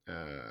did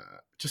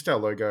just our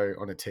logo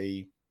on a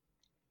tee.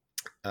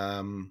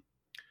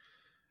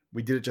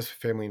 We did it just for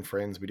family and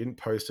friends. We didn't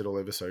post it all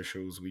over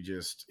socials. We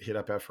just hit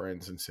up our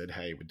friends and said,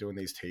 "Hey, we're doing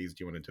these teas.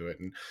 Do you want to do it?"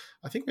 And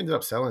I think we ended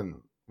up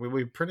selling.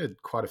 We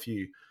printed quite a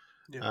few.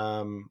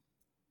 Yeah.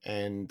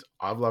 And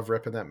I've loved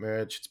repping that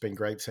merch. It's been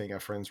great seeing our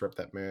friends rep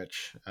that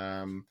merch.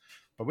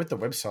 But with the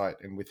website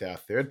and with our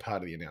third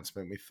part of the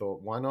announcement, we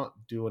thought, why not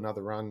do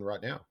another run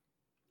right now?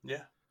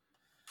 Yeah.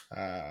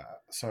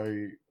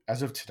 So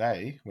as of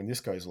today, when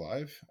this goes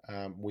live,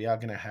 we are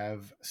going to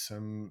have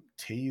some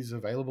teas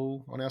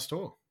available on our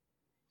store.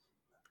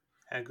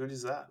 How good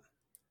is that?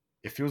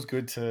 It feels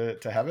good to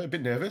have it. A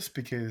bit nervous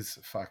because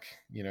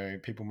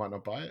people might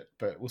not buy it,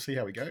 but we'll see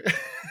how we go.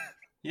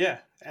 Yeah,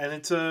 and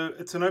it's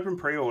an open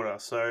pre-order,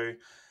 so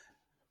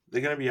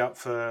they're going to be up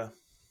for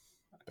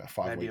about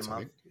 5 maybe weeks, a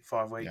month,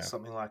 5 weeks, Yeah.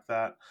 something like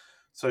that.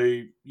 So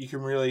you can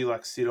really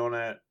like sit on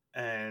it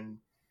and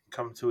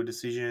come to a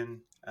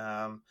decision.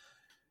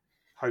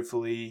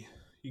 Hopefully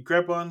you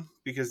grab one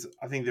because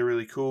I think they're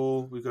really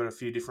cool. We've got a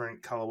few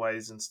different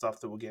colorways and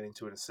stuff that we'll get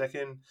into in a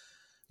second.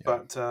 Yeah.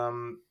 But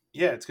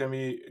yeah, it's gonna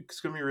be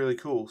really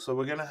cool. So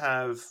we're gonna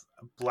have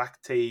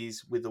black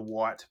tees with a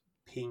white,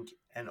 pink,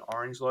 and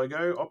orange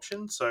logo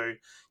option. So you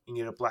can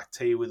get a black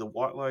tee with a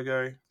white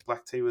logo,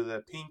 black tee with a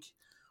pink,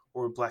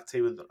 or a black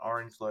tee with an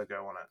orange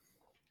logo on it.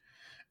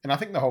 And I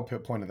think the whole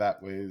point of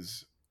that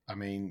was, I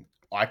mean,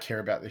 I care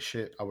about this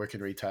shit. I work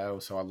in retail,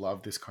 so I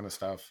love this kind of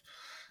stuff.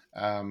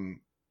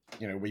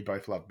 We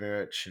both love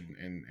merch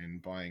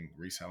and buying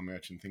resale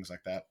merch and things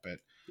like that. But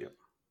Yep.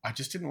 I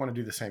just didn't want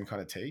to do the same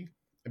kind of tee.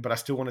 But I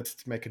still wanted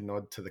to make a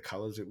nod to the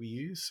colors that we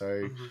use.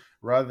 So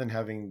rather than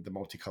having the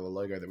multicolor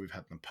logo that we've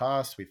had in the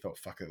past, we thought,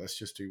 fuck it, let's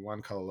just do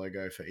one color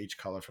logo for each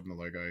color from the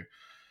logo.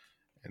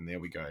 And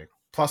there we go.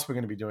 Plus, we're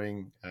going to be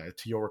doing,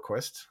 to your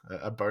request,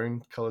 a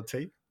bone colored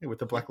tee with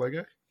the black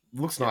logo.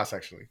 Looks nice,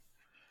 actually.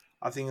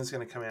 I think it's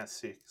going to come out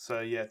sick.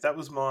 So yeah, that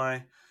was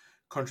my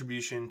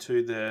contribution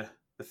to the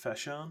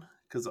fashion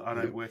because I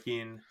don't work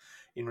in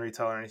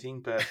retail or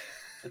anything, but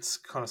it's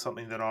kind of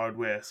something that I would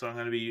wear. So I'm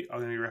going to be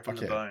repping Fuck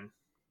the yeah. bone.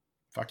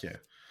 Fuck yeah.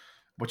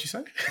 What'd you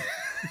say?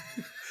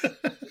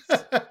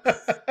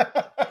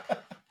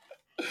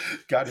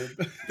 Got him.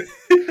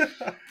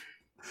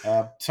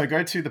 So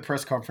go to the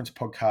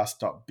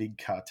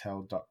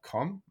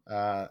pressconferencepodcast.bigcartel.com.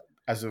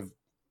 As of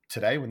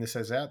today, when this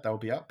is out, they'll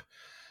be up.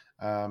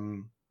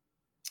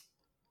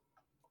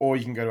 Or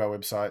you can go to our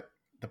website,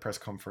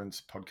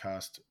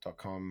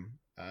 thepressconferencepodcast.com,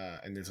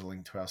 and there's a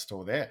link to our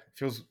store there. It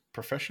feels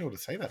professional to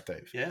say that,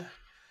 Dave. Yeah.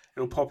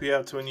 It'll pop you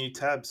out to a new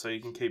tab so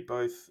you can keep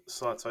both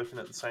sites open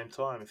at the same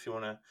time if you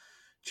want to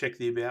check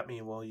the About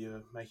Me while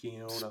you're making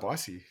an order.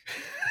 Spicy.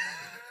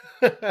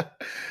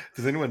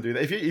 Does anyone do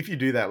that? If you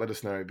do that, let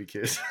us know,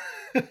 because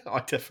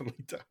I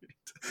definitely don't.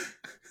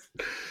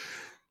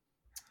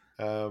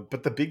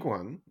 But the big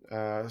one,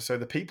 so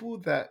the people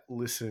that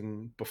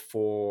listen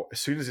before, as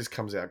soon as this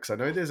comes out, because I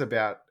know there's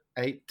about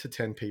 8 to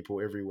 10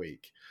 people every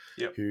week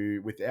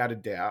who, without a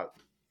doubt,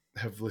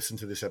 have listened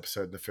to this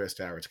episode in the first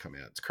hour it's come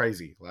out. It's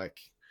crazy. Like,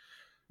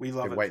 we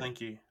love it.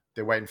 Thank you.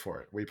 They're waiting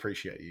for it. We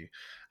appreciate you.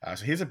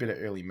 So here's a bit of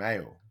early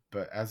mail.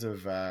 But as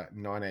of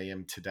 9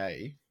 a.m.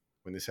 today,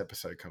 when this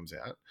episode comes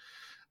out,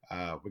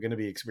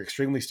 we're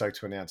extremely stoked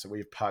to announce that we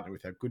have partnered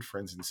with our good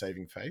friends in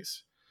Saving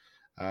Face,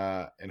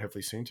 and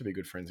hopefully soon to be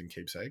good friends in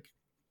Keepsake,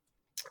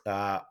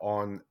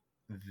 on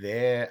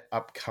their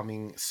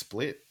upcoming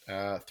split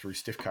through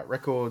Stiff Cut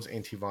Records,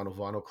 Anti-Vinyl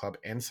Vinyl Club,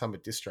 and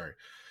Summit Distro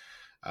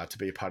to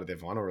be a part of their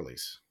vinyl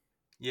release.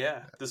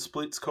 Yeah, the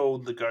split's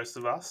called The Ghost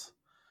of Us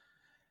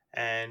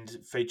and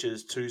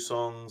features 2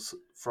 songs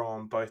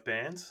from both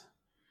bands.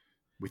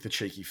 With a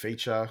cheeky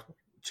feature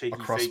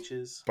across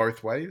features.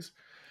 Both ways.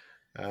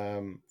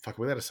 Fuck, were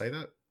we allowed to say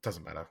that?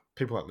 Doesn't matter.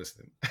 People aren't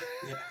listening.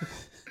 Yeah.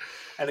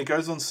 And it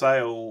goes on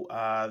sale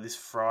this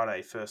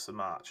Friday, 1st of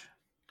March.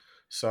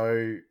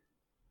 So,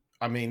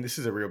 I mean, this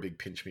is a real big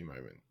pinch me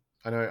moment.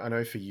 I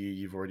know for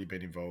you've already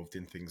been involved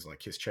in things like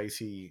Kiss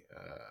Chasey,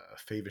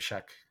 Fever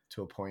Shack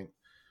to a point.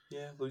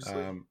 Yeah,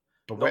 loosely.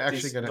 But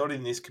not not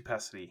in this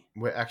capacity.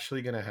 We're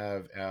actually going to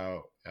have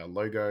our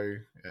logo,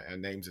 our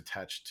names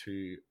attached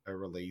to a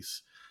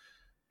release,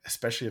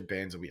 especially of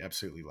bands that we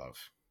absolutely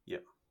love.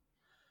 Yep.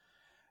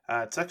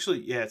 It's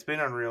actually, it's been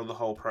unreal, the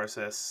whole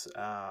process.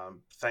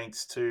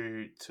 Thanks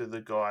to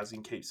the guys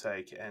in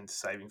Keepsake and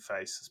Saving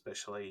Face,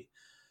 especially,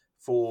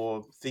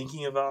 for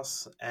thinking of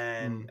us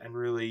and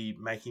really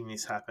making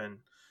this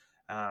happen.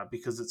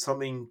 Because it's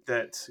something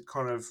that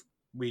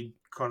we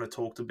kind of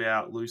talked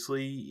about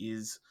loosely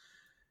is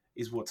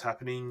what's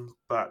happening,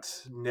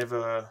 but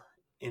never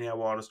in our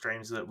wildest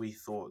dreams that we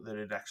thought that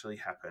it'd actually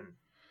happen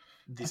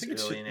this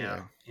early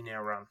in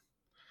our run.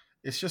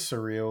 It's just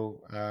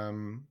surreal.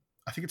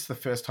 I think it's the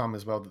first time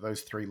as well that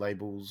those 3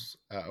 labels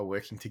are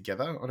working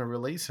together on a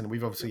release, and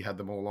we've obviously had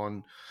them all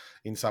on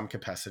in some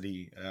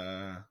capacity.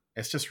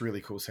 It's just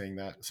really cool seeing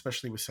that,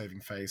 especially with Saving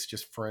Face,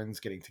 just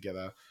friends getting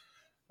together.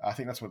 I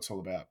think that's what it's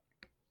all about.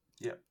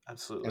 Yeah,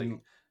 absolutely.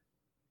 And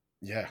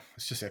yeah,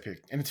 it's just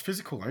epic, and it's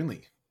physical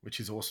only, which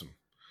is awesome.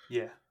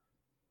 Yeah,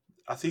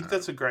 I think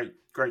that's a great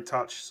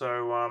touch.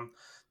 So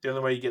the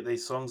only way you get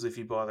these songs is if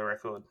you buy the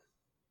record,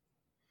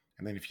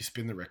 and then if you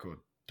spin the record.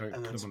 Don't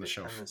put them on the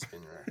shelf. And then spin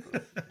the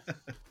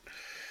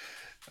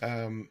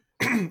record.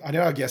 I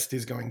know our guest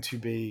is going to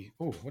be...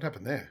 Oh, what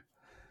happened there?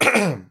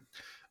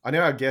 I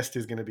know our guest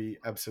is going to be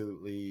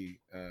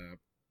absolutely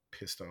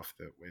pissed off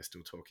that we're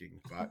still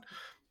talking, but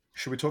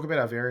should we talk about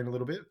our variant a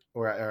little bit,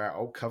 or our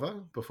alt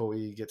cover, before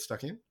we get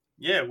stuck in?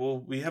 Yeah, well,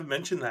 we haven't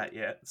mentioned that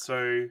yet.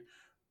 So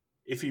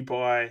if you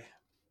buy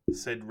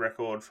said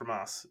record from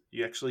us,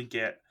 you actually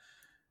get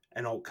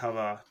an alt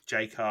cover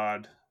J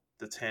card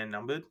that's hand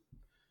numbered.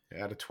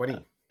 Out of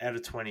 20. Out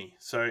of 20.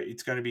 So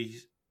it's going to be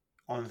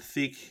on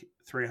thick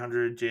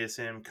 300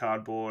 GSM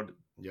cardboard.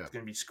 Yep. It's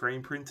going to be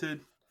screen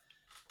printed.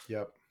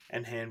 Yep.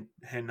 And hand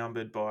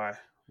numbered by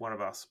one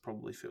of us,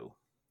 probably Phil.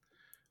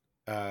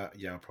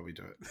 Yeah, I'll probably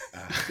do it.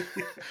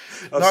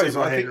 I've seen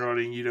my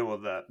handwriting. You don't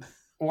want that.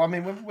 Well, I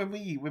mean, when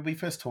we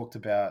first talked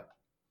about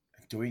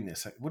doing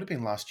this, it would have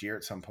been last year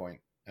at some point.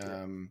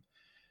 And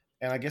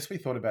I guess we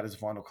thought about as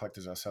vinyl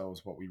collectors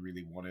ourselves what we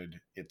really wanted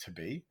it to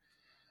be.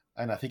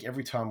 And I think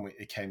every time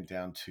it came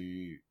down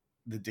to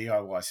the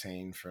DIY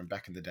scene from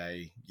back in the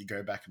day, you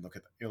go back and look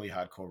at the early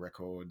hardcore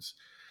records,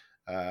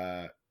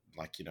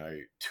 like,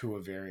 tour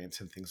variants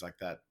and things like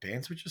that.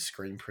 Bands were just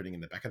screen printing in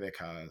the back of their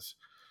cars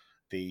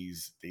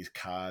these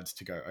cards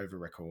to go over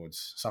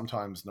records,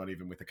 sometimes not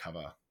even with a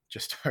cover,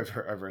 just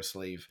over a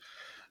sleeve.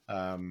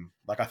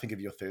 Like I think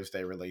of your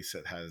Thursday release,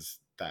 it has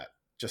that,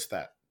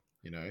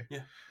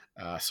 Yeah.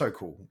 So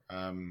cool.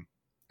 And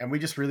we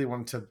just really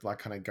wanted to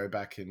kind of go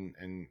back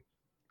and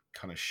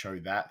kind of show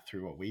that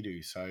through what we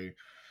do. So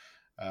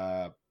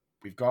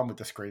we've gone with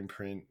the screen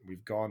print.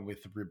 We've gone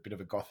with a bit of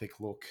a gothic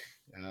look.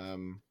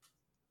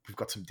 We've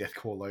got some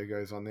deathcore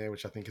logos on there,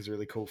 which I think is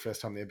really cool.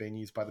 First time they're being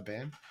used by the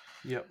band.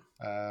 Yep.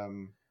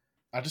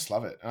 I just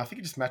love it. And I think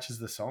it just matches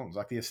the songs.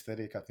 Like the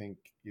aesthetic, I think,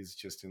 is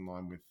just in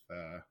line with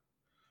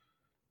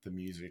the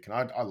music. And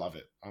I love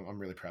it. I'm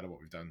really proud of what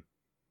we've done.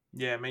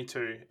 Yeah, me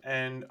too.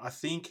 And I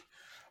think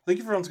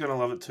everyone's going to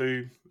love it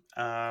too.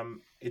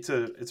 It's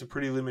a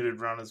pretty limited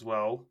run as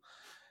well.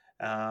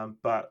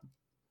 But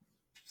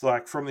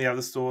like from the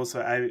other stores,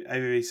 so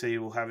AVC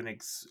will have an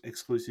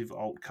exclusive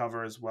alt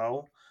cover as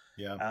well.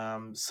 Yeah.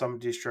 Some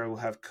distro will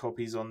have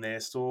copies on their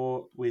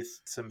store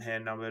with some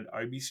hand numbered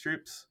Obi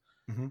strips,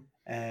 Mm-hmm.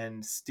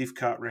 and Stiff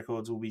Cut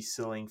Records will be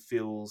selling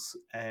fills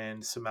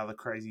and some other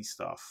crazy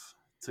stuff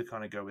to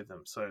kind of go with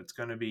them. So it's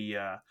going to be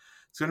a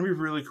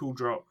really cool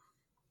drop.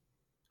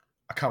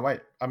 I can't wait.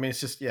 I mean, it's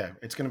just, yeah,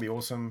 it's going to be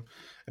awesome.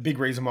 A big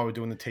reason why we're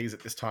doing the teas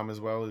at this time as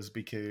well is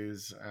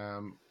because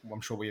I'm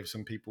sure we have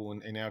some people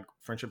in our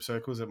friendship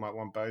circles that might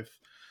want both.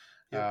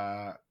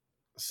 Yep.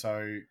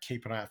 So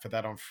keep an eye out for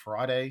that on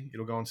Friday.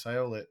 It'll go on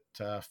sale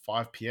at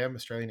 5 p.m.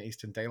 Australian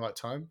Eastern Daylight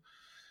Time,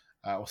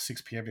 or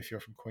 6 p.m. if you're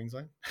from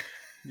Queensland.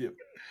 Yep.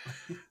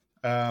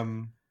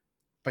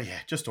 But yeah,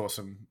 just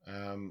awesome.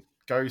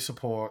 Go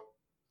support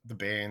the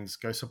bands.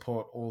 Go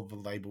support all the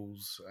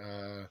labels.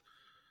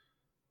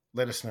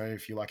 Let us know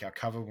if you like our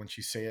cover once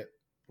you see it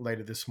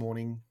later this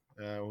morning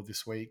or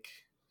this week.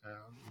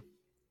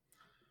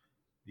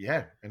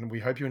 Yeah, and we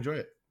hope you enjoy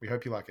it. We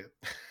hope you like it.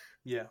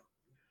 Yeah.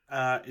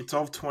 It's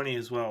of 20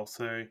 as well,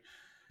 so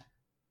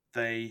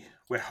we're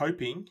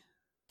hoping,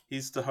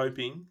 here's to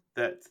hoping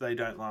that they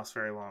don't last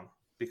very long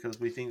because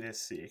we think they're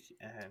sick.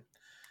 And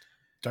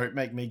don't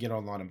make me get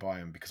online and buy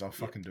them because I'll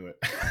fucking do it.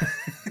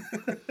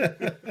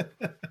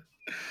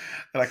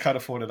 And I can't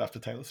afford it after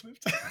Taylor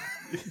Swift.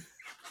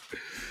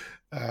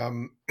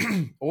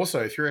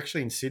 Also, if you're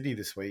actually in Sydney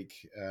this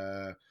week,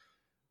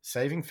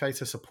 Saving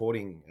Face are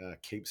supporting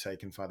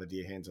Keepsake and Father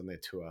Dear Hands on their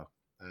tour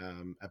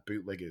at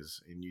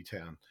Bootleggers in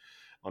Newtown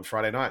on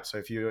Friday night. So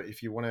if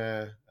you want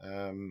to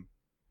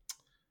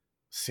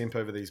simp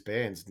over these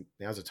bands,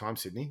 now's the time,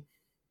 Sydney.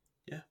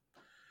 Yeah.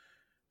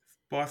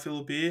 Buy Phil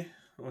a beer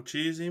or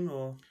cheers him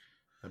or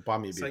buy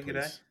me a say beer,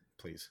 g'day.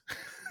 Please.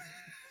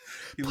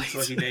 He looks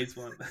like he needs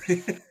one.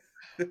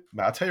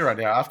 No, I'll tell you right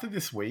now, after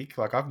this week,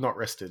 like I've not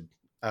rested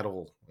at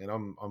all. And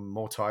I'm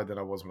more tired than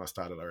I was when I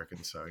started, I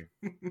reckon. So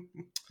and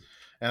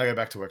I go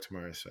back to work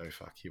tomorrow, so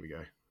fuck, here we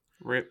go.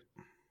 Rip.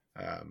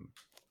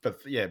 But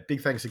yeah,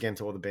 big thanks again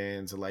to all the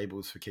bands, the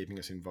labels for keeping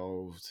us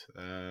involved.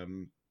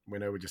 We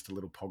know we're just a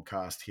little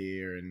podcast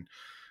here and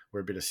we're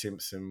a bit of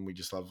simps and we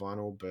just love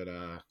vinyl, but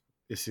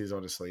this is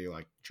honestly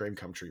like dream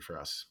come true for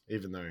us,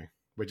 even though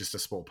we're just a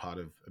small part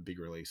of a big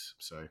release.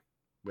 So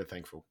we're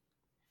thankful.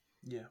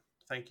 Yeah.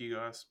 Thank you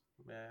guys.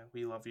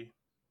 We love you.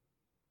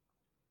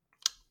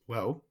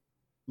 Well,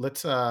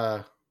 let's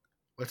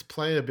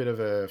play a bit of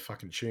a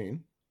fucking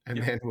tune and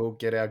then we'll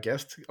get our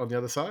guest on the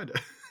other side.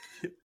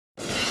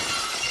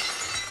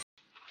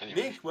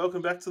 Anyway. Nick,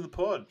 welcome back to the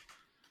pod.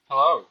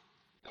 Hello.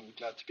 I'm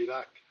glad to be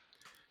back.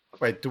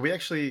 Wait, do we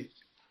need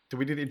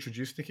to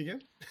introduce Nick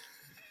again?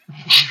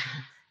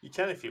 You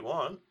can if you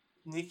want.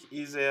 Nick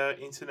is our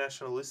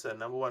international listener,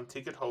 #1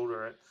 ticket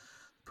holder at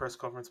the Press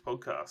Conference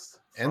Podcast.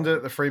 And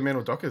the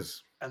Fremantle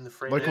Dockers. And the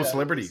Fremantle local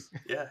celebrity.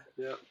 Yeah.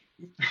 Yeah.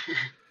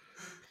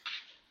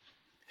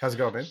 How's it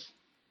going, man?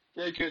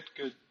 Yeah, good.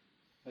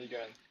 How you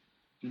going?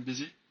 Been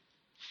busy?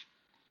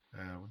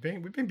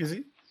 We've been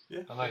busy.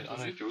 Yeah. I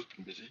know Phil's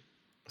been busy.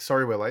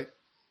 Sorry we're late.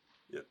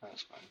 Yeah.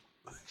 That's fine.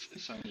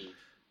 It's only...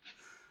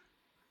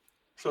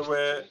 So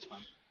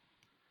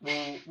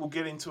we'll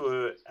get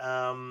into it.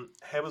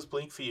 How was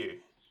Blink for you?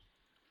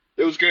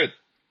 It was good.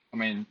 I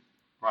mean,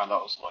 right,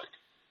 that was like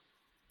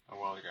a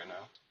while ago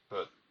now,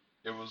 but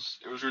it was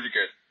really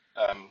good.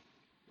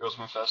 It was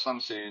my first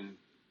time seeing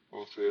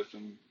all three of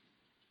them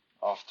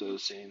after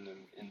seeing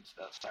them into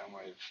that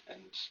Soundwave,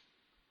 and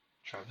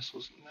Travis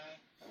wasn't there,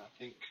 and I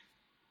think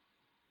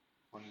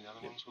one of the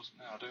other ones wasn't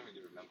there. I don't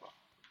really remember.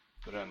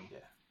 But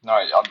no,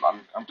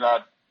 I'm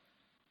glad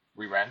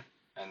we ran,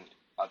 and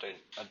I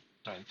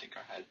don't think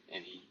I had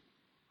any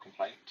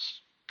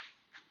complaints.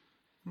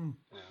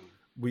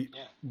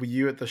 Were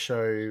you at the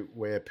show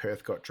where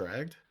Perth got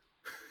dragged?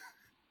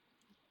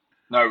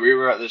 No, we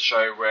were at the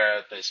show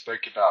where they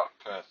spoke about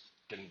Perth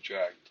getting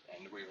dragged,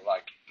 and we were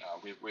like, no,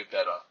 we're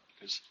better.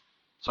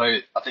 So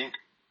I think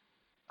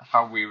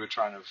how we were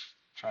trying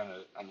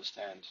to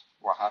understand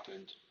what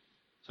happened.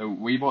 So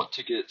we bought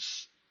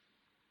tickets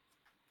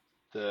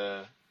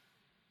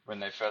when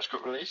they first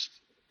got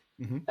released,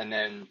 and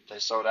then they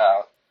sold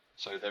out.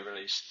 So they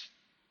released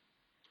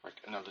like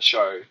another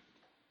show,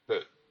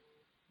 but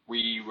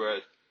we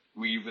were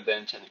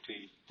then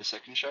technically the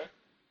second show.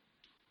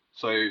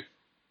 So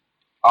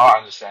our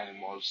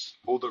understanding was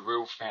all the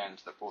real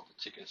fans that bought the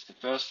tickets the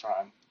first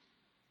time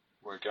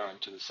were going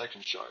to the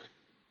second show,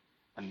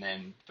 and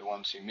then the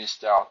ones who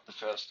missed out the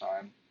first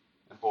time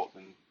and bought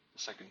them the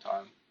second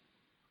time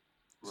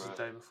were the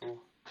day before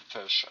the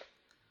first show.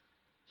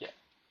 Yeah,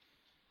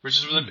 which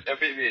is a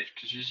bit weird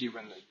because usually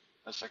when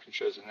the second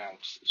show is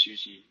announced, it's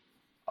usually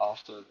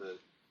after the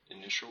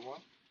initial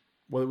one.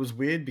 Well, it was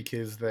weird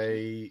because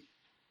they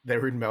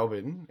were in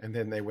Melbourne and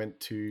then they went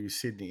to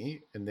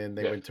Sydney and then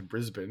they went to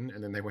Brisbane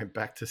and then they went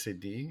back to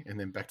Sydney and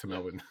then back to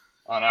Melbourne.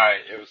 I know,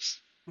 it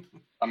was...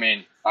 I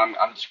mean, I'm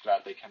just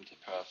glad they came to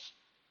Perth.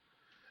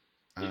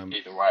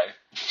 Either way,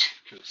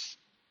 because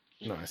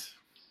Nice.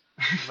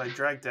 They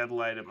dragged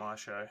Adelaide at my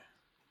show.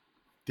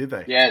 Did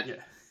they? Yeah, Yeah.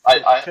 I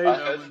Okay, heard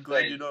Melbourne, that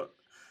glad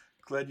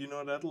you're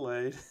not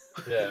Adelaide.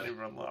 Yeah. And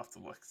everyone laughed.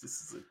 I'm like,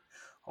 this is the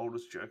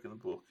oldest joke in the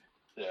book.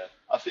 Yeah,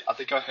 I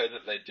think I heard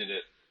that they did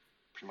it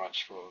pretty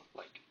much for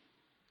like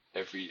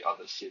every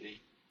other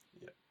city.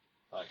 Yeah.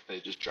 Like they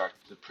just dragged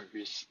the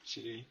previous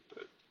city,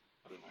 but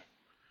I don't know.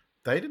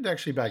 They didn't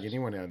actually bag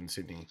anyone out in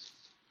Sydney.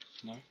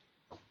 No.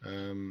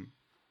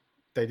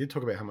 They did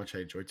talk about how much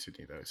they enjoyed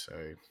Sydney though, so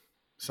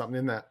something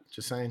in that.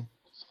 Just saying.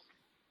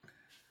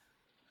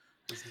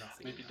 There's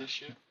nothing. Maybe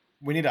this year.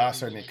 We need to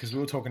ask though, Nick, because we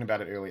were talking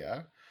about it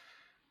earlier.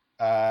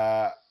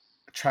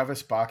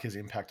 Travis Barker's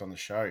impact on the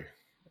show.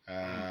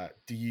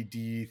 Do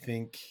you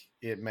think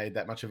it made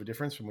that much of a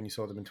difference from when you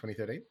saw them in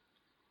 2013?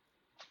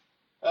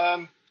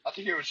 I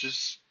think it was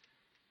just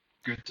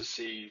good to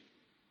see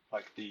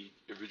like the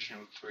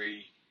original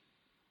three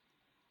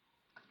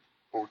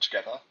all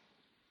together.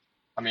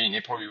 I mean,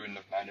 it probably wouldn't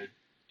have mattered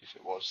if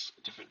it was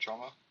a different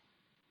drama,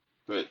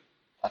 but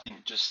I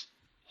think just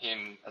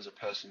him as a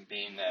person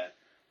being there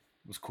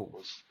It was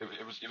cool.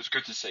 It was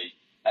good to see.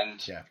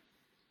 And Yeah.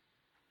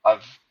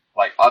 I've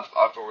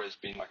always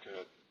been like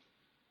a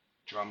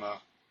drummer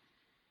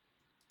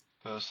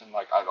person.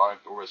 Like I've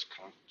always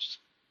kind of just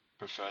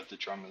preferred the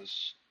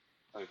drummers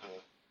over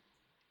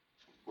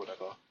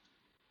whatever.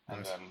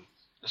 And Nice.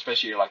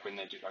 especially like when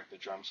they do like the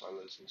drum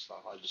solos and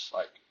stuff, I just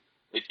like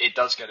it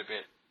does get a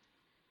bit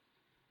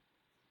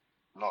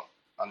not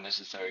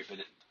unnecessary, but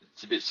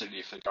it's a bit silly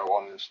if they go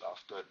on and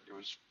stuff. But it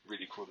was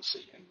really cool to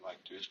see him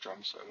like do his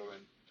drum solo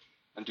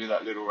and do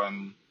that little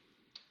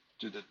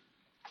do the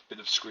bit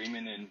of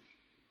screaming in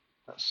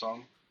that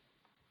song.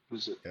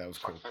 Was it Yeah, that was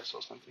cool. Fuckface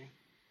or something?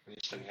 When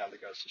he's telling the other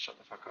guys to shut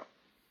the fuck up.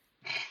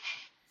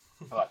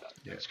 I like that.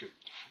 Yeah. It's good.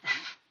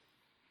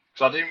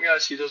 So I didn't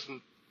realize he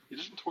doesn't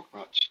talk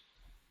much,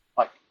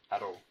 like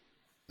at all.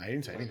 I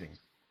didn't say anything.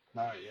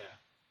 No, yeah.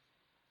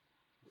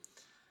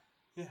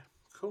 Yeah,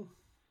 cool.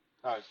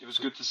 No, it was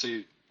good to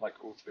see like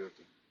all three of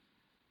them.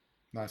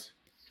 Nice.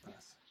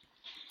 Nice.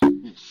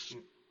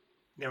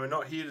 Now, we're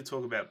not here to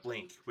talk about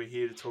Blink. We're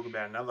here to talk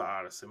about another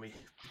artist, and we've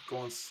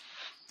gone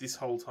this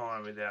whole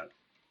time without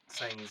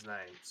saying his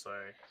name. So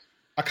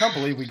I can't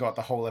believe we got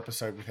the whole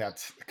episode without,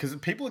 because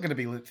people are going to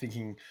be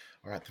thinking,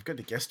 all right, they've got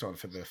the guest on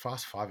for the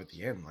Fast Five at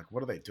the end. Like,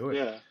 what are they doing?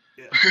 Yeah.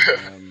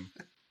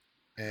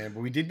 And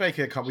we did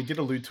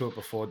allude to it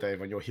before,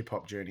 Dave, on your hip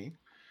hop journey.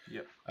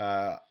 Yep.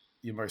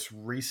 Your most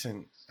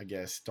recent, I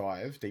guess,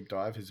 deep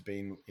dive has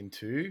been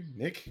into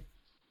Nick.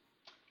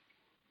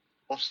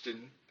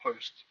 Austin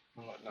Post.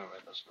 I'm like, no,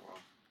 wait, that's not wrong.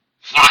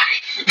 Fuck!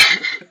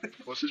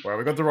 What's his? Well,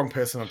 we got the wrong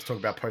person on to talk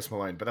about Post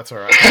Malone, but that's all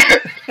right.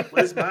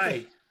 Where's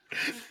May?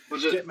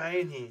 Was it? Get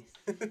May in here.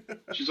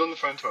 She's on the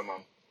phone to her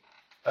mum.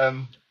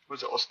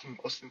 Was it Austin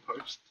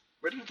Post?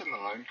 Where did the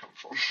Malone come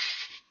from?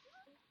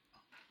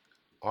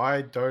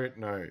 I don't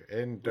know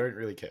and don't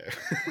really care.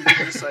 We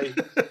can just say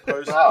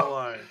Post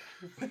Wow.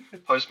 Malone.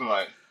 Post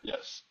Malone.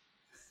 Yes.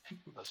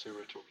 That's who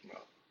we're talking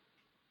about.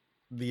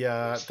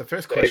 The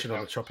first question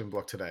on the chopping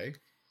block today.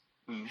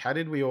 Mm. How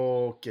did we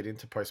all get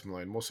into Post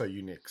Malone? More so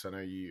you, Nick, 'cause I know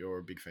you're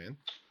a big fan.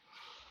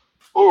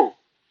 Oh,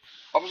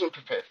 I wasn't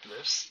prepared for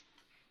this.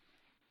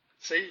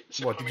 See,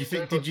 What did you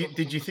think? Did you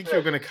think you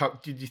were going to come?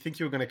 Did you think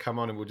you were going to come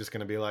on and we're just going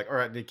to be like, all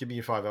right, Nick, give me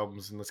your 5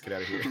 albums and let's get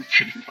out of here?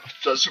 Pretty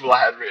much. That's what I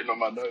had written on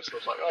my notes. I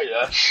was like, oh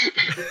yeah.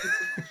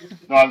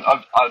 No,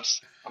 I'm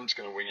just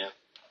gonna wing it.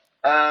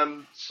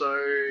 So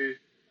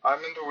I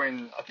remember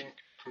when I think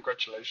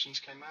Congratulations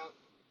came out,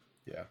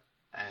 Yeah.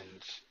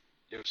 and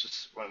it was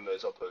just one of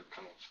those other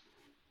kind of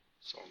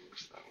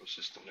songs that was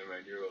just on the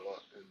radio a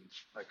lot and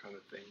that kind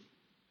of thing.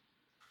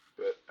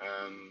 But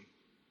I'm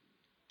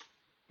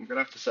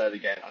gonna have to say it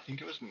again. I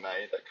think it was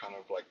May that kind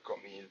of like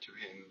got me into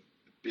him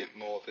a bit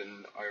more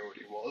than I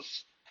already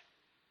was.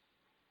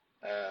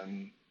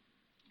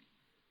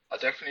 I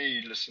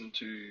definitely listened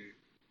to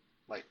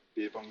like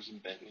Beer Bongs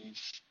and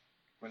Bentleys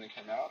when it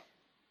came out.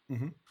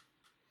 Mm-hmm.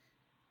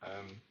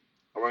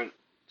 I won't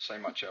say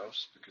much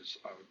else because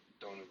I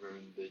don't want to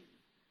ruin the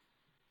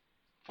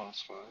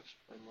Fast Five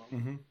very well.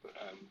 Mm-hmm. But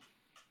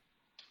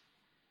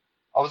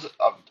I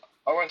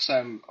won't say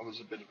I was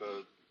a bit of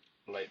a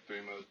late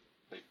bloomer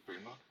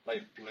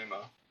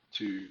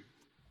to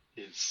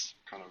his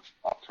kind of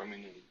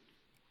upcoming and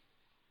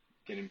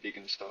getting big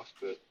and stuff.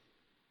 But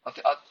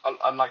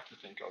I'd like to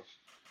think of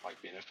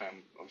like being a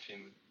fan of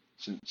him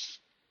since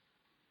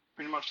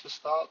pretty much the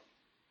start,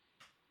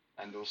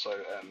 and also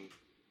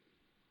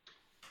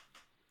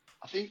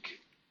I think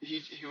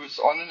he was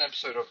on an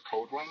episode of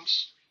Cold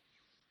Ones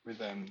with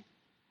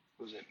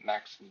was it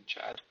Max and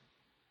Chad,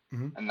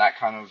 Mm-hmm. and that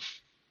kind of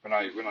when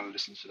I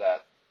listened to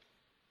that,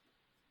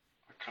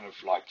 I kind of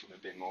liked him a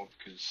bit more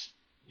because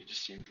he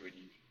just seemed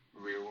really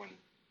real and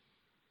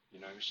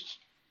he's just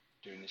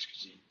doing this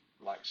because he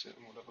likes it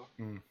and whatever.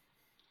 Mm.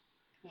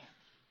 Yeah.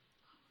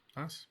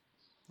 Nice.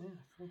 Yeah,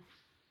 cool.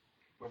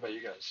 What about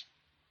you guys?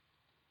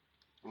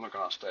 I'm not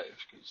gonna ask Dave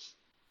because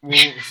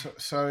Well,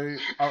 so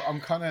I'm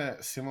kind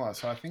of similar.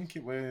 So I think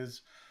it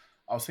was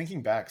I was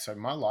thinking back. So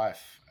my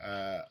life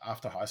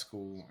after high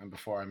school and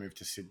before I moved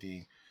to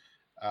Sydney,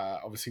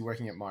 obviously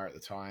working at Myer at the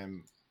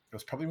time, it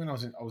was probably when I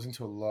was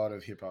into a lot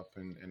of hip hop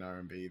and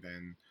R&B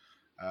then,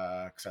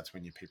 because that's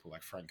when you people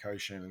like Frank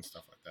Ocean and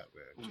stuff like that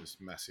were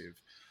just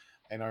massive.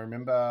 And I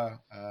remember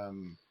I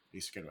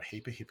used to go to a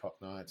heap of hip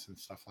hop nights and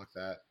stuff like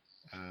that.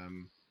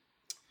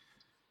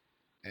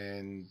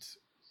 And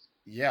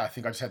yeah, I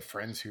think I just had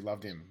friends who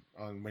loved him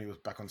on when he was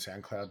back on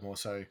SoundCloud more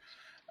so.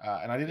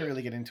 And I didn't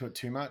really get into it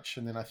too much.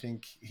 And then I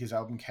think his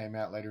album came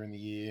out later in the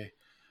year.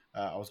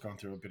 I was going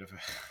through a bit of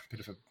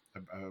a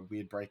a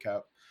weird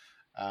breakup,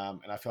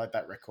 and I feel like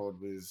that record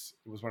was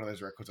one of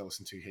those records I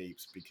listened to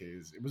heaps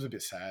because it was a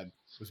bit sad.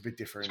 It was a bit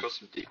different. It's got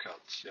some deep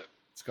cuts. Yeah.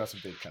 It's got some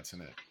deep cuts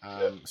in it.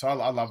 Yeah. So I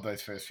love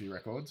those first few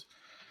records.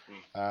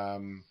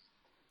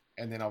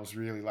 And then I was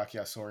really lucky.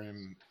 I saw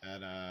him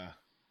at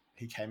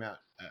he came out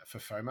for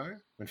FOMO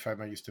when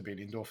FOMO used to be an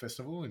indoor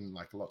festival and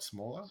like a lot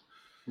smaller.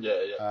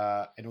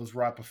 Yeah. And it was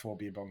right before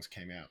Beer Bongs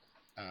came out.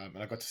 And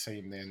I got to see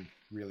him then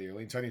really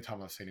early. It's the only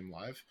time I've seen him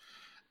live.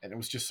 And it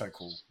was just so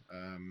cool.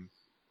 And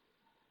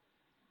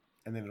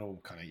then it all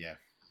kind of,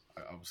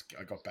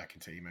 I got back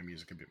into emo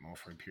music a bit more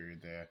for a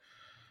period there.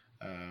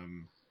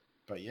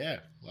 But yeah,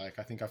 like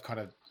I think I've kind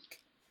of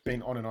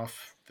been on and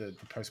off the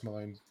Post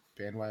Malone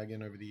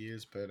bandwagon over the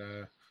years. But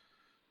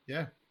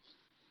yeah.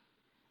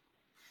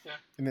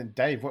 And then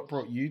Dave, what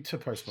brought you to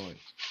Post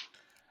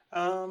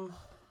Malone?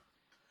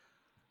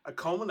 A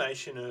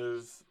culmination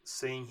of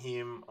seeing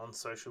him on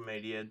social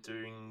media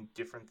doing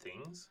different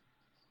things.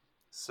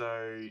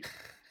 So,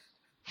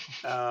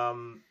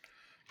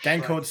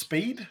 Game called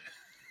Speed?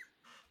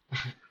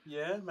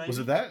 Yeah, maybe. Was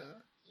it that?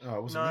 Oh,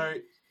 it wasn't. No,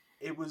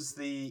 it was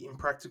the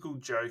Impractical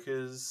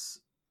Jokers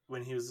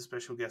when he was a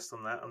special guest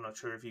on that. I'm not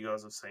sure if you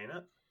guys have seen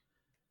it.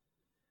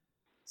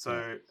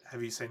 So,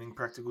 Have you seen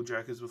Impractical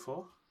Jokers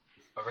before?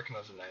 I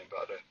recognise the name, but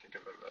I don't think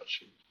I've ever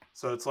actually.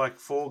 So it's like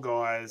four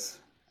guys,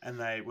 and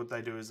what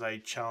they do is they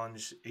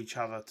challenge each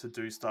other to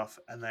do stuff,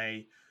 and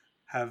they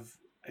have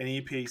an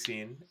earpiece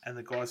in, and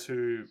the guys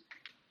who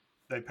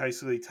they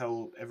basically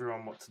tell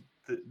everyone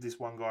this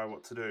one guy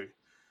what to do.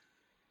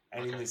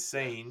 And in this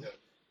scene,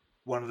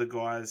 one of the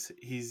guys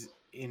he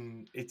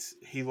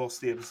lost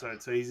the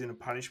episode, so he's in a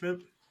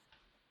punishment,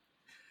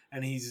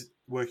 and he's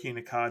working in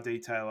a car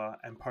detailer,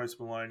 and Post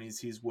Malone is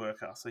his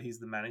worker, so he's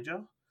the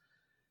manager.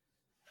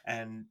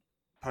 And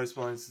Post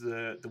Malone's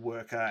the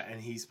worker,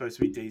 and he's supposed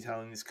to be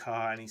detailing this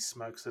car, and he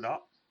smokes it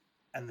up.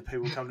 And the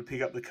people come to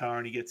pick up the car,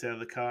 and he gets out of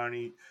the car,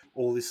 and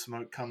all this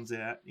smoke comes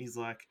out. He's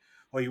like,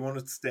 "Oh, you want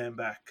to stand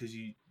back because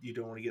you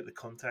don't want to get the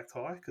contact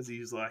high," because he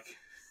was like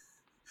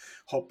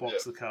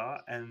hotbox the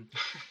car, and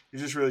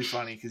it's just really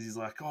funny because he's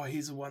like, "Oh,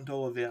 here's a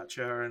 $1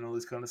 voucher," and all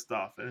this kind of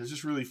stuff, and it's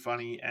just really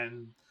funny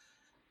and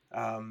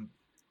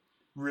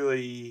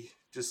really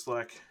just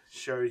like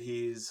showed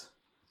his.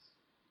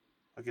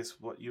 I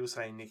guess what you were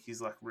saying, Nick,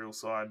 is like real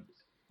side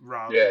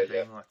rather than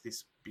being like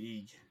this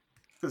big.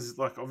 Because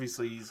like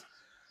obviously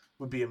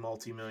would be a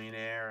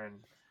multi-millionaire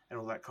and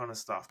all that kind of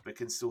stuff, but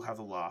can still have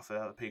a laugh at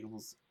other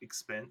people's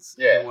expense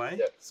in a way.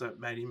 Yeah. So it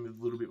made him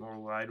a little bit more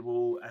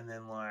relatable. And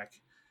then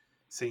like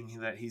seeing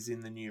that he's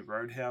in the new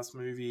Roadhouse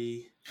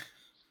movie,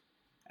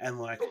 and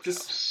like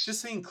just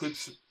seeing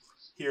clips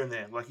here and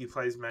there, like he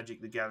plays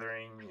Magic the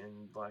Gathering,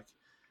 and like.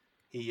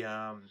 He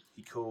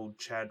called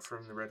Chad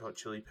from the Red Hot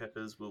Chili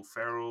Peppers Will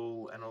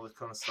Ferrell and all that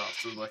kind of stuff.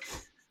 So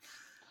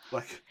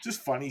like just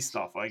funny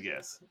stuff, I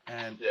guess.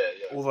 And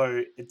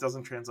although it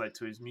doesn't translate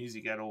to his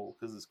music at all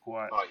because it's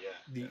quite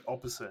the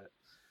opposite,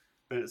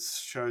 but it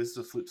shows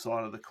the flip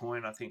side of the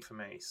coin, I think, for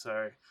me.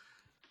 So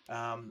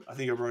I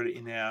think I wrote it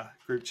in our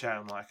group chat.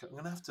 I'm like, I'm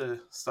gonna have to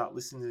start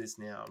listening to this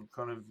now. I'm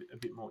kind of a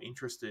bit more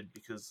interested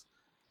because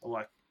I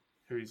like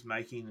who's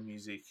making the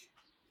music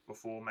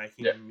before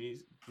making the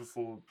music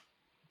before.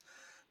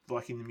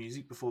 Liking the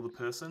music before the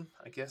person,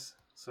 I guess.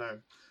 So,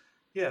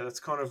 yeah, that's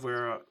kind of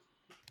where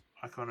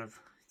I kind of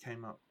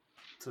came up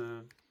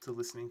to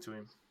listening to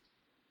him.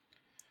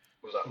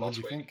 Was that last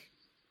week? Think?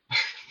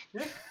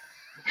 Yeah.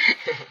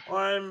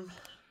 I'm...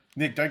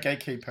 Nick, don't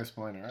gatekeep Post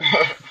Malone, all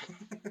right?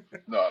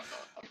 No,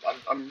 I'm not.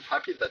 I'm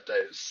happy that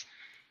Dave's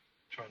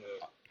trying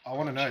to... I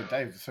want to know,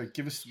 Dave, so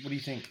give us... What do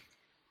you think?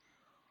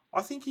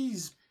 I think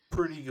he's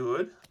pretty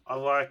good.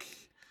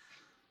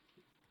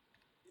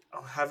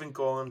 I haven't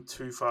gone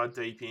too far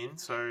deep in,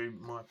 so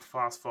my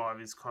Fast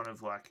Five is kind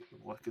of like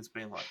it's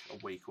been like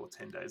a week or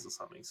 10 days or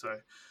something. So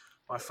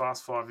my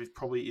Fast Five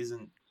probably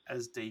isn't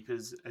as deep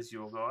as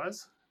your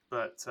guys,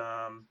 but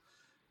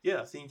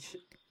I think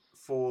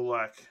for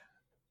like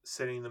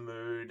setting the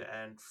mood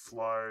and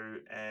flow,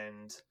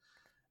 and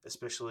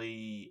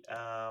especially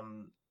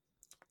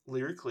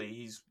lyrically,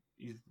 he's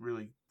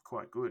really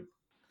quite good.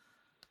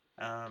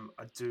 I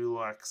do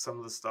like some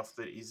of the stuff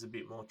that is a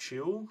bit more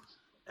chill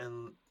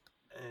and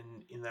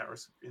in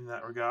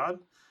that regard,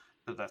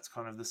 but that's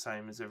kind of the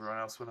same as everyone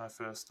else when I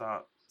first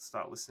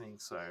start listening.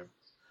 So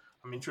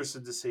I'm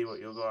interested to see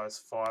what your guys'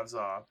 fives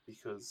are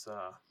because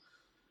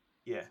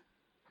it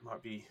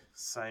might be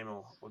same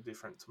or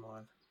different to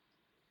mine.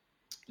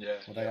 Yeah.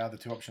 Well, they are the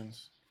two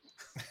options.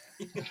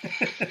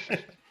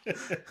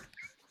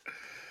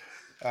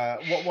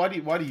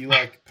 Why do you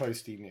like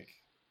Posty, Nick?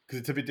 Because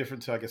it's a bit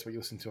different to, I guess, what you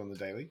listen to on the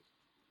daily.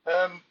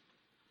 It's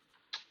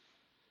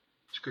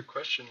a good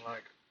question.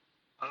 Like,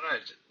 I don't know.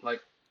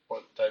 Like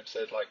what Dave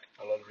said, like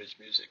a lot of his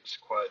music's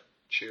quite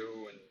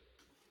chill and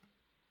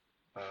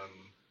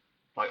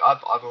like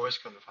I've always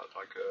kind of had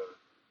like a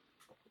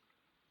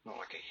not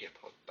like a hip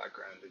hop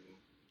background in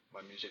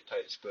my music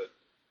taste, but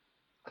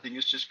I think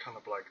it's just kind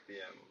of like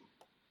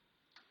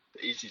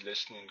the easy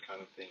listening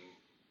kind of thing,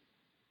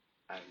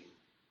 and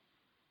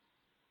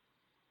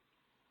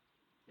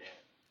yeah,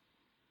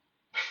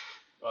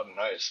 I don't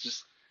know. It's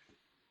just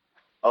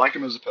I like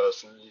him as a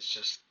person. He's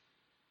just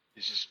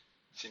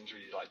seems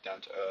really like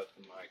down to earth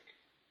and like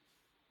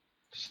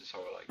just his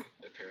whole like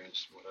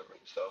appearance and whatever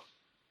and stuff.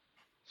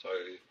 So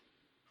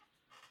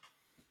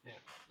yeah,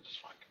 I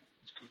just like him.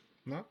 It's good.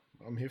 No,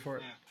 I'm here for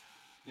it.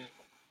 Yeah,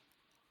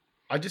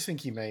 I just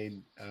think he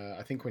made.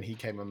 I think when he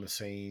came on the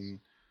scene,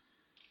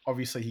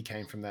 obviously he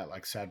came from that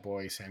like sad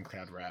boy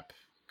SoundCloud rap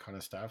kind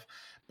of stuff,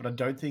 but I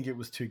don't think it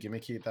was too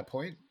gimmicky at that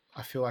point.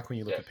 I feel like when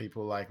you look at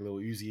people like Lil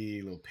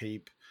Uzi, Lil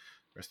Peep,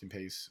 rest in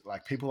peace,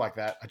 like people like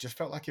that, I just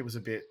felt like it was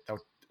a bit.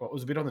 It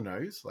was a bit on the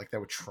nose. Like they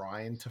were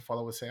trying to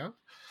follow a sound,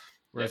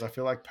 whereas I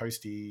feel like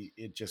Posty,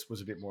 it just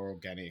was a bit more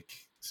organic.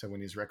 So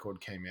when his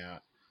record came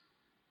out,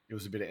 it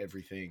was a bit of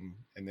everything.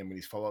 And then when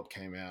his follow-up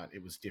came out,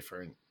 it was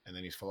different. And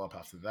then his follow-up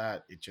after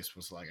that, it just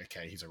was like,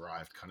 okay, he's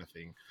arrived kind of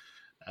thing.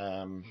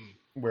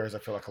 Whereas I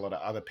feel like a lot of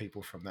other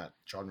people from that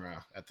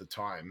genre at the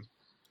time,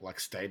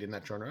 like stayed in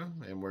that genre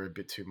and were a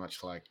bit too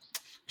much like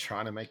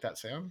trying to make that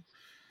sound.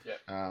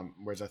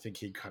 Whereas I think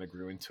he kind of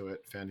grew into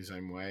it, found his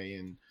own way.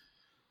 And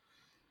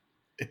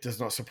it does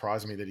not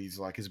surprise me that he's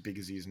like as big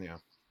as he is now.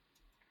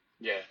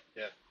 Yeah.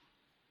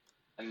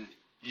 And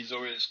he's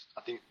always,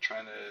 I think,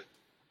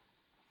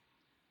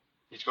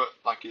 he's got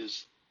like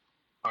his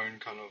own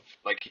kind of,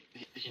 like,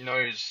 he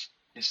knows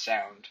his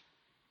sound,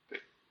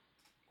 but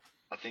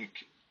I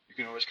think you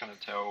can always kind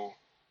of tell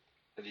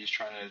that he's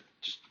trying to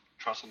just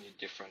try something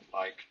different.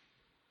 Like,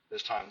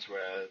 there's times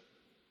where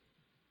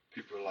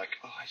people are like,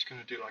 oh, he's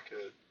going to do like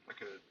a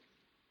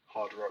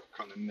hard rock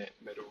kind of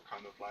metal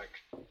kind of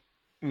like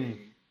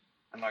thing.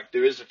 And like,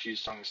 there is a few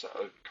songs that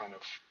are kind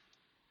of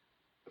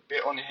a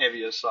bit on the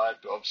heavier side,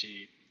 but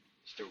obviously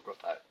still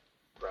got that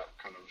rap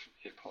kind of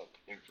hip hop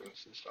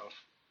influence and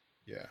stuff.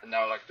 Yeah. And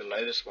now like the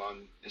latest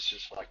one is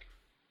just like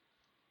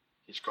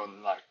he's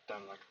gone like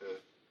done like the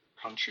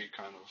country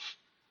kind of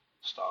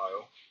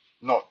style,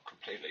 not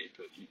completely,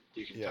 but you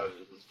can tell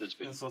there's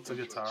been There's lots of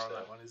guitar on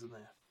that one, isn't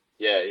there?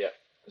 Yeah.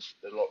 It's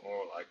a lot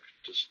more like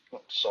just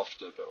not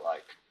softer, but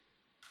like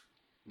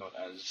not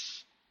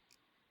as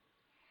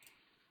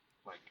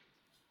like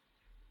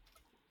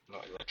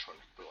not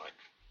electronic, but like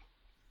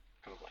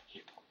kind of like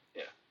hip hop.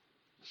 Yeah,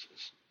 this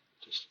is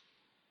just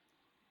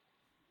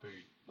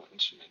very not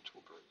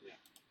instrumental, but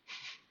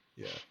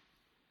yeah.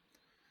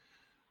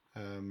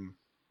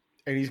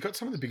 And he's got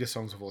some of the biggest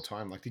songs of all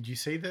time. Like, did you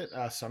see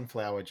that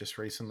Sunflower just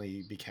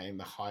recently became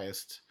the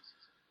highest?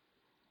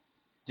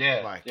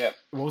 Yeah.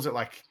 What was it,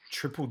 like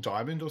triple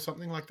diamond or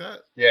something like that?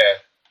 Yeah.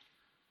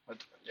 I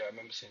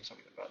remember seeing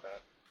something about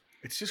that.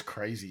 It's just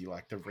crazy,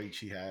 like the reach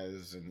he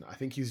has, and I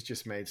think he's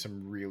just made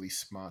some really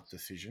smart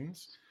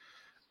decisions.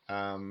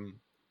 And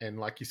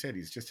like you said,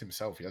 he's just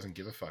himself. He doesn't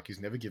give a fuck. He's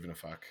never given a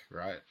fuck,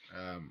 right?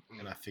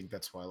 And I think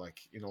that's why,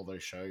 like, in all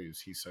those shows,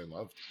 he's so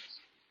loved.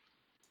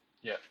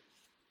 Yeah.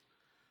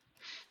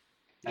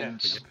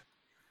 And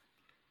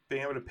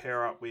being able to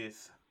pair up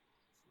with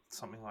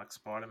something like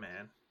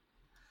Spider-Man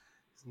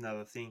is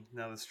another thing,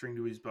 another string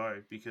to his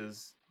bow,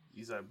 because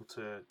he's able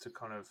to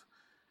kind of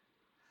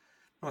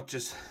not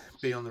just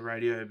be on the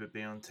radio, but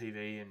be on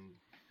TV and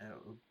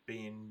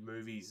be in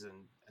movies and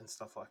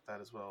stuff like that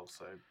as well.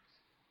 So,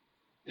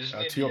 isn't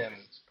it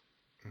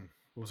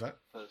what was that?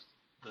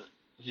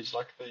 He's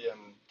like the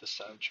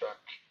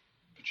soundtrack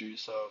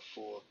producer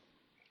for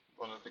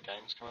one of the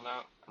games coming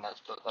out, and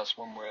that's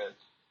one where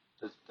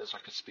there's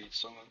like a speed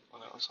song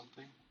on it or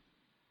something.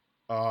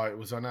 Oh, it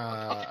was on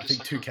I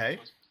think 2K.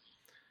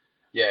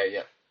 Yeah.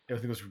 I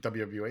think it was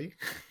WWE.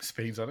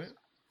 Speeds on it.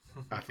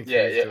 I think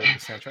Yeah. doing the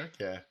soundtrack.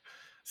 Yeah,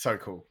 so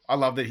cool. I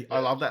love that. I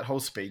love that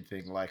whole Speed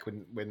thing. Like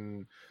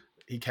when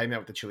he came out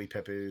with the Chili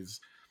Peppers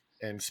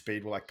and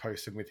Speed were like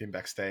posting with him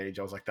backstage,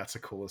 I was like, that's the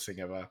coolest thing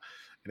ever.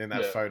 And then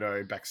that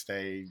photo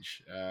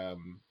backstage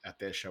at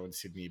their show in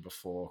Sydney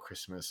before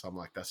Christmas, I'm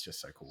like, that's just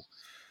so cool.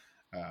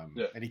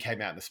 And he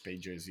came out in the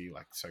Speed jersey,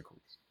 like, so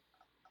cool.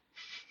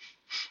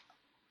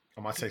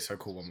 I might say so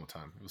cool one more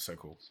time. It was so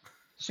cool.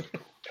 So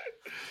cool.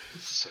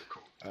 This is so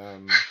cool.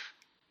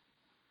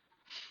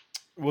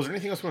 Was there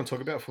anything else we want to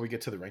talk about before we get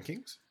to the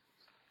rankings?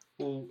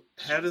 Well,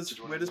 where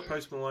does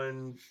Post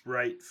Malone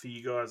rate for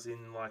you guys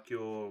in like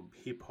your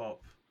hip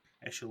hop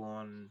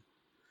echelon?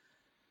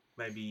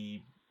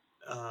 Maybe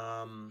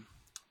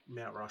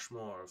Mount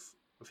Rushmore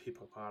of hip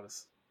hop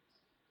artists.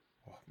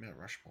 Oh, Mount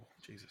Rushmore,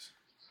 Jesus.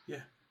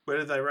 Yeah, where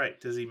do they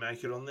rate? Does he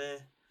make it on there?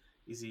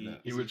 Is he? No,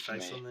 is he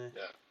face on there?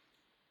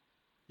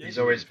 Yeah. He's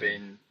always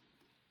been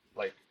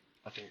like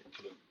I think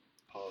for the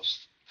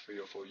past 3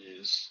 or 4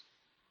 years,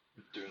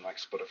 doing like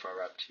Spotify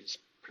Wrapped, he's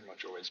pretty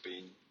much always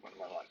been one of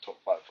my like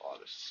top 5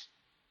 artists.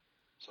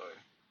 So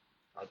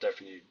I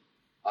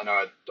know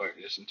I don't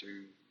listen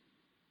to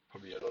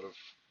probably a lot of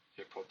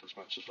hip hop as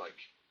much as like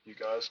you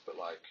guys, but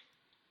like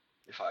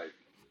if I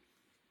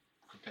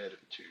compared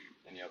it to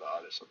any other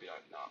artist, I'd be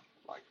like, nah,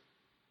 like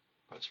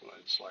Post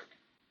Malone's like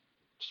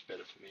just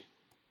better for me.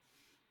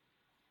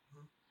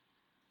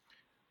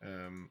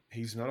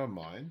 He's not on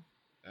mine.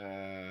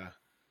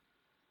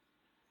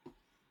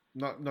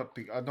 Not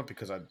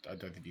because I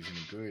don't think he's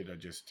any good. I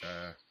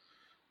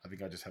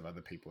think I just have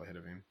other people ahead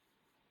of him.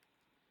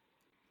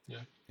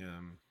 Yeah.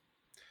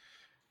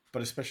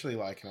 But especially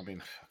like, I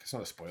mean, it's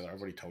not a spoiler. I've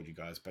already told you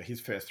guys, but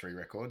his first 3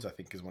 records, I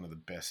think, is one of the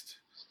best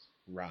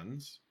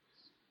runs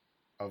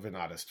of an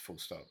artist. Full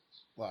stop.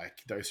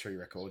 Like those 3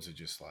 records are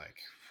just like,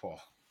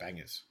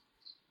 bangers.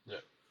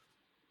 Yeah.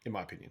 In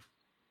my opinion.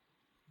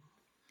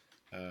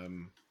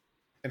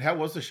 And how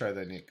was the show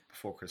though, Nick,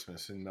 before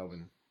Christmas in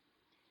Melbourne?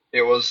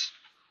 It was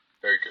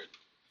very good.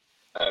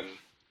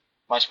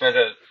 Much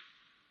better.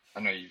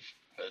 I know you've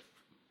heard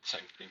the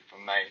same thing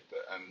from May,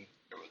 but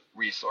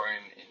we saw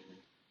him in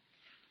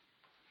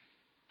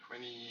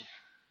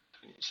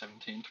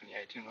 2017,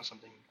 2018 or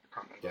something. I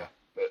can't remember. Yeah.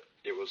 But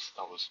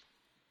that was,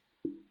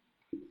 I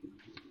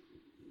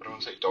don't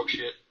want to say dog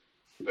shit,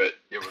 but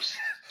it was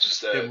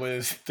just it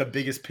was the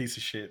biggest piece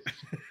of shit.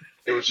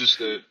 It was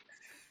just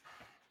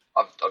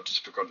I've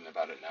just forgotten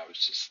about it now.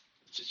 It's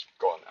just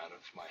gone out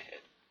of my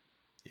head.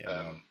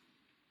 Yeah.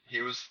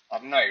 He was, I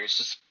don't know,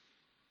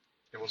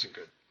 it wasn't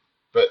good.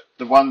 But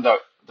the one that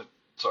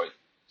sorry,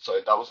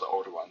 that was the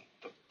older one.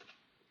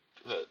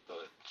 The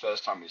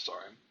first time we saw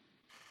him.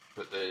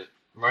 But the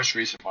most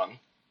recent one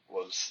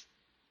was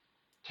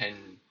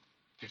 10,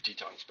 50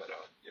 times better.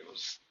 It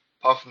was,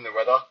 apart from the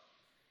weather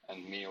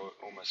and me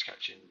almost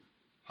catching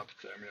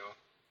hypothermia,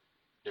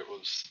 it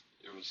was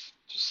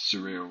just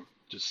surreal.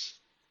 Just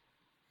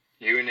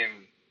hearing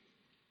him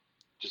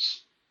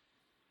just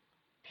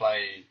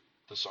play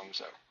the songs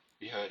that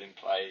we heard him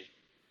play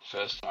the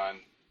first time,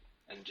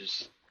 and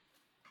just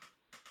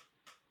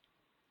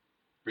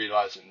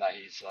realizing that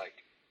he's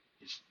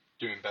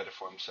doing better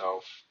for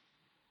himself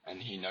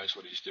and he knows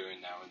what he's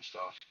doing now and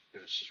stuff.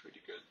 It was just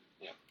really good.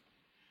 Yeah.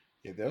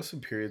 Yeah, there were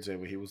some periods there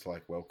where he was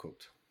like well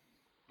cooked.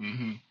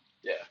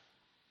 Yeah.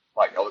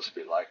 Like I was a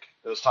bit like,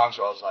 there was times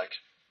where I was like,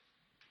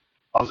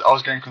 I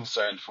was getting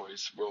concerned for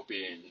his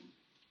well-being, and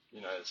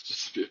you know, it's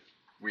just a bit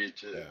weird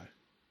to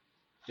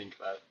think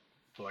that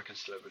for like a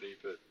celebrity,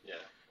 but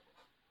yeah.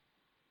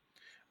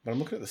 But I'm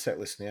looking at the set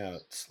list now.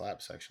 It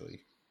slaps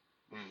actually.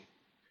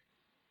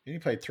 He only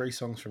played 3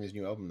 songs from his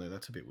new album though.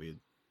 That's a bit weird.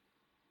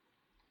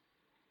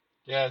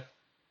 Yeah.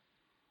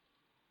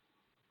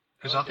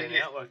 Because I think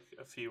out like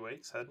a few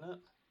weeks, hadn't it?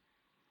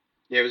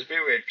 Yeah, it was a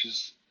bit weird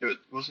because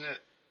wasn't it.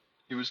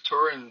 He was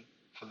touring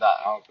for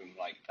that album,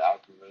 like the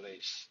album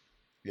release.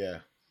 Yeah.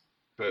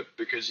 But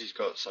because he's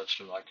got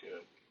such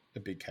a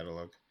big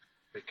catalogue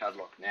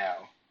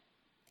now,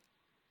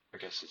 I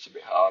guess it's a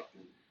bit hard.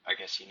 And I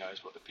guess he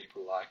knows what the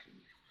people like,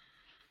 and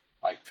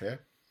like. Fair.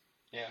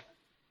 Yeah,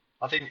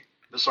 I think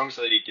the songs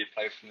that he did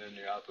play from the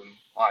new album,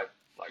 I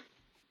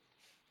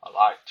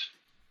liked,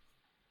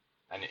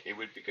 and it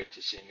would be good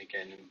to see him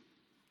again, and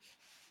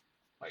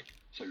like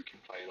so we can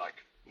play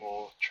like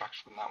more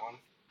tracks from that one.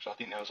 So I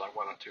think there was like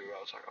 1 or 2 where I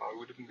was like, oh, it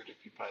would have been good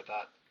if you played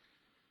that.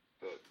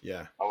 But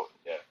yeah.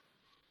 Yeah.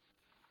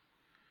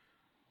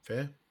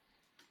 Fair.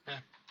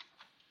 Yeah.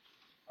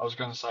 I was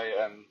going to say,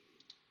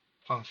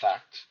 fun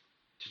fact,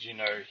 did you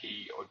know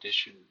he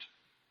auditioned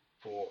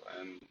for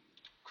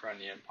Crown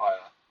the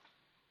Empire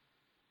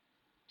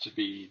to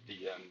be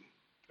the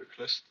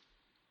vocalist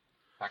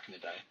back in the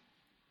day?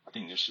 I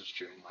think this was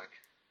during like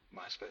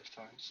MySpace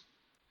times.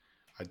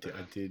 I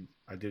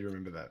did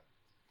remember that.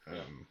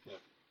 Yeah.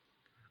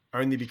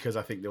 Only because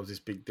I think there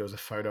was a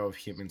photo of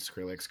him and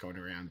Skrillex going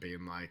around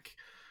being like,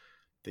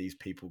 these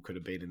people could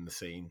have been in the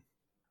scene.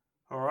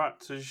 All right,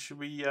 so should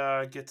we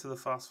get to the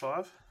Fast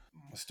 5?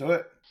 Let's do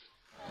it.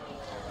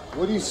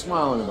 What are you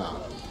smiling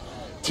about?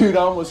 Dude, I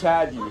almost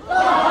had you. You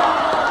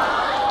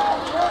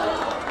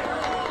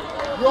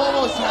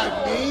almost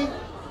had me.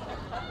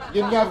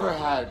 You never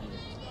had me.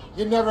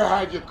 You never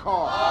had your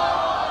car.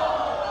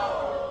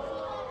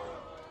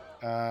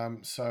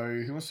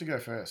 So who wants to go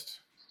first?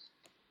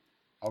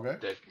 I'll go.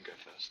 Dave can go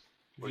first.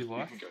 You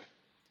like? can go.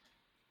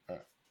 All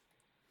right.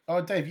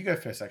 Oh, Dave, you go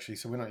first actually.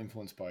 So we're not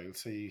influenced by you.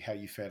 Let's see how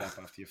you fared up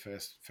after your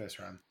first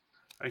run.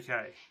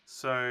 Okay,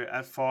 so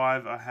at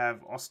 5 I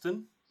have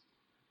Austin.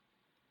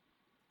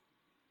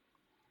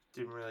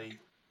 Didn't really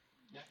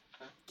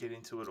get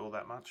into it all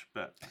that much,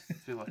 but I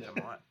feel like I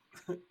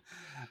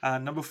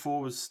might. Number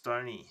 4 was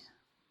Stoney.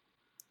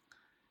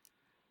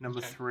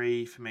 Number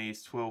 3 for me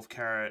is 12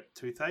 Carat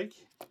Toothache.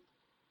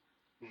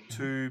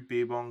 2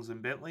 Beer Bongs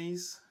and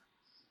Bentleys.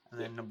 And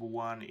then number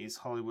 1 is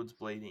Hollywood's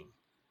Bleeding.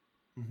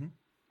 Mm-hmm.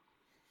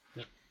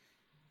 Yep.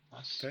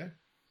 Nice. Fair.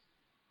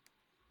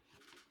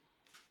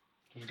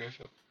 Go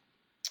for it.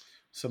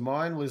 So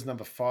mine was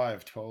number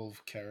 5,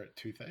 12 Carat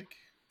Toothache.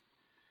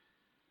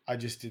 I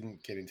just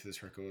didn't get into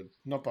this record.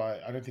 Not by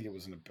I don't think it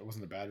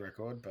wasn't a bad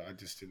record, but I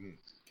just didn't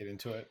get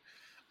into it.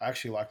 I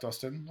actually liked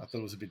Austin. I thought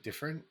it was a bit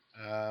different,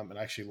 and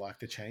I actually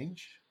liked the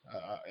change.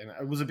 And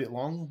it was a bit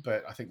long,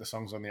 but I think the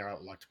songs on there I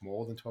liked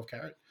more than 12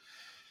 Carat.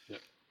 Yeah.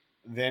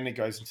 Then it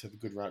goes into the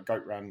good run,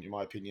 goat run, in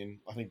my opinion.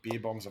 I think Beer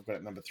Bongs I've got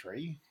at number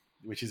 3,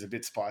 which is a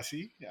bit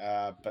spicy.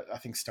 But I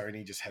think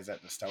Stoney just has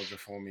that nostalgia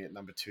for me at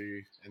number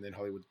 2, and then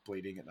Hollywood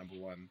Bleeding at number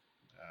 1.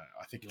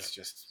 I think it's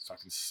just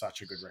fucking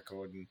such a good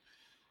record, and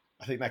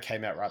I think that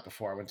came out right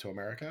before I went to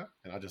America,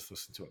 and I just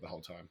listened to it the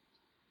whole time.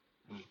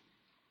 Mm.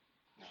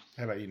 Yeah.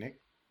 How about you, Nick?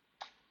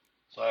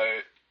 So,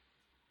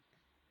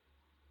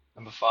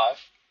 number 5,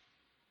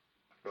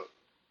 I've got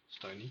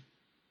Stoney.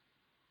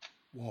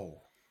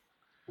 Whoa,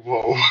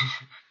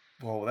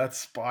 Whoa. that's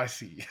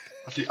spicy.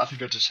 I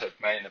think I just heard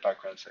May in the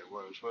background say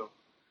whoa as well.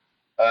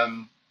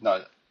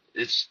 No,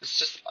 it's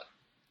just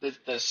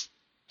there's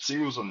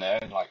singles on there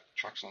and like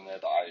tracks on there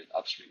that I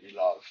absolutely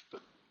love,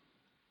 but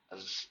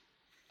as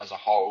a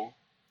whole,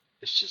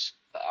 it's just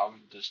the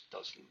album just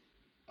doesn't.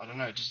 I don't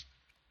know, just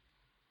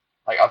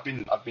like I've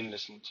been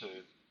listening to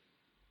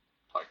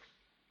like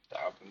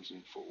the albums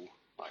in full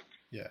like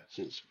Yeah,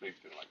 since we've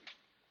been like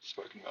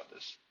spoken about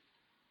this,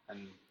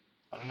 and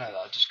I don't know,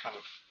 I just kind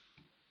of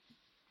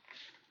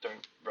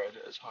don't rate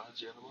it as high as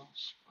the other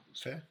ones.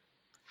 fair.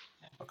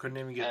 I couldn't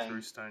even get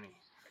through Stoney.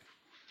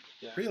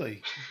 Yeah.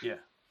 Really? Yeah,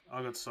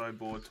 I got so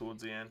bored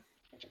towards the end.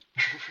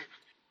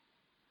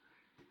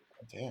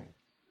 Damn.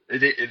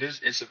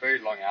 It's a very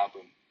long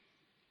album,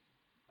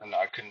 and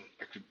I could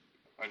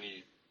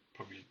only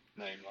probably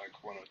name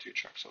like 1 or 2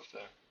 tracks off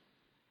there.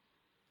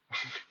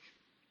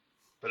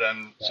 But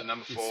so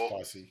number It's 4,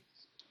 spicy.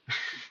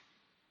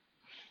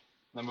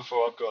 number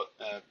 4 I've got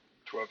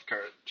 12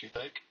 Carat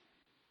Toothache.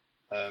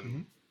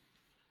 Mhm.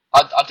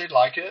 I did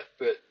like it,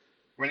 but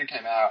when it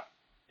came out,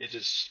 it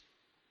just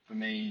for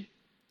me,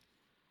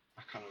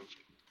 I kind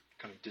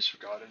of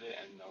disregarded it,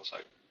 and I was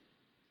like,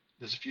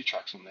 there's a few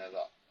tracks on there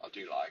that I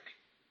do like,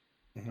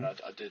 Mhm. and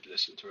I did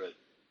listen to it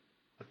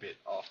a bit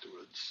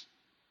afterwards.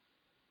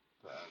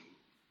 But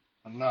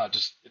I don't know,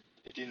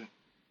 it didn't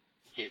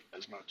hit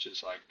as much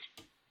as like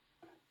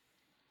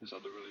his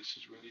other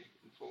releases really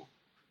in full.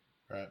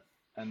 Right.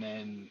 And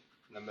then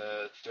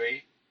number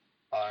 3,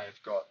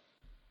 I've got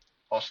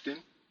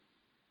Austin.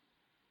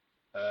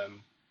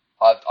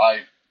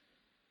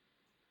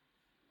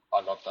 I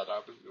loved that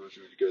album. It was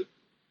really good.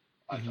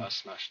 Mhm. I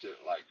smashed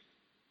it. Like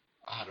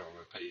I had it on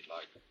repeat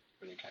like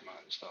when it came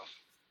out and stuff.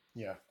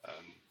 Yeah.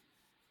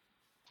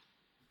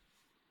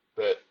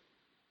 But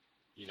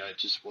you know, it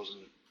just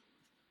wasn't.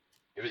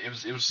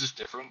 It was just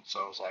different.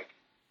 So I was like,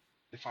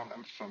 if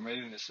I'm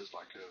reading this as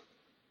like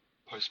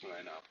a Post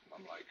Malone album,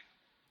 I'm like,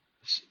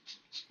 it's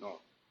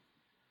not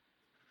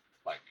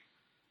like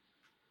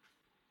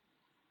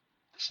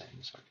the same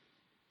as like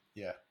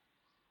Yeah.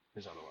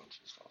 his other ones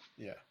and stuff.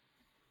 Yeah.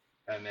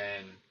 And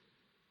then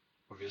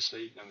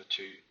obviously number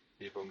 2,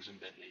 Beer Bongs and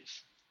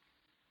Bentleys.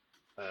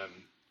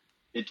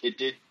 It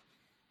did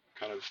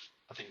kind of,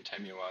 I think, take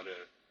me a while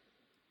to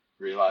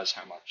realize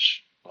how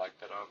much I liked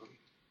that album,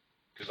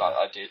 because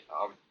I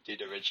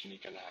did originally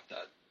gonna have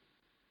that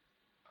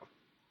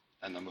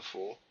at number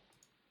 4,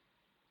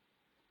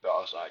 but I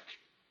was like,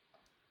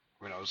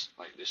 when I was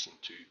like listening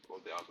to all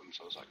the albums,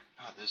 I was like,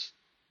 this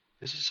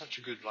is such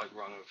a good like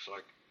run of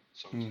like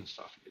songs and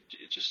stuff.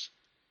 It just,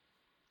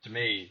 to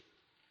me,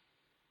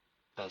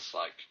 that's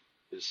like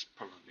is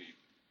probably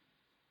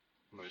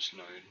most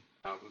known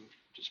album,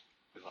 just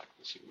with like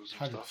the singles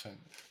and 100%. stuff.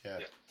 Yeah.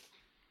 Yeah.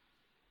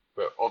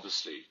 But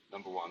obviously,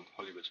 number 1,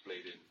 Hollywood's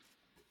Bleeding,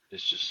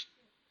 is just,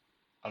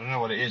 I don't know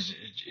what it is.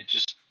 It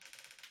just,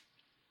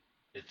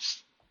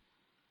 it's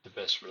the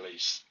best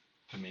release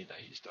for me that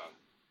he's done.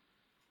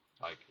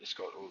 Like, it's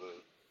got all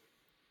the,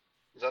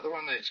 is that the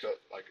one that it's got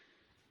like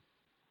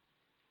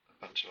a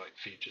bunch of like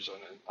features on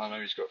it? I know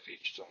he's got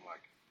features on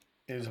like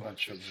It is a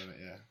bunch of features in it,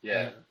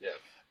 yeah. Yeah.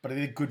 But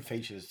they're good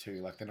features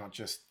too. Like they're not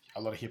just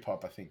a lot of hip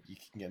hop. I think you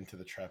can get into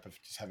the trap of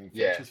just having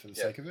Yeah, features for the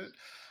yeah. sake of it.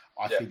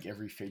 I Yeah. think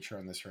every feature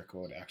on this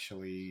record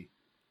actually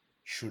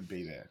should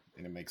be there,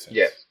 and it makes sense.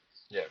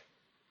 Yeah.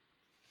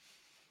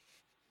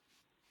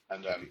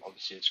 And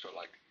obviously it's got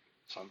like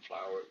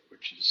Sunflower,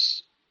 which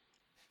is,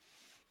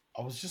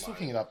 I was just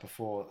looking it up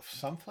before.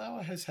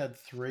 Sunflower has had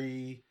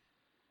 3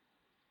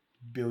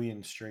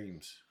 billion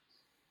streams.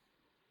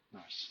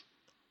 nice.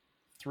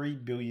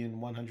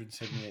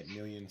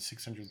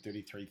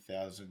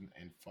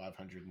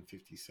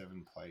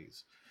 3,178,633,557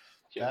 plays.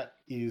 Yeah. That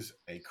is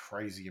a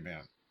crazy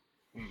amount.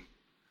 Mm.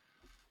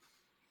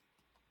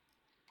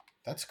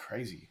 That's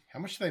crazy. How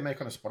much do they make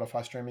on a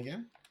Spotify stream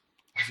again?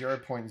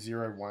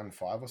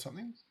 0.015 or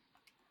something?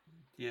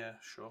 Yeah,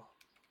 sure.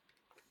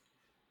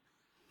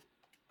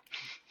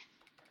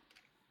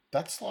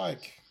 That's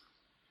like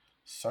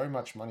so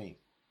much money.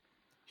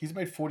 He's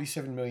made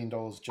 $47 million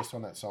just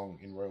on that song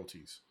in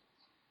royalties.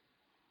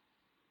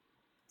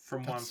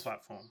 From one That's-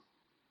 platform.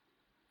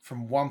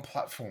 From one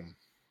platform.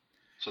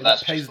 So And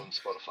that's that pays-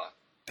 just on Spotify.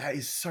 That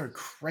is so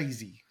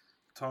crazy.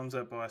 Times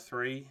that by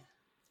 3.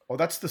 Oh,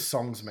 that's the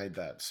songs made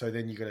that. So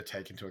then you got to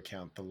take into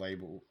account the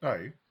label.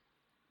 No,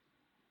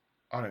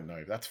 I don't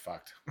know. That's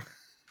fucked.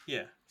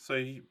 Yeah, so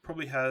he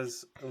probably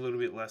has a little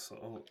bit less,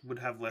 or would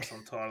have less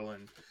on Tidal,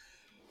 and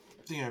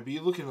but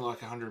you're looking at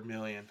like 100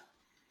 million.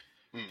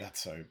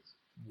 That's so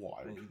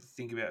wild. When you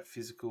think about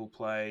physical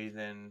play,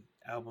 then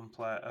album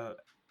play,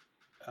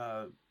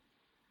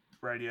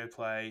 radio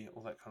play,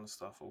 all that kind of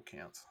stuff all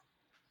counts.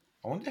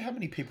 I wonder how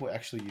many people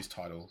actually use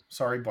Tidal.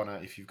 Sorry, Bonner,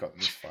 if you've gotten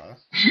this far.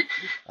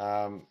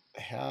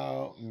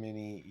 How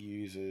many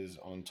users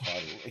on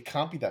Tidal? It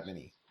can't be that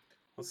many.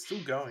 Well, it's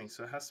still going,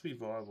 so it has to be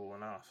viable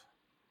enough.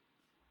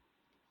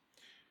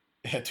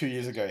 Yeah, 2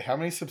 years ago. How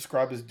many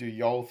subscribers do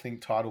y'all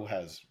think Tidal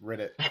has?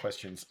 Reddit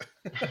questions.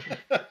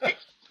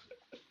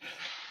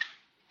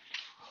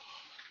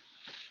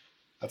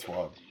 That's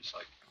wild. Use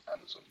like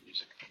Amazon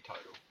Music and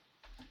Tidal.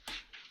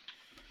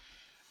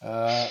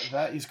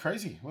 That is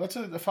crazy. Well, that's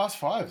a fast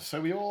five. So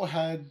we all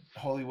had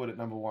Hollywood at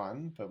number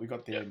one, but we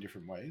got there in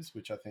different ways,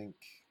 which I think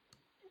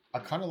I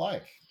kind of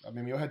like. I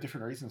mean, we all had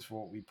different reasons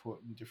for what we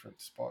put in different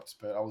spots,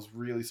 but I was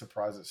really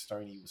surprised that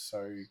Stoney was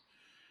so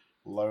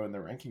low in the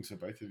rankings for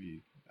both of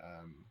you.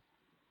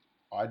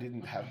 I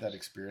didn't have that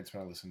experience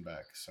when I listened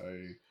back, so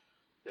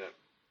yeah.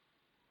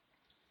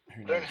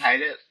 Who I knows? don't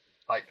hate it.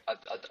 Like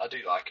I do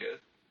like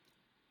it,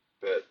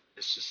 but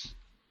it's just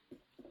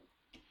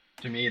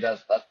to me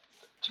that's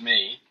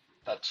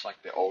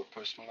like the old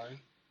Post Malone.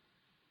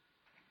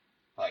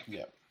 Like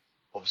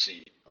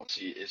obviously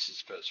it's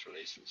his first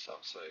release and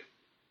stuff. So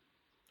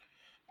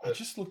I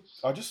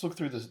just looked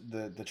through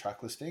the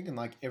track listing, and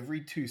like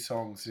every 2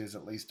 songs is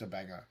at least a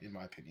banger, in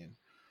my opinion.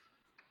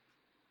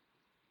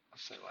 I'd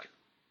say like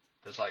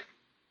there's like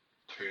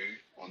 2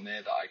 on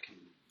there that I can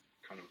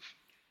kind of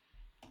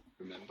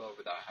remember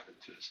without having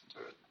to listen to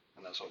it,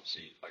 and that's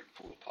obviously like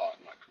Fall Apart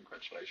and like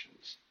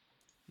Congratulations.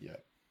 Yeah.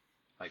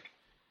 Like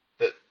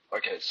that.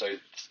 Okay, so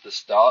the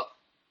start,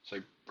 so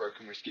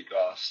Broken Whiskey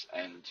Glass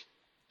and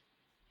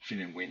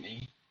Feeling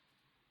Whitney,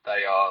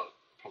 they are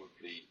probably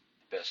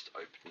the best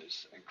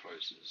openers and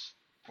closers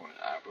for an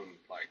album,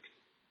 like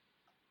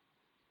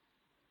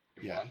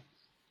in one.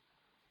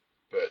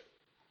 But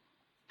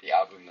the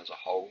album as a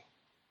whole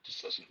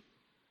just doesn't.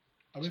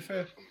 I mean,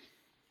 fair.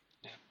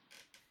 Yeah.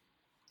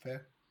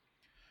 Fair.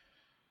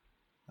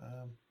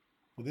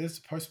 Well, there's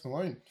Post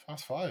Malone,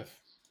 Fast Five.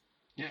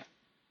 Yeah.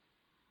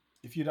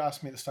 If you'd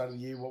asked me at the start of the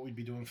year what we'd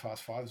be doing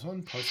Fast Fives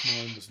on, Post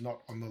Malone was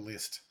not on the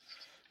list.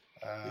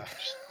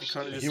 It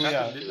kind of just here we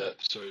happened, are. didn't it?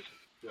 Episode.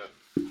 Yeah.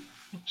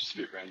 Just a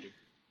bit random.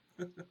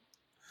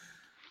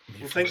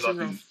 Well, thanks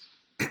everyone.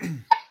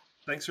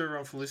 Thanks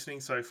everyone for listening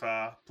so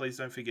far. Please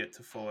don't forget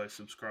to follow,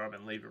 subscribe,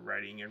 and leave a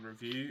rating and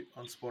review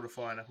on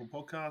Spotify and Apple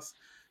Podcasts.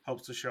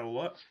 Helps the show a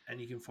lot.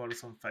 And you can find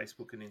us on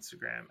Facebook and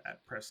Instagram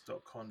at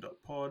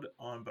press.con.pod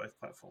on both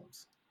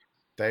platforms.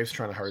 Dave's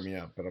trying to hurry me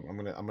up, but I'm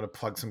gonna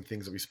plug some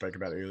things that we spoke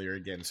about earlier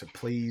again. So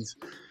please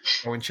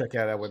go and check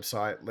out our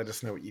website. Let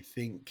us know what you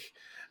think.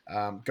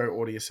 Go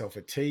order yourself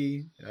a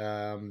tea.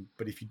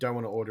 But if you don't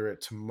want to order it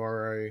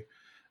tomorrow,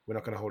 we're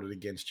not going to hold it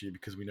against you,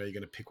 because we know you're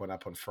going to pick one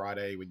up on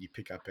Friday when you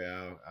pick up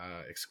our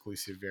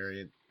exclusive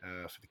variant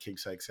for the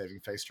Keepsake Saving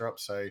Face Drop.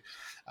 So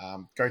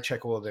go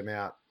check all of them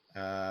out.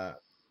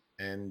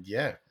 And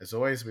yeah, as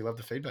always, we love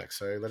the feedback.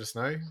 So let us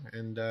know.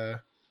 And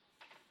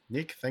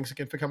Nick, thanks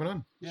again for coming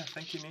on. Yeah,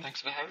 thank you, Nick. Thanks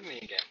for having me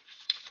again.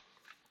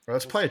 Well,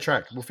 let's play a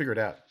track. We'll figure it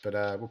out. But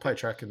we'll play a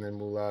track, and then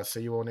we'll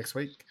see you all next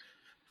week.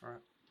 All right.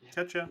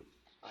 Catch ya.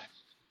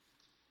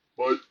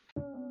 Bye.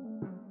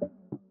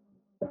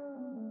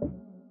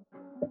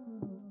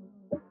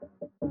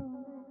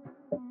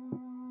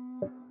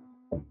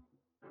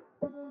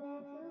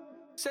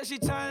 Said she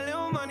tired,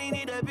 little money,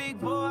 need a big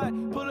boy.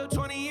 Pull up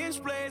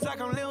 20-inch blades like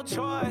I'm Lil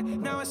Troy.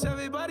 Now it's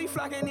everybody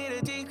flocking, need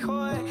a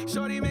decoy.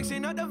 Shorty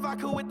mixing up the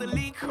vodka with the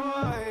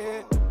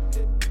liquor.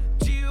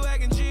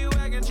 G-Wagon,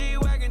 G-Wagon,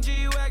 G-Wagon,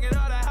 G-Wagon.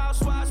 All the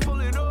housewives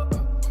pulling up.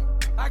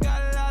 I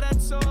got a lot of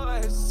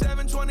toys.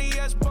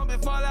 720S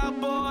pumping Fall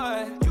Out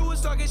Boy. You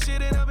was talking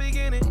shit in the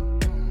beginning.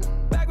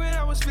 Back when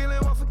I was feeling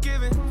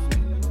unforgiving.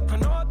 I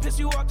know I pissed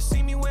you off to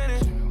see me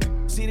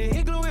winning. See the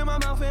igloo in my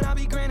mouth and I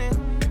be grinning.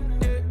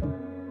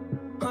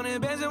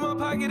 100 bands in my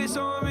pocket, it's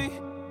on me.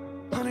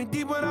 100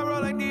 deep when I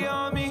roll like the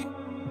army.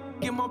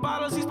 Get more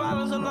bottles, these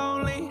bottles are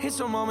lonely. It's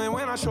a moment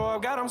when I show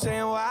up, God, I'm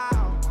saying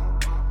wow.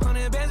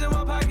 100 bands in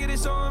my pocket,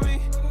 it's on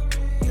me.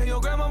 Yeah,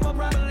 your grandma will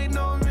probably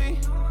know me.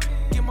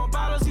 Get more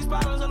bottles, these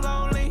bottles are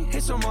lonely.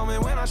 It's a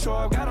moment when I show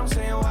up, God, I'm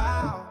saying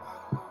wow.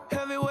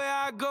 Everywhere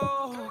I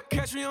go,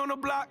 catch me on the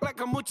block like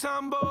a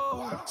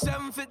Mutombo.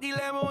 750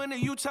 Lambo in the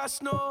Utah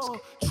snow.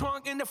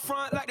 Trunk in the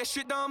front like that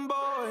shit Dumbo,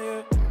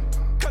 yeah.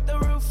 Cut the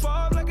roof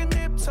off like a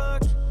nip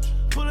tuck.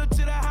 Pull up to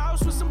the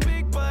house with some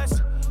big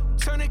butts.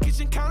 Turn the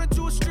kitchen counter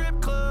to a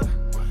strip club.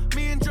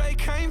 Me and Drake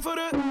came for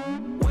the.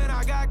 When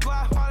I got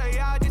guap, all of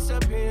y'all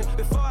disappear.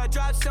 Before I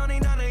drop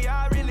Sony, none of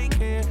y'all really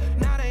care.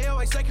 Now they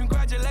always say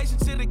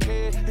congratulations to the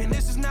kid. And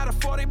this is not a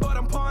 40, but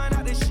I'm pouring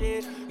out this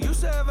shit.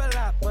 Used to have a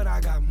lot, but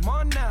I got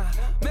more now.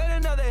 Made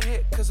another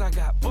hit, cause I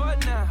got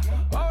bored now.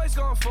 Always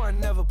going for it,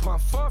 never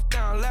pump fourth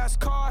down. Last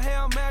call,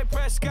 Hail Mary,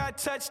 Prescott,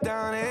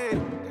 touchdown, hey.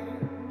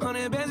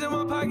 100 bands in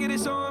my pocket,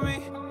 it's on me.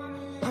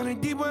 100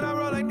 deep when I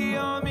roll like the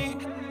army.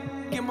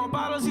 Get more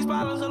bottles, these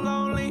bottles are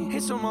lonely.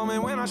 It's a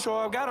moment when I show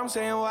up, God, I'm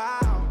saying wow.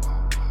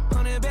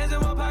 100 bands in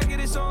my pocket,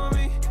 it's on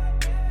me.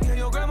 Yeah,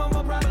 your grandma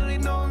will probably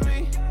know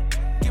me.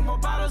 Get more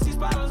bottles, these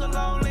bottles are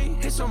lonely.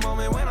 It's a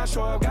moment when I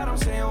show up, God, I'm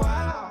saying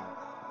wow.